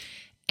between.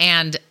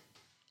 And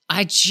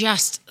I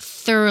just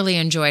thoroughly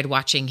enjoyed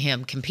watching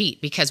him compete,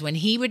 because when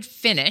he would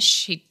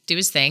finish, he'd do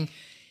his thing,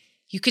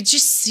 you could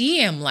just see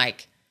him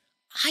like,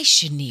 I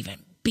shouldn't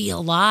even be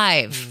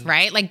alive,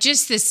 right? Like,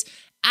 just this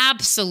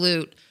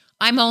absolute,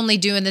 I'm only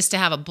doing this to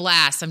have a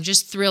blast. I'm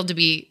just thrilled to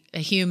be a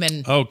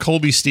human. Oh,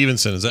 Colby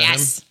Stevenson. Is that him?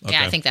 Okay.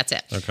 Yeah, I think that's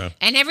it. Okay.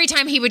 And every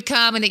time he would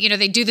come and,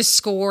 they do the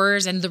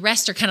scores, and the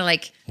rest are kind of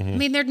like, I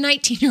mean, they're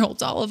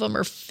 19-year-olds, all of them,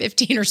 or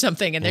 15 or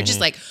something. And they're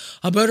just like,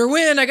 I better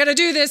win. I got to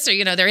do this.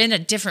 Or, they're in a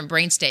different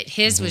brain state.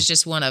 His was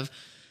just one of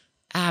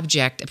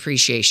abject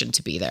appreciation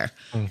to be there.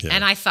 Okay.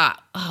 And I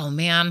thought, oh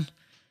man,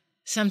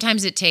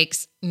 sometimes it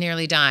takes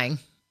nearly dying,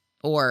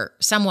 or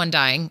someone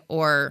dying,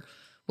 or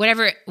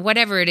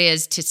whatever it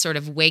is, to sort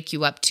of wake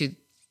you up to,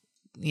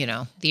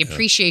 the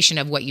appreciation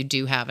of what you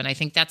do have. And I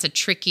think that's a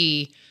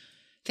tricky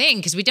thing,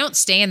 because we don't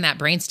stay in that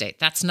brain state.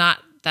 That's not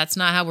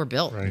how we're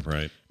built.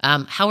 Right.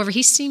 However,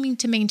 he's seeming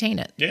to maintain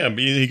it. Yeah,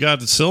 he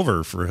got the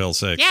silver, for hell's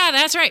sake. Yeah,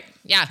 that's right.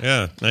 Yeah.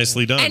 Yeah,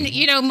 nicely done.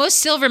 And, most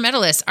silver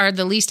medalists are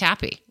the least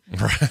happy.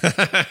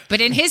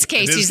 But in his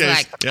case, he's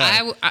like,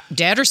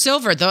 dead or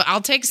silver, though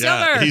I'll take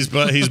silver.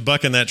 Yeah, he's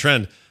bucking that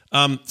trend.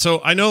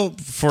 So I know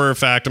for a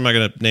fact, I'm not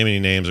going to name any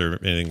names or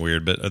anything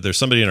weird, but there's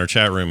somebody in our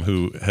chat room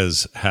who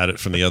has had it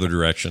from the other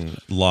direction,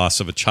 loss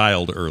of a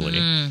child early.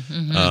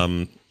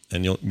 And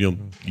you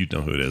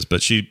know who it is,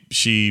 but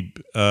she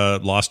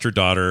lost her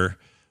daughter,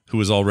 who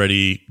was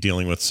already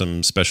dealing with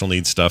some special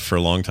needs stuff for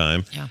a long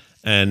time. Yeah.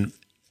 And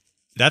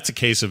that's a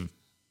case of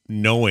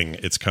knowing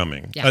it's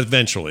coming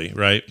eventually,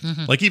 right?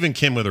 Like even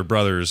Kim with her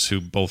brothers, who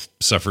both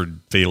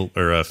suffered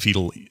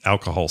fetal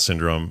alcohol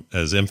syndrome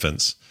as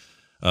infants,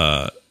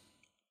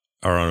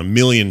 are on a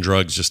million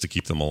drugs just to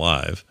keep them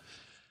alive.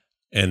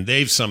 And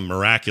they've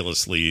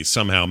miraculously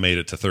somehow made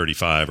it to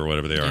 35 or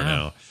whatever they are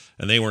now.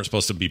 And they weren't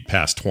supposed to be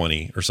past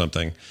 20 or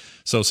something.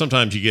 So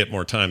sometimes you get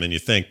more time than you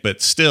think,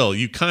 but still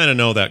you kind of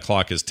know that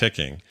clock is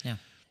ticking. Yeah.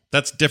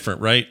 That's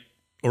different, right?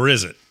 Or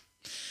is it?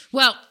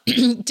 Well,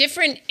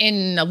 different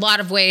in a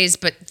lot of ways,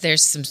 but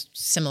there's some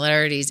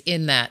similarities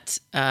in that,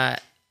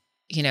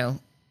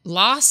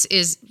 loss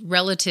is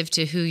relative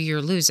to who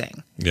you're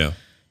losing. Yeah.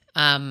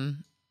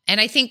 And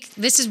I think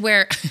this is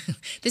where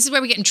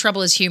we get in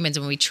trouble as humans,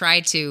 when we try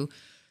to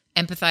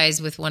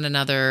empathize with one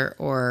another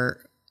or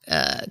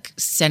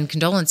send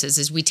condolences,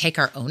 is we take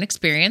our own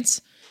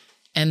experience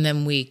and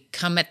then we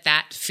come at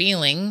that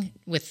feeling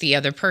with the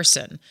other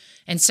person.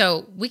 And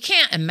so you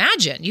can't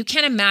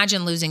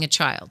imagine losing a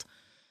child.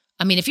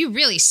 I mean, if you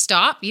really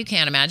stop, you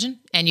can't imagine,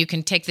 and you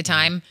can take the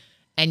time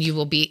and you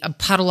will be a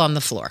puddle on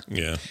the floor.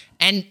 Yeah.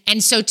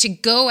 And so to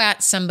go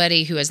at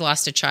somebody who has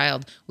lost a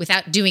child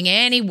without doing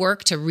any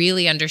work to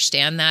really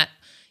understand that,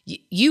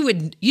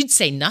 you'd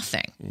say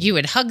nothing. You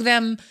would hug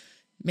them,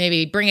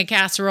 maybe bring a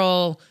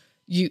casserole.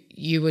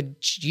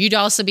 You'd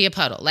also be a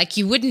puddle. Like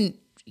you wouldn't,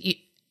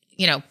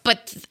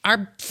 but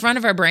our front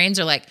of our brains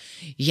are like,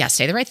 yeah,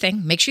 say the right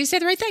thing. Make sure you say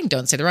the right thing.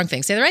 Don't say the wrong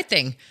thing. Say the right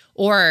thing.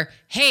 Or,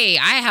 hey,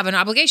 I have an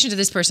obligation to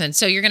this person.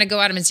 So you're going to go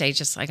at him and say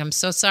just like, I'm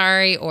so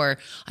sorry. Or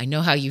I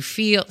know how you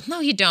feel. No,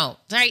 you don't.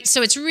 Right.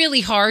 So it's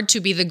really hard to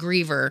be the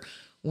griever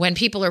when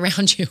people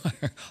around you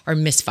are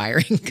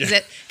misfiring because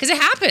it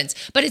happens.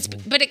 But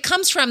it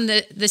comes from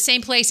the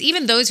same place.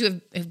 Even those who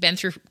have been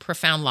through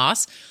profound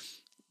loss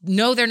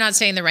know they're not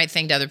saying the right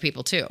thing to other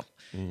people too.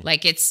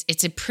 Like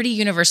it's a pretty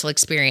universal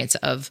experience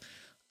of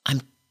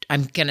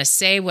I'm going to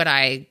say what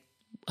I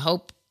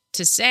hope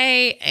to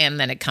say, and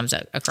then it comes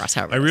out across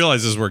however. I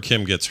realize this is where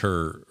Kim gets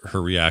her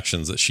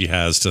reactions that she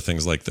has to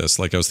things like this.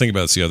 Like I was thinking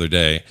about this the other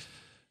day.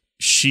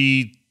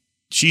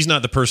 She's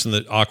not the person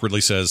that awkwardly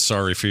says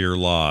sorry for your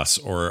loss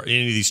or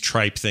any of these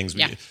tripe things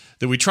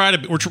that we try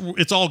to.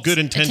 It's all good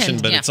intention,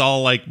 but it's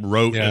all like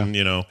rote and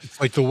It's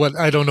like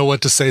I don't know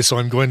what to say, so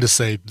I'm going to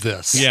say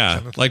this. Yeah,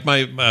 kind of like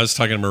I was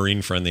talking to a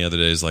Marine friend the other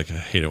day. He's like, I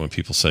hate it when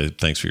people say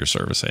thanks for your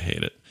service. I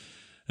hate it,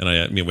 and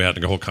I mean we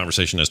had a whole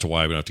conversation as to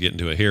why. We don't have to get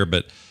into it here,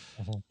 but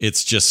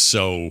it's just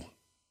so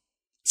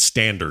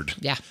standard.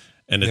 Yeah,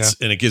 and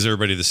it gives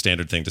everybody the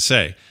standard thing to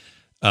say.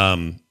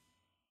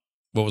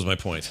 What was my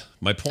point?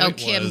 My point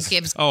Kim was,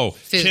 gives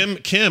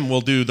food. Kim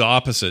will do the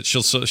opposite.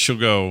 She'll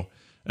go,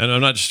 and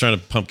I'm not just trying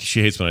to pump.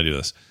 She hates when I do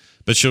this,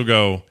 but she'll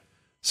go,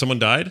 someone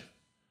died,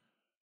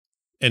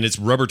 and it's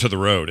rubber to the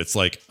road. It's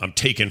like I'm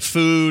taking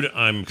food.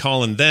 I'm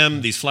calling them.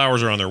 These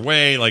flowers are on their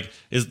way. Like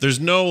there's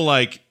no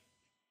like.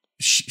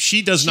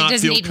 She does not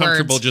feel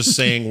comfortable just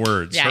saying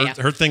words.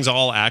 Her thing's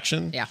all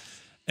action. Yeah,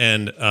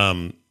 and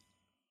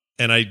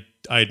I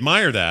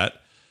admire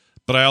that,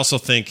 but I also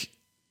think.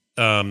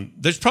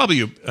 There's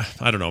probably,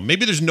 I don't know,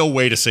 maybe there's no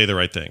way to say the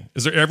right thing.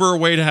 Is there ever a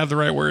way to have the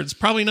right words?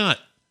 Probably not.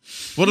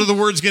 What are the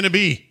words going to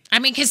be? I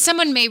mean, because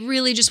someone may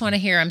really just want to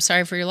hear, I'm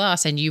sorry for your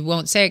loss, and you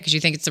won't say it because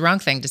you think it's the wrong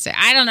thing to say.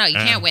 I don't know. You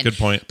can't win. Good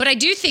point. But I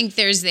do think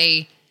there's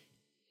do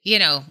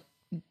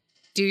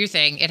your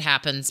thing. It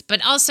happens.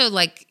 But also,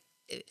 like,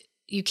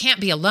 you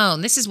can't be alone.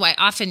 This is why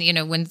often,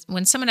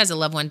 when someone has a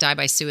loved one die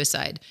by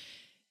suicide,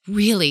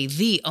 really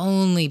the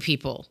only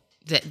people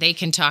that they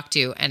can talk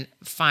to and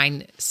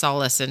find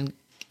solace and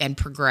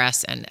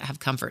progress and have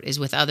comfort is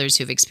with others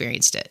who've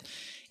experienced it.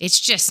 It's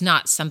just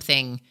not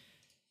something,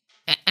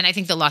 and I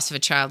think the loss of a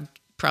child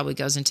probably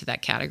goes into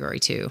that category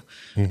too.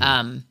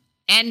 Mm-hmm.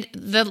 And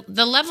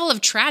the level of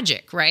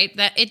tragic, right?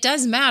 That it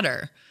does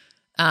matter.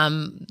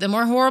 The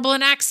more horrible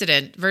an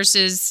accident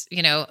versus,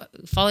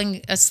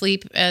 falling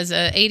asleep as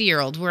a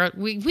 80-year-old,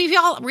 we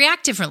all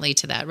react differently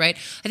to that, right?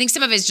 I think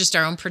some of it is just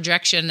our own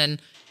projection and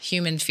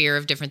human fear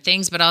of different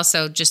things, but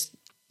also just,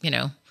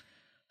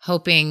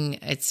 hoping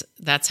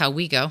that's how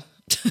we go.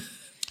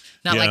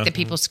 Not like the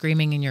people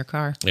screaming in your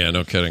car. Yeah,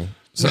 no kidding.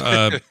 So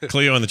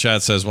Cleo in the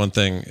chat says one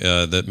thing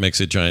that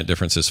makes a giant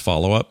difference is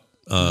follow-up.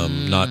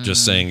 Not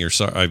just saying you're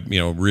sorry,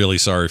 really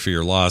sorry for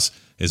your loss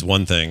is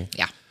one thing.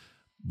 Yeah.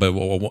 But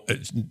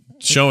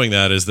showing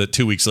that is that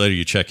 2 weeks later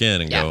you check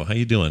in and go, how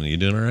you doing? Are you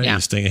doing all right? Yeah. Are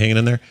you staying hanging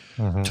in there?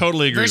 Mm-hmm.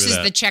 Totally agree with that.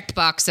 Versus the checked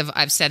box of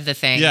I've said the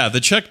thing. Yeah, the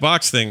check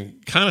box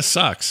thing kind of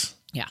sucks.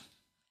 Yeah.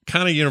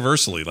 Kind of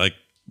universally. Like,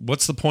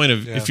 what's the point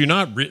of if you're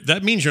not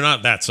that means you're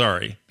not that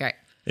sorry, right?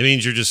 It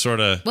means you're just sort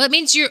of it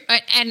means you're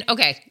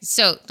okay,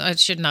 so I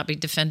should not be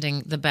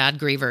defending the bad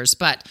grievers,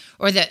 but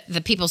or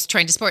the people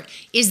trying to support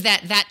is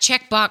that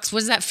checkbox. What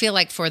does that feel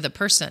like for the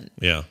person?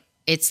 Yeah,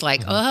 it's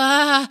like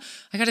I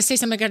gotta say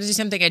something, I gotta do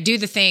something, I do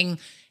the thing,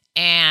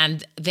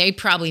 and they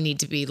probably need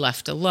to be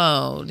left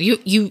alone.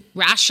 You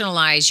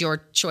rationalize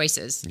your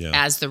choices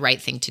as the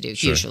right thing to do,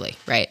 usually,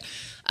 right?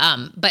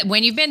 But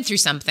when you've been through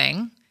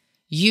something,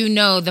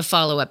 the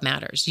follow-up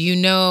matters.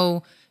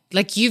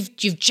 Like you've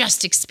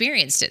just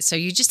experienced it. So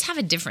you just have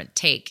a different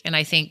take. And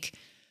I think,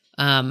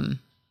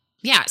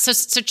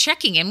 so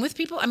checking in with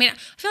people. I mean, I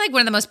feel like one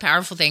of the most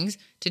powerful things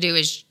to do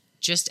is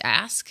just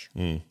ask.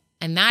 And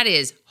that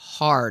is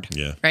hard,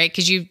 right?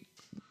 Because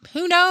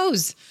who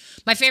knows?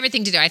 My favorite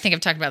thing to do, I think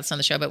I've talked about this on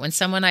the show, but when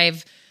someone I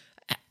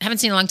haven't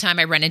seen in a long time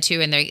I run into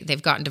and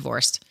they've gotten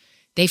divorced,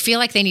 they feel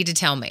like they need to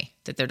tell me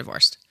that they're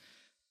divorced.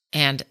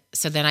 And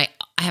so then I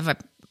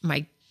have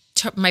my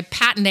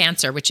patent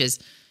answer, which is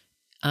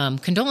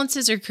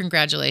condolences or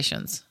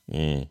congratulations.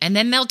 And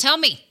then they'll tell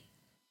me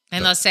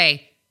and they'll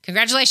say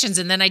congratulations.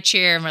 And then I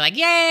cheer and we're like,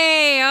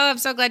 yay. Oh, I'm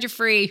so glad you're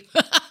free.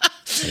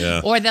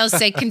 Or they'll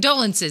say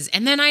condolences.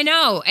 And then I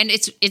know. And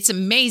it's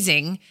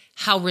amazing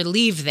how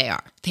relieved they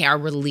are. They are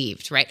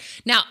relieved, right?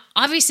 Now,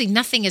 obviously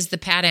nothing is the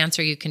pat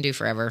answer you can do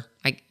forever.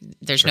 Like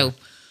there's no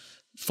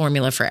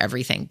formula for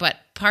everything. But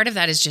part of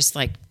that is just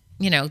like,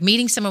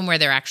 meeting someone where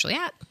they're actually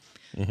at.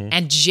 Mm-hmm.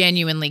 And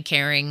genuinely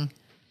caring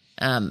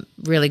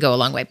really go a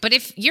long way. But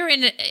if you're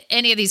in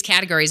any of these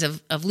categories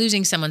of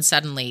losing someone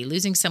suddenly,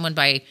 losing someone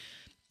by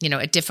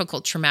a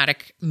difficult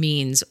traumatic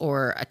means,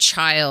 or a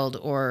child,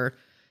 or,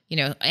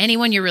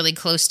 anyone you're really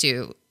close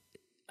to,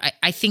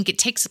 I think it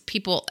takes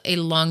people a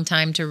long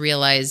time to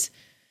realize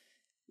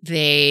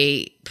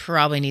they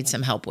probably need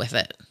some help with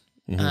it.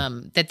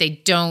 That they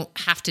don't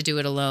have to do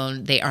it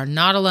alone. They are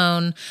not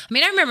alone. I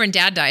mean, I remember when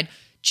Dad died,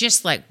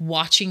 just like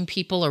watching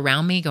people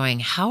around me going,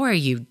 how are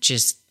you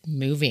just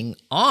moving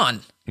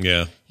on?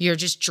 Yeah. You're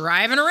just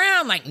driving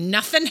around like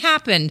nothing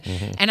happened.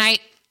 And I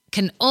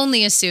can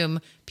only assume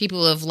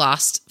people who have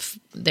lost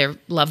their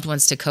loved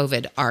ones to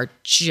COVID are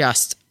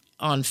just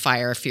on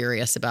fire,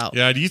 furious about.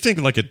 Yeah. Do you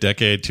think like a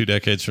decade, 2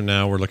 decades from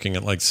now, we're looking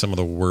at like some of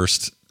the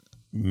worst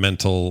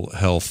mental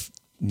health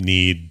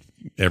need?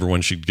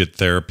 Everyone should get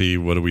therapy.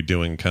 What are we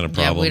doing? Kind of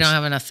problems. Yeah, we don't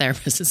have enough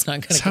therapists. It's not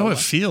going to go. That's how well. it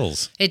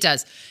feels. It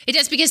does. It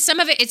does, because some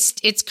of it,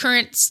 it's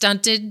current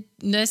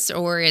stuntedness,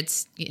 or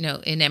it's,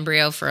 in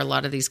embryo for a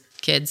lot of these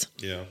kids.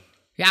 Yeah.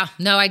 Yeah.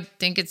 No, I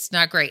think it's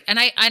not great. And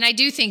I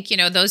do think,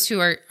 those who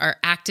are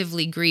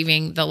actively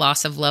grieving the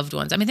loss of loved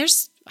ones. I mean,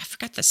 I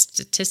forgot the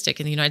statistic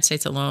in the United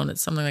States alone.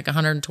 It's something like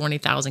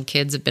 120,000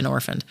 kids have been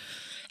orphaned.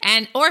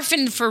 And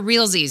orphaned for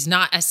realsies,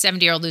 not a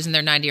 70-year-old losing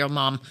their 90-year-old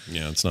mom.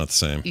 Yeah, it's not the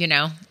same.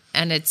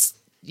 And it's,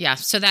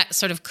 so that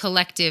sort of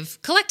collective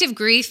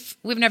grief,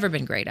 we've never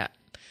been great at.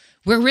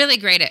 We're really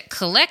great at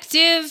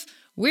collective.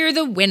 We're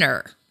the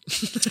winner.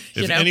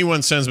 If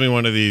anyone sends me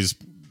one of these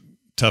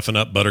toughen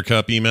up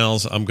buttercup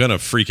emails, I'm going to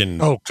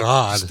freaking... Oh,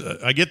 God.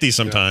 I get these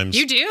sometimes.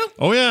 You do?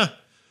 Oh, yeah.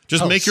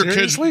 Just make your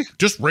seriously? kids...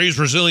 Just raise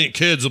resilient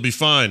kids. They'll be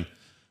fine.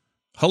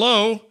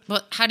 Hello?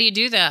 Well, how do you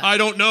do that? I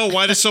don't know.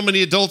 Why do so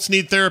many adults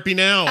need therapy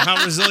now?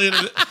 How resilient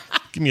is it?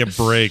 Give me a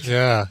break.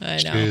 Yeah.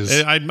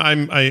 I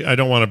know. I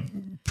don't want to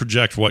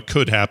project what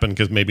could happen,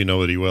 because maybe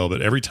nobody will,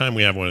 but every time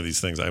we have one of these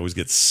things, I always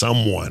get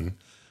someone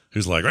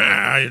who's like,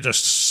 you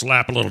just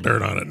slap a little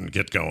dirt on it and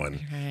get going.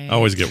 Right. I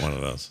always get one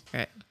of those.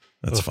 Right.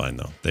 That's fine,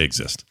 though. They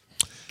exist.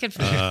 Good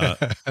for you.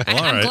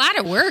 I'm glad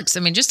it works.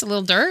 I mean, just a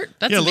little dirt.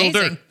 That's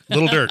amazing.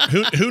 Little dirt.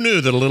 Who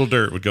knew that a little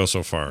dirt would go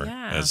so far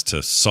as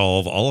to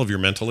solve all of your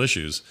mental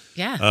issues?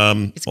 Yeah,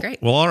 it's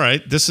great. Well, all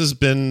right. This has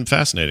been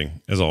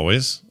fascinating, as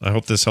always. I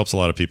hope this helps a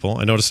lot of people.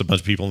 I noticed a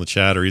bunch of people in the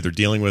chat are either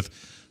dealing with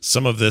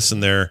some of this in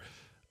their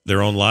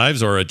own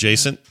lives or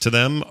adjacent to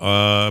them,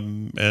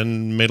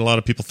 and made a lot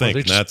of people think.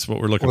 And that's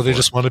what we're looking for. Or they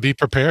just want to be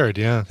prepared,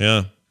 yeah.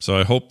 Yeah. So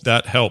I hope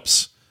that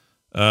helps.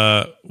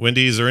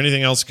 Wendy, is there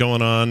anything else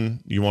going on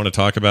you want to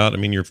talk about? I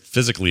mean, you're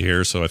physically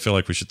here, so I feel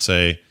like we should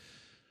say,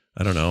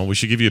 I don't know, we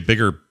should give you a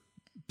bigger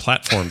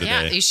platform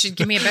today. Yeah, you should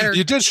give me a better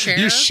chair.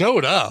 You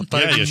showed up.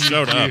 Yeah, you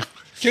showed up. You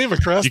came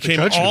across the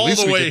country. All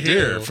the way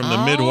here from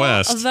the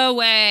Midwest. All the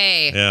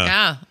way.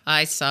 Yeah.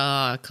 I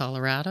saw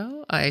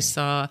Colorado. Did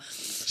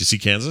you see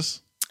Kansas?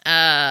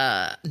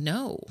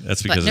 No.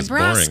 That's because it's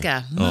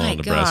Nebraska. boring. My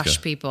Nebraska.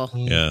 gosh, people.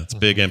 Yeah, it's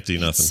big, empty,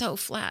 nothing. It's so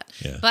flat.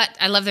 Yeah. But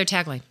I love their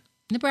tagline.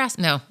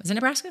 Nebraska. No, is it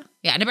Nebraska?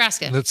 Yeah,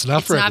 Nebraska. And it's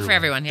not for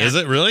everyone. Yeah. Is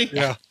it really?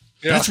 Yeah.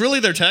 That's really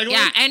their tagline?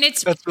 Yeah, and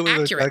it's That's really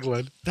accurate. their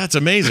tagline. That's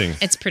amazing.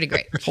 It's pretty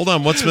great. Hold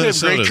on, what's They have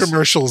Minnesota's? great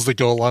commercials that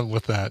go along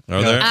with that.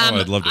 Are there?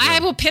 I'd love to know. I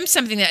will pimp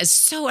something that is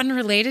so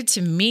unrelated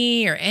to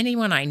me or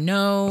anyone I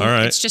know. All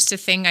right. It's just a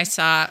thing I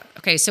saw.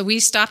 Okay, so we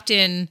stopped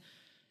in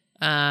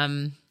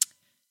Capitol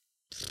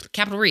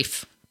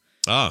Reef.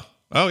 Oh,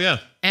 yeah.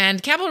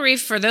 And Capitol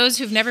Reef, for those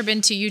who've never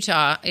been to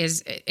Utah,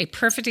 is a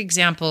perfect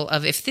example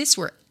of if this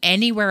were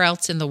anywhere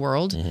else in the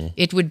world,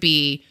 it would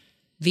be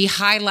the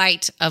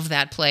highlight of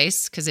that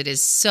place because it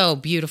is so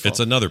beautiful. It's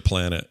another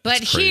planet.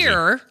 But It's crazy.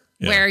 here,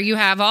 Yeah. where you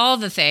have all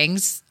the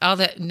things, all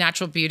the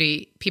natural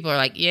beauty, people are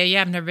like, yeah,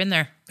 I've never been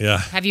there. Yeah.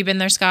 Have you been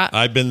there, Scott?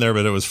 I've been there,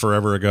 but it was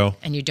forever ago.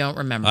 And you don't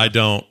remember. I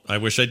don't. I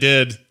wish I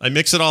did. I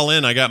mix it all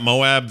in. I got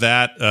Moab,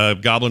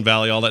 Goblin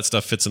Valley, all that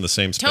stuff fits in the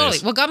same space. Totally.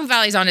 Well, Goblin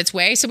Valley's on its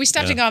way. So we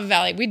stopped in Goblin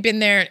Valley. We'd been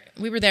there.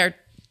 We were there,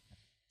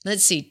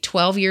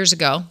 12 years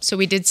ago. So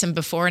we did some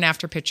before and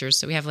after pictures.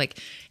 So we have like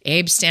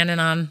Abe standing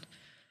on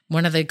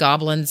one of the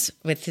goblins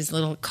with his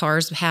little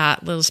Cars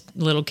hat,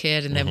 little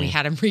kid, and then we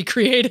had him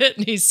recreate it,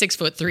 and he's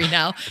 6'3"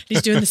 now.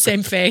 He's doing the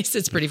same face.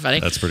 It's pretty funny.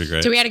 That's pretty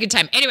great. So we had a good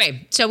time.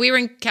 Anyway, so we were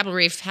in Capitol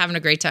Reef having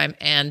a great time,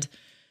 and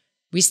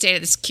we stayed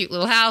at this cute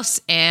little house,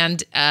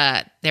 and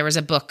there was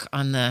a book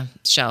on the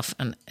shelf,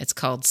 and it's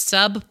called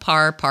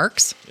Subpar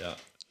Parks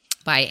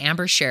by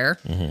Amber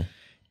Scher,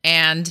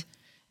 and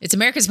it's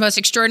America's most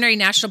extraordinary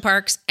national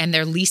parks and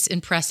their least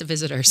impressive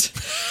visitors.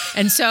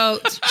 And so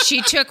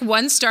she took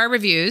 1-star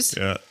reviews.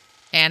 Yeah.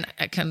 And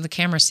can the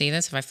camera see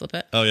this if I flip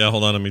it? Oh, yeah.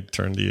 Hold on. Let me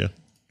turn to you.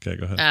 Okay,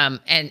 go ahead.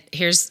 And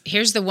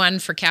here's the one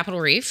for Capitol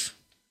Reef.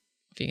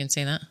 If you can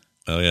see that.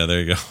 Oh, yeah. There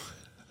you go.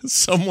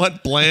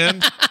 Somewhat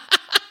bland.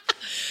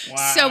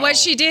 Wow. So what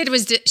she did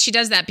was she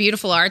does that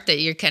beautiful art that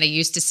you're kind of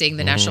used to seeing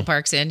the national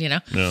parks in, Yeah.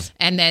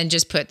 and then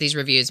just put these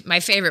reviews. My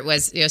favorite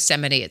was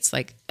Yosemite. It's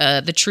like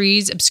the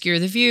trees obscure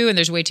the view and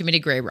there's way too many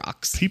gray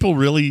rocks. People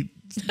really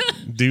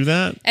do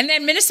that? And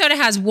then Minnesota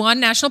has one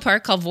national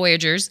park called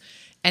Voyagers.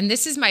 And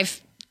this is my...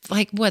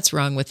 what's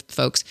wrong with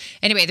folks?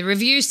 Anyway, the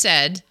review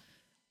said,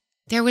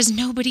 there was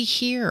nobody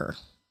here.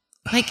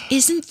 Like,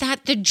 isn't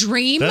that the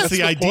dream? That's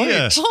the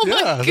idea. Oh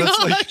my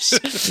gosh.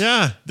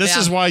 This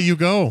is why you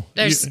go.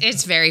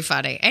 It's very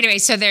funny. Anyway,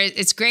 so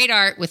it's great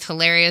art with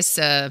hilarious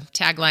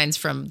taglines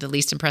from the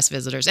least impressed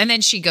visitors. And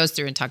then she goes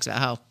through and talks about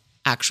how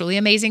actually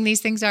amazing these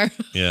things are.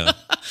 Yeah.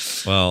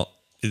 Well,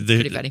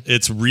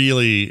 it's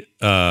really,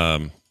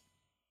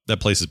 that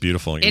place is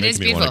beautiful. You're making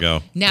me want to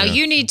go. Now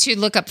you need to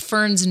look up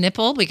Fern's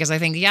Nipple because I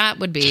think it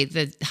would be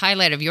the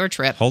highlight of your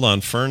trip. Hold on.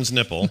 Fern's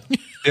Nipple.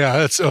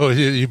 Yeah.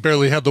 You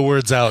barely had the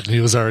words out and he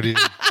was already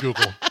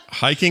Google.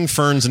 Hiking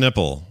Fern's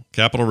Nipple.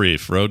 Capitol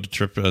Reef road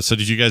trip. So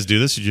did you guys do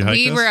this? Did you hike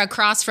this? We were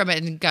across from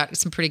it and got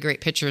some pretty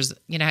great pictures.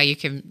 You know how you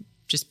can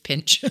just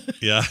pinch.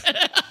 Yeah.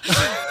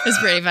 It's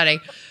pretty funny.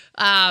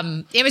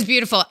 It was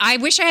beautiful. I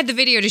wish I had the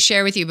video to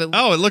share with you, but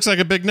it looks like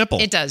a big nipple.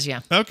 It does, yeah.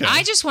 Okay.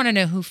 I just want to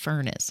know who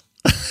Fern is.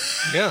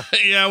 Yeah.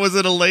 Yeah. Was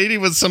it a lady?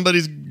 Was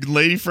somebody's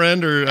lady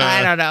friend or?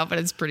 I don't know, but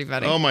it's pretty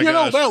funny. Oh my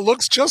gosh. That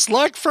looks just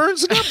like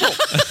Fern's nipple.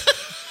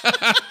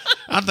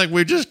 I think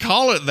we just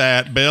call it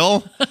that,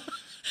 Bill.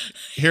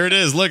 Here it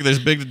is. Look, there's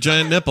a big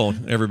giant nipple,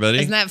 everybody.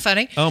 Isn't that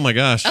funny? Oh my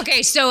gosh.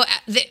 Okay, so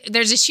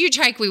there's this huge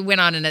hike we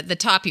went on, and at the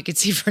top you could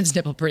see Fern's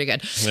nipple pretty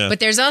good. Yeah. But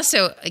there's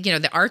also,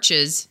 the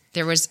arches.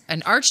 There was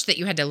an arch that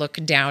you had to look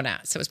down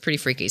at, so it was pretty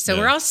freaky. So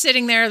we're all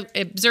sitting there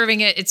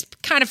observing it. It's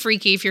kind of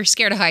freaky. If you're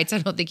scared of heights, I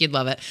don't think you'd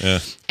love it. Yeah.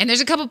 And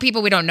there's a couple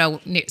people we don't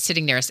know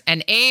sitting near us,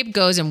 and Abe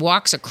goes and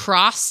walks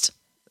across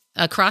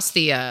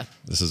the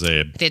this is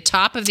Abe, the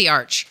top of the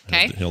arch.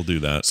 Okay, he'll do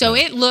that. So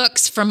it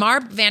looks from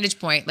our vantage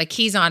point like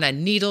he's on a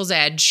needle's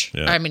edge.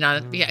 Yeah. I mean,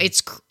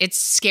 it's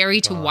scary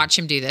to watch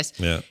him do this.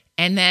 Yeah,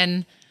 and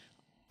then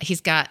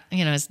he's got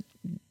his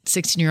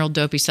 16-year-old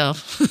dopey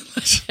self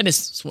and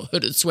his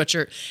hooded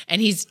sweatshirt,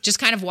 and he's just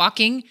kind of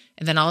walking,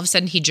 and then all of a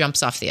sudden he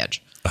jumps off the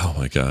edge. Oh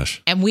my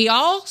gosh! And we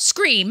all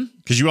scream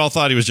because you all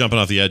thought he was jumping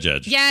off the edge.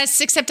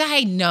 Yes, except I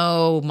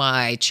know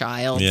my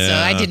child, so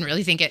I didn't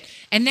really think it.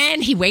 And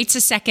then he waits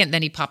a second,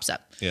 then he pops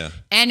up. Yeah,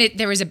 and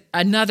there was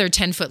another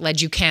 10-foot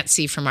ledge you can't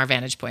see from our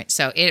vantage point,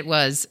 so it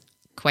was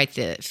quite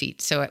the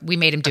feat. So we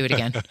made him do it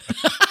again.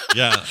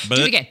 Yeah, but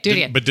do it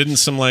again. But didn't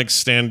some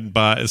stand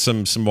by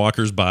some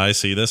walkers by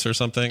see this or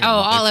something? Oh,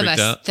 all of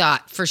us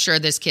thought for sure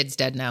this kid's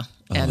dead now.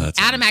 And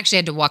Adam actually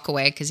had to walk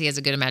away because he has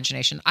a good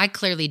imagination. I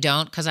clearly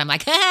don't because I'm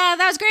like, that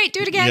was great. Do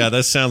it again. Yeah,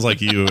 that sounds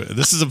like you.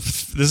 This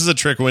is a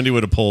trick Wendy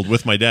would have pulled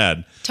with my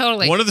dad.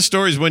 Totally. One of the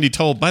stories Wendy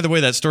told. By the way,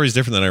 that story is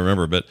different than I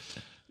remember. But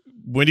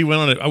Wendy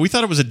went on it. We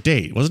thought it was a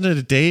date. Wasn't it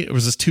a date? Or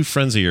was this two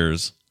friends of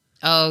yours?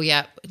 Oh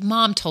yeah,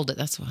 Mom told it.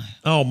 That's why.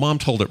 Oh, Mom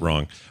told it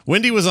wrong.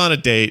 Wendy was on a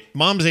date.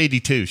 Mom's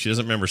 82. She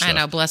doesn't remember stuff. I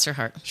know. Bless her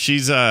heart.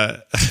 She's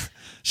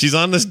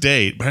on this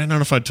date, but I don't know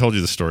if I told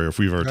you the story or if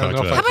we've ever talked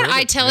about it. How about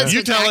I tell it so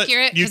it's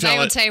accurate? Because I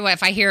will tell you what,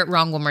 if I hear it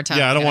wrong one more time.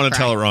 Yeah, I don't want to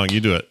tell it wrong.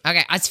 You do it.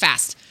 Okay, it's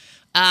fast.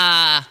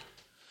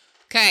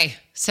 Okay,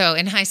 so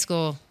in high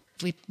school,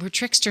 we were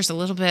tricksters a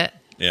little bit.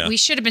 Yeah. We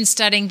should have been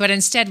studying, but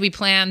instead we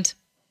planned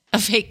a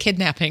fake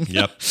kidnapping.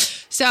 Yep.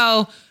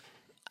 So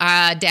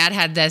Dad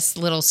had this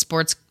little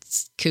sports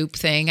coupe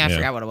thing. I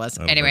forgot what it was.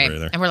 Anyway,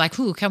 and we're like,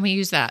 can we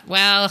use that?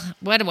 Well,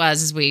 what it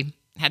was is we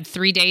had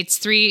 3 dates,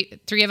 three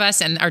of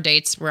us, and our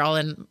dates were all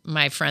in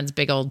my friend's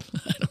big old,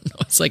 I don't know,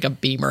 it's like a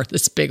Beamer,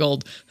 this big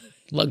old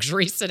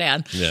luxury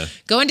sedan. Yeah.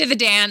 Go into the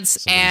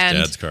dance, and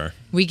dad's car.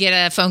 We get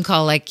a phone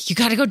call like, you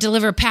got to go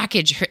deliver a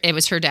package. It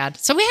was her dad.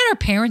 So we had our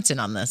parents in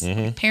on this.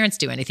 Mm-hmm. Parents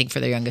do anything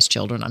for their youngest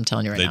children, I'm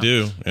telling you right now. They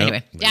do. Yep.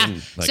 Anyway, yeah.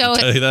 I can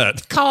tell you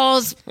that.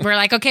 Calls. We're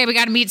like, okay, we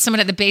got to meet someone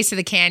at the base of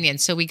the canyon.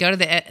 So we go to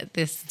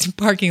this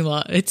parking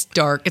lot. It's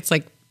dark. It's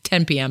like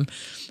 10 p.m.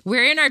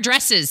 We're in our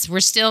dresses. We're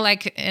still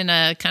like in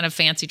a kind of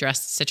fancy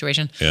dress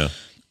situation. Yeah.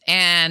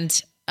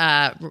 And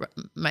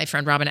my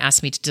friend Robin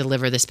asked me to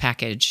deliver this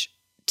package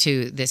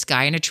to this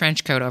guy in a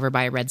trench coat over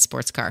by a red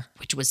sports car,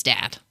 which was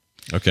Dad.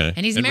 Okay.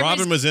 And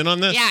Robin was in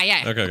on this?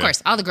 Yeah. Okay, of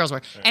course. All the girls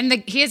were. And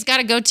he has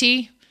got a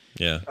goatee.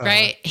 Yeah.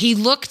 Right? He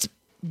looked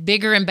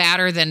bigger and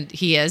badder than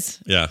he is.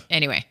 Yeah.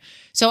 Anyway.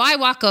 So I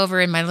walk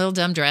over in my little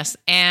dumb dress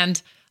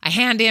and I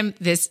hand him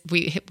this.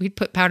 We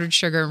put powdered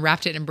sugar and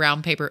wrapped it in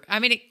brown paper. I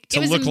mean, it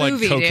was a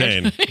movie, like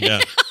cocaine. Dude. Yeah.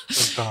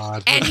 Oh,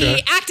 God. And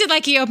he acted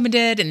like he opened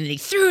it, and then he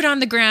threw it on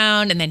the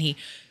ground, and then he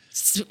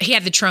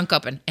had the trunk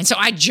open. And so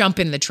I jump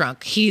in the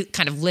trunk. He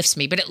kind of lifts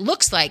me, but it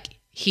looks like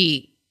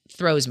he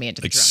throws me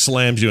into the trunk.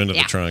 Slams you into the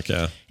trunk,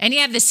 yeah. And he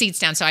had the seats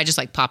down, so I just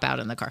pop out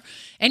in the car.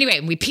 Anyway,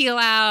 we peel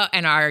out,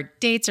 and our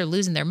dates are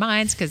losing their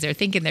minds because they're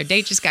thinking their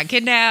date just got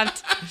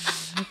kidnapped.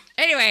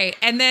 Anyway,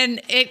 and then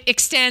it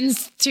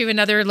extends to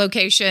another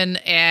location,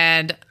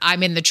 and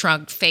I'm in the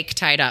trunk, fake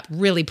tied up,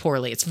 really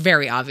poorly. It's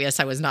very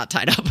obvious I was not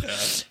tied up. Yeah.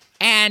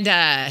 And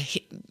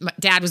my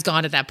dad was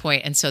gone at that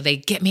point, and so they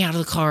get me out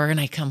of the car, and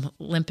I come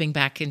limping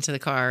back into the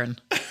car, and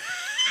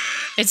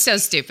it's so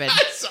stupid.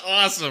 That's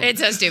awesome.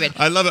 It's so stupid.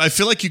 I love it. I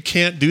feel like you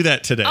can't do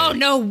that today. Oh,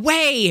 no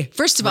way.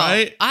 First of all,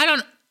 right? I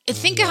don't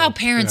think of how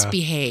parents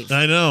behave.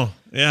 I know.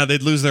 Yeah,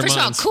 they'd lose their minds.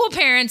 minds. First of all, cool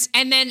parents,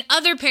 and then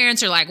other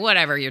parents are like,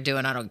 whatever you're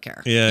doing, I don't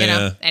care. Yeah, you know?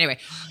 yeah. Anyway,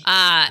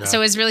 so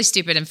it was really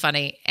stupid and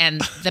funny.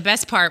 And the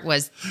best part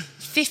was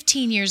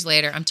 15 years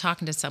later, I'm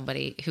talking to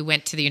somebody who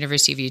went to the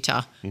University of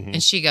Utah,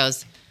 and she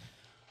goes,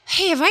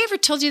 hey, have I ever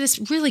told you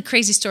this really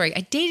crazy story?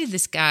 I dated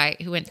this guy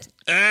who went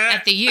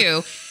at the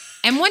U,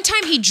 and one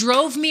time he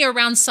drove me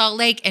around Salt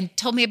Lake and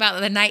told me about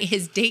the night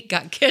his date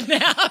got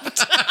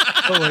kidnapped.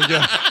 Oh, my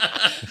God.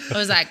 I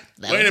was like,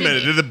 wait a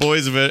minute. Did the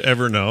boys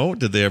ever know?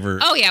 Did they ever?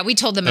 Oh, yeah. We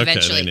told them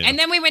eventually. They knew. And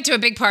then we went to a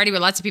big party where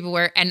lots of people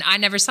were, and I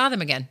never saw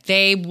them again.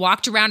 They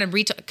walked around and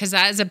because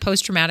that is a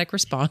post-traumatic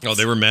response. Oh,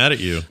 they were mad at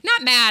you.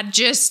 Not mad,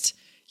 just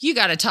you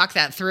got to talk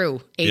that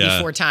through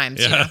 84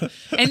 times. Yeah. You know?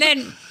 And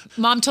then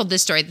Mom told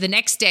this story the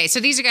next day. So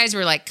these guys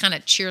were like kind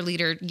of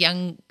cheerleader,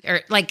 young, or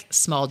like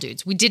small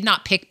dudes. We did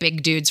not pick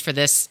big dudes for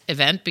this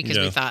event because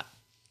we thought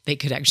they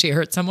could actually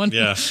hurt someone.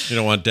 Yeah. You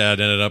don't want dad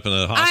ended up in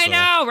the hospital.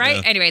 I know, right?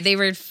 Yeah. Anyway, they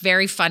were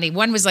very funny.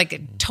 One was like a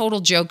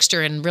total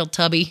jokester and real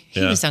tubby. He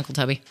was Uncle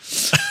Tubby.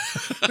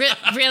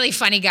 Really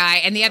funny guy.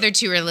 And the other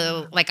two were a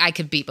little, like I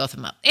could beat both of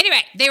them up.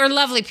 Anyway, they were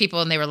lovely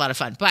people and they were a lot of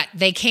fun. But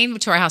they came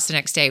to our house the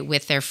next day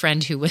with their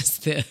friend who was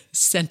the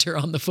center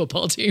on the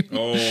football team.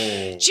 Oh.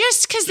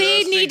 Just because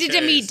they needed to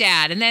meet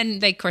Dad. And then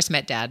they, of course,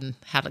 met Dad and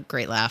had a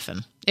great laugh.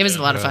 And it was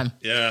a lot of fun.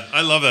 Yeah,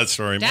 I love that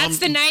story. That's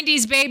the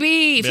 90s,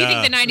 baby. If you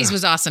think the 90s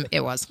was awesome,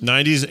 it was.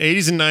 90s,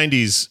 80s, and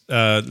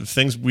 90s,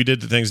 things we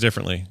did things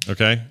differently,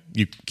 okay?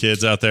 You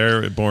kids out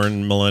there,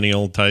 born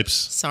millennial types.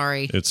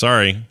 Sorry. It's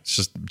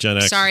just Gen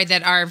X. Sorry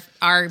that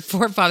our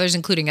forefathers,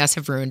 including us,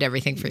 have ruined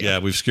everything for you. Yeah,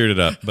 we've screwed it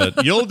up.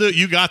 But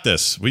you got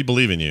this. We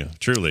believe in you,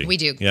 truly. We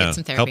do. Yeah. Get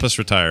some therapy. Help us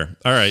retire.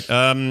 All right.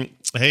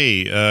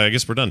 Hey, I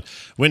guess we're done.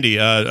 Wendy,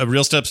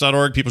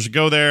 realsteps.org. People should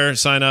go there,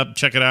 sign up,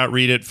 check it out,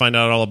 read it, find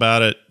out all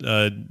about it.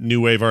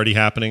 New wave already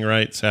happening,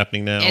 right? It's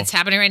happening now. It's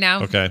happening right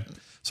now. Okay.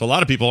 So a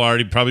lot of people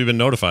already probably been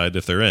notified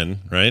if they're in,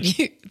 right?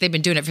 They've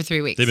been doing it for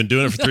 3 weeks. They've been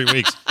doing it for 3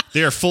 weeks.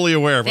 They are fully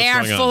aware of what's going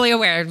on. They are fully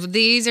aware.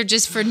 These are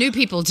just for new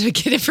people to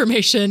get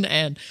information,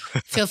 and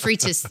feel free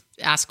to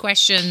ask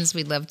questions.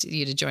 We'd love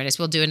you to join us.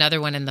 We'll do another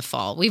one in the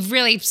fall. We've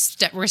really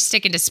we're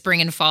sticking to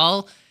spring and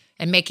fall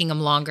and making them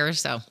longer.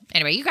 So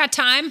anyway, you got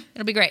time.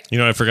 It'll be great. You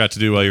know what I forgot to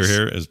do while you were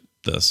here is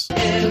this.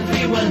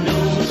 Everyone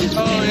knows it's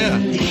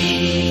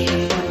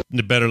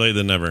Better late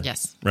than never.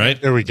 Yes. Right?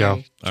 There we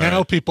go. Can't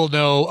help people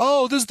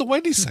know, this is the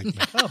Wendy segment.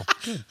 Oh,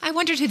 good. I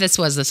wondered who this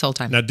was this whole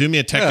time. Now, do me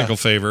a technical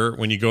favor.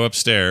 When you go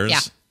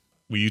upstairs,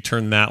 will you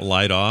turn that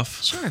light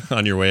off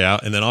on your way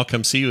out? And then I'll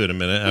come see you in a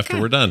minute after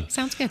we're done.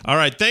 Sounds good. All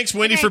right. Thanks,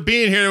 Wendy, for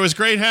being here. It was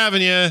great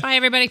having you. Bye,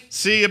 everybody.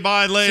 See you.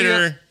 Bye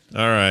later.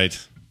 All right.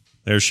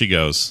 There she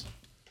goes.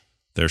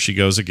 There she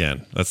goes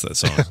again. That's that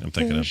song I'm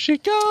thinking of. She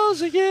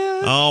goes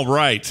again. All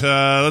right.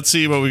 Let's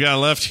see what we got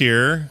left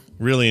here.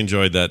 Really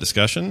enjoyed that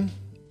discussion.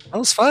 That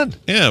was fun.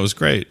 Yeah, it was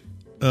great.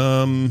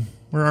 Where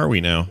are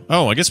we now?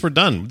 Oh, I guess we're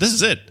done. This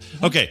is it.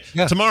 Okay,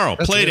 tomorrow,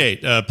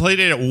 Playdate.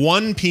 Playdate at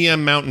 1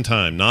 p.m. Mountain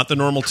Time, not the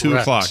normal 2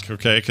 o'clock,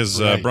 okay? Because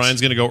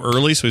Brian's going to go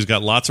early, so he's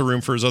got lots of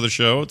room for his other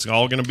show. It's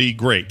all going to be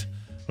great,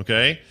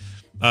 okay?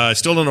 I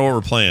still don't know what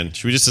we're playing.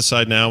 Should we just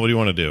decide now? What do you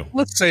want to do?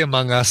 Let's say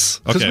Among Us.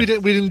 Because Okay.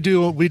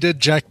 we did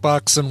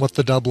Jackbox and What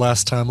the Dub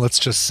last time. Let's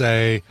just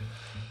say,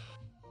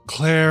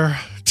 Claire,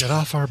 get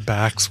off our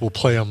backs. We'll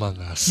play Among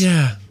Us.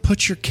 Yeah,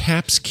 put your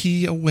caps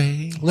key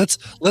away. Let's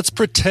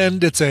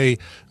pretend it's a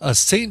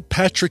St.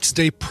 Patrick's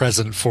Day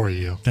present for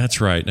you. That's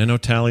right. I know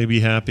Talia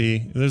be happy.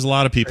 There's a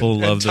lot of people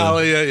who love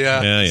Talia,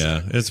 yeah.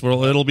 Yeah.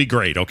 It'll be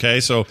great, okay?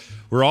 So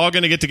we're all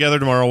going to get together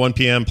tomorrow, 1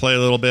 p.m., play a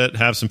little bit,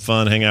 have some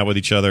fun, hang out with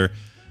each other.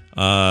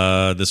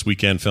 This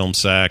weekend, Film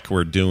Sack,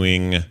 we're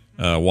doing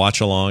a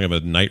watch-along of a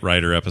Knight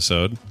Rider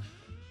episode.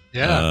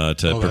 Yeah.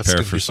 To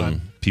prepare for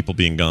some people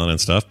being gone and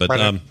stuff. But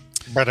yep,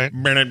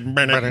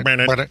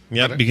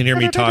 you can hear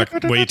me talk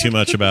way too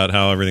much about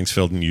how everything's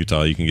filled in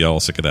Utah. You can get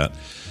all sick of that.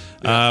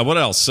 What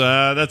else?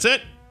 That's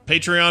it.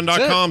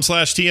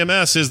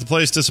 Patreon.com/TMS is the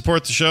place to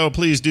support the show.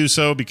 Please do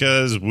so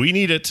because we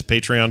need it.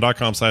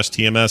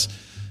 Patreon.com/TMS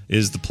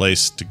is the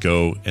place to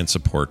go and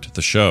support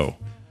the show.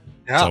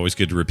 Yeah. It's always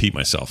good to repeat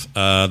myself.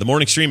 The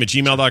morning stream at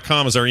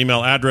gmail.com is our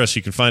email address.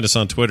 You can find us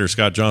on Twitter,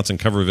 Scott Johnson,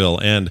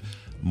 Coverville, and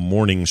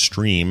Morning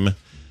Stream.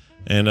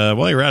 And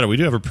while you're at it, we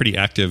do have a pretty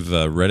active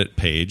Reddit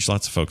page.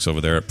 Lots of folks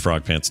over there at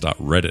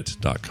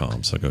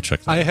frogpants.reddit.com. So go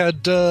check that out. I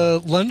had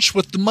lunch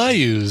with the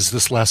Mayus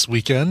this last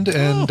weekend,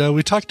 and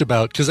we talked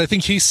about, because I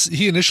think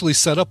he initially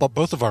set up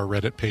both of our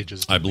Reddit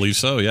pages. I believe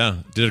so, yeah.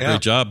 Did a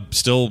great job.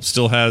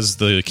 Still has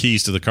the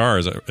keys to the car,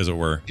 as it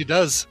were. He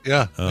does,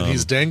 yeah. And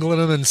he's dangling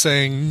them and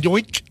saying,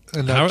 yoink.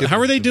 And how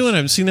are they doing? I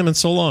haven't seen them in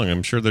so long.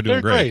 I'm sure they're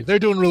doing great. They're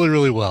doing really,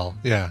 really well,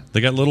 yeah. They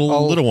got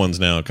little ones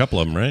now, a couple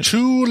of them, right?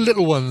 2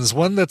 little ones.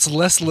 One that's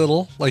less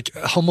little, like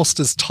almost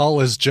as tall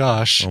as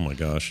Josh. Oh, my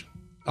gosh.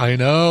 I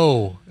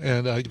know.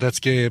 And that's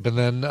Gabe. And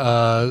then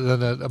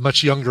a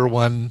much younger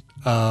one.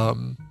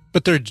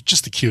 But they're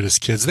just the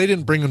cutest kids. They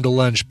didn't bring them to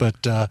lunch,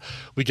 but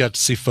we got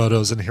to see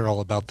photos and hear all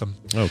about them.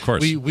 Oh, of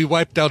course. We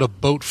wiped out a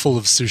boat full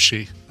of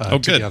sushi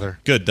together.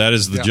 Good. That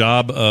is the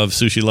job of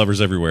sushi lovers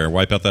everywhere.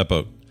 Wipe out that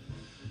boat.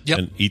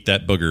 and eat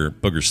that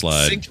booger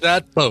slide. Sink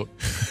that boat.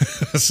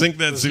 Sink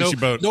that sushi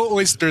boat. No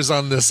oysters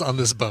on this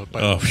boat.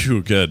 Oh,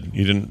 phew, good.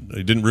 You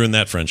didn't ruin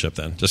that friendship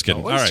then. Just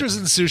kidding. Oysters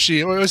and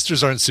sushi.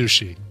 Oysters aren't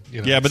sushi.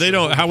 Yeah, but they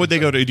don't. How would they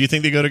go? Do you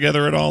think they go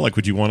together at all? Like,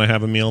 would you want to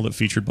have a meal that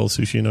featured both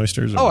sushi and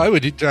oysters? Or? Oh, I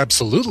would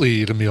absolutely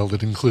eat a meal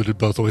that included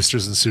both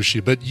oysters and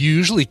sushi. But you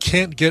usually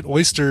can't get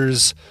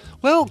oysters.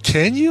 Well,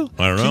 can you?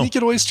 I don't know. Can you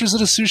get oysters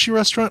at a sushi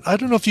restaurant? I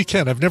don't know if you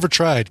can. I've never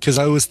tried because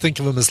I always think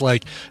of them as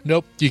like,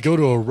 nope. You go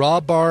to a raw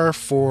bar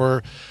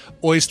for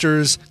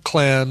oysters,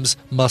 clams,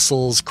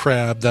 mussels,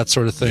 crab, that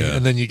sort of thing,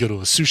 and then you go to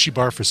a sushi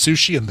bar for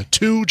sushi, and the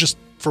two just.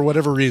 For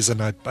whatever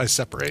reason, I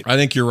separate. I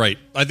think you're right.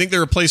 I think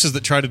there are places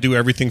that try to do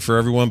everything for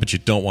everyone, but you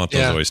don't want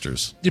those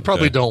oysters. You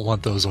probably don't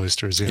want those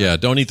oysters. Yeah,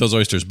 don't eat those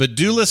oysters. But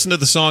do listen to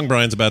the song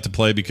Brian's about to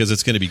play because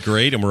it's going to be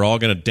great, and we're all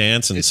going to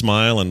dance and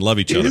smile and love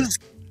each other.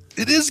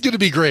 It is going to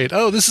be great.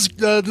 Oh, this is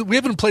we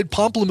haven't played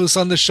Pomplamoose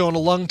on this show in a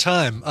long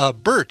time.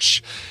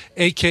 Birch,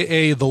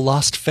 a.k.a. the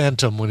Lost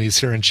Phantom, when he's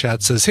here in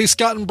chat, says, "Hey,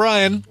 Scott and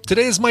Brian,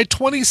 today is my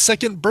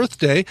 22nd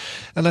birthday,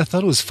 and I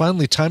thought it was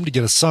finally time to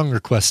get a song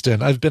request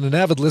in. I've been an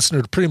avid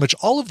listener to pretty much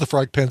all of the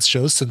Frog Pants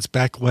shows since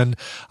back when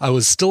I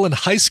was still in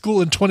high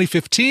school in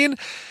 2015,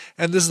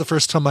 and this is the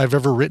first time I've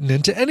ever written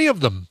into any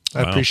of them.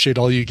 I appreciate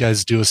all you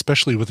guys do,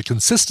 especially with the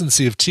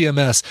consistency of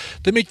TMS.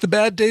 They make the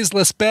bad days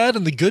less bad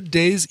and the good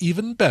days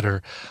even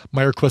better.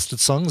 My requested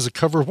song is a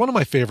cover of one of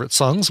my favorite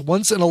songs,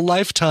 Once in a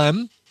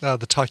Lifetime,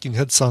 the Talking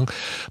Heads song.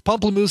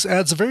 Pomplamoose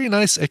adds a very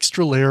nice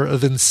extra layer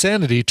of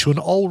insanity to an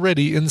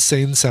already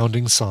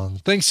insane-sounding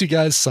song. Thanks, you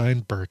guys.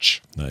 Signed,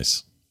 Birch."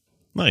 Nice.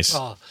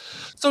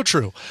 So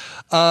true.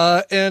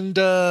 And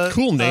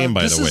cool name,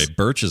 by the way.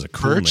 Birch is a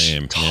cool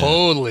name.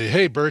 Totally.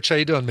 Hey, Birch, how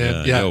you doing,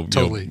 man? Yeah,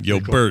 totally. Yo,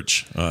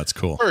 Birch. Oh, that's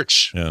cool.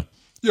 Birch. Yeah.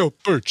 Yo,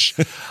 Birch.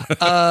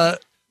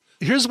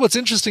 Here's what's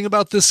interesting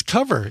about this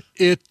cover.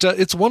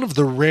 It's one of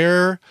the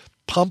rare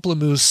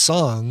Pomplamoose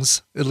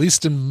songs, at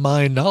least in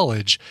my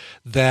knowledge,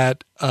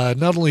 that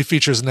not only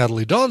features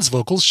Natalie Dawn's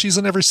vocals, she's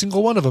in every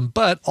single one of them,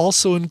 but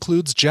also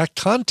includes Jack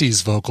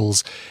Conte's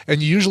vocals,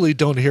 and you usually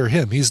don't hear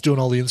him. He's doing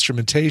all the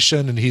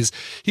instrumentation, and he's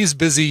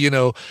busy,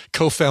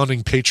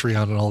 co-founding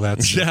Patreon and all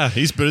that stuff. Yeah,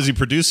 he's busy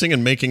producing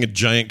and making a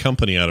giant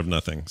company out of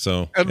nothing.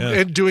 So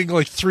and doing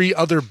like 3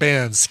 other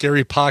bands,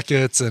 Scary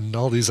Pockets and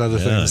all these other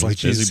things. Like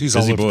he's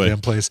all over the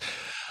damn place.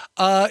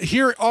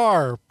 Here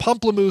are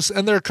Pomplamoose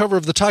and their cover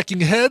of the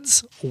Talking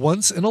Heads,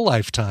 Once in a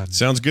Lifetime.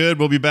 Sounds good.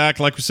 We'll be back,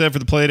 like we said, for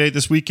the Playdate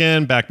this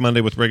weekend. Back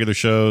Monday with regular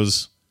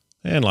shows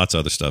and lots of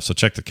other stuff. So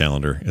check the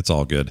calendar. It's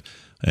all good.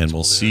 And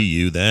we'll see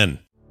you then.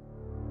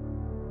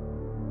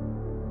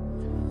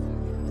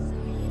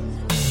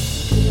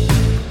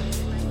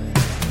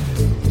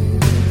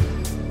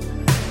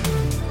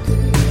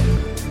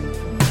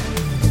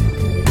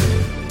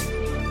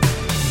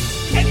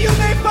 And you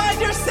may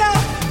find yourself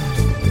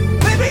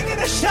living in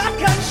a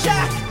shotgun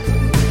shack,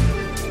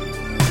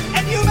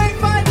 and you may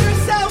find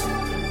yourself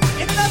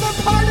in another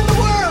part of the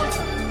world,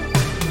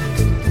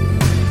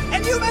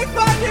 and you may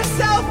find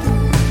yourself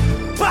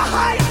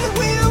behind the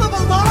wheel of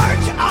a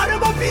large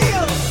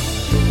automobile,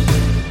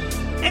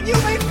 and you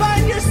may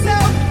find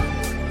yourself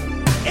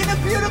in a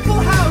beautiful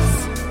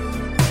house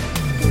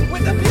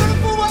with a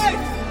beautiful wife,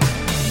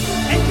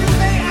 and you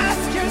may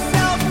ask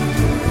yourself,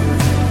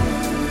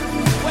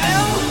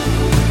 well,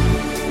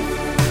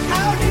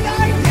 how did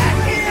I get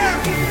here?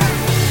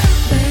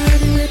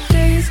 Letting the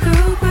days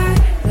go by,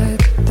 let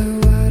the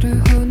water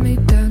hold me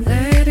down.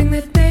 Letting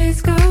the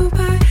days go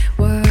by,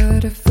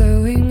 water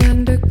flowing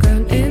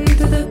underground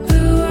into the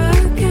blue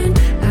again.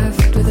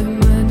 After the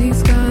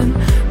money's gone,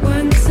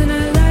 once in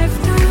a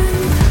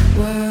lifetime,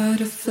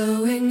 water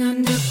flowing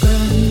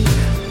underground.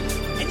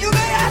 And you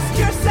may ask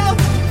yourself,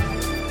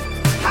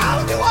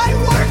 how do I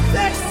work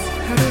this?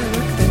 How do I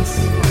work this?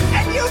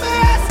 And you may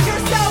ask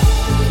yourself,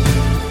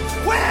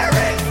 where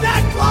is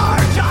that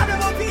large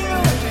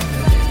automobile?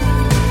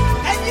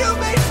 And you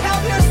may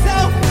tell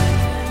yourself,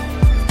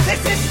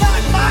 this is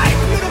not my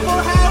beautiful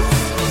house.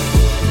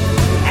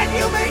 And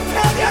you may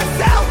tell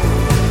yourself,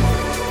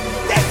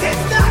 this is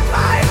not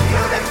my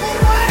beautiful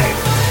wife.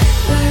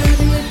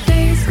 Letting the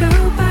days go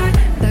by,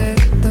 let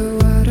the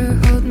water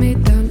hold me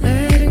down.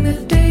 Letting the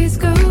days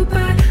go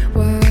by,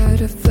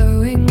 water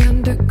flowing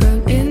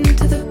underground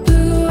into the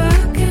blue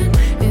again,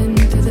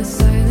 into the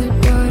silent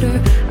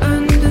water,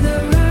 under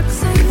the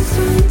rocks and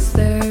stones.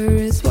 There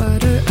is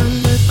water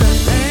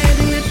underground.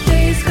 Letting the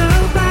days go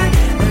by,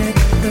 let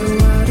the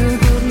water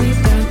hold me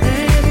down.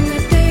 Letting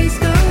the days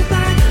go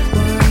by,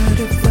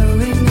 water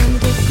flowing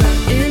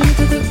underground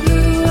into the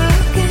blue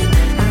again.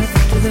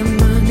 After the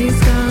money's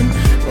gone,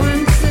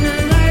 once in a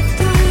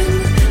lifetime,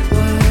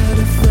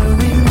 water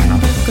flowing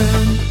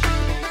underground.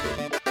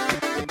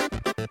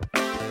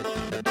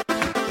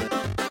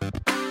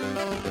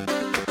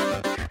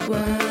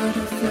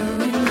 Water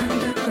flowing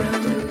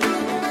underground.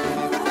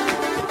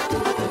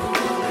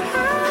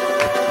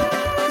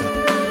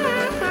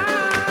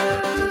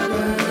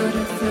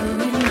 Water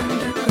flowing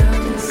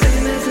underground.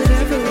 Same as it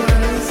ever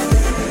was.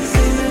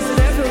 Same as it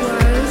ever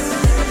was.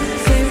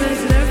 Same as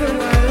it ever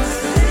was.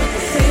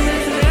 Same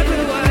as it ever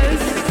was.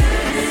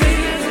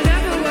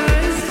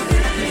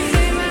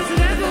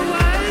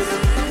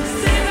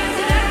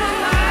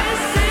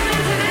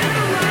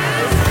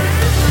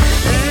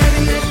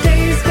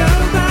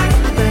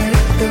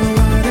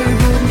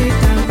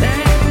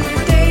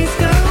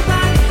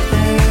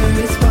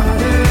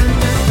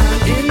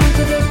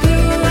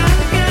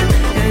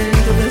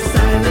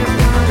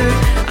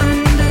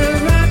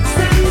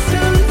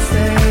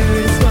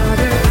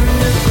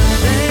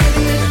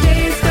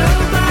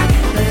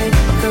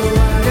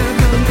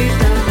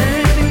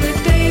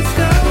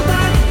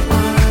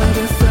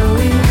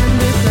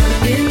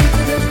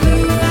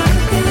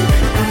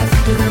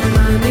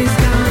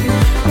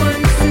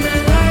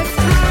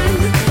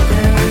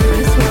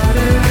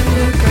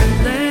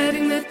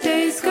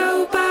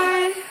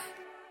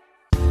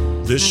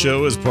 This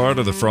show is part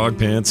of the Frog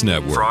Pants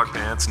Network. Frog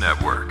Pants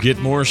Network. Get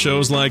more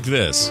shows like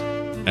this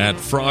at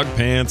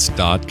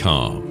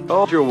frogpants.com.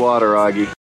 Hold your water, Augie.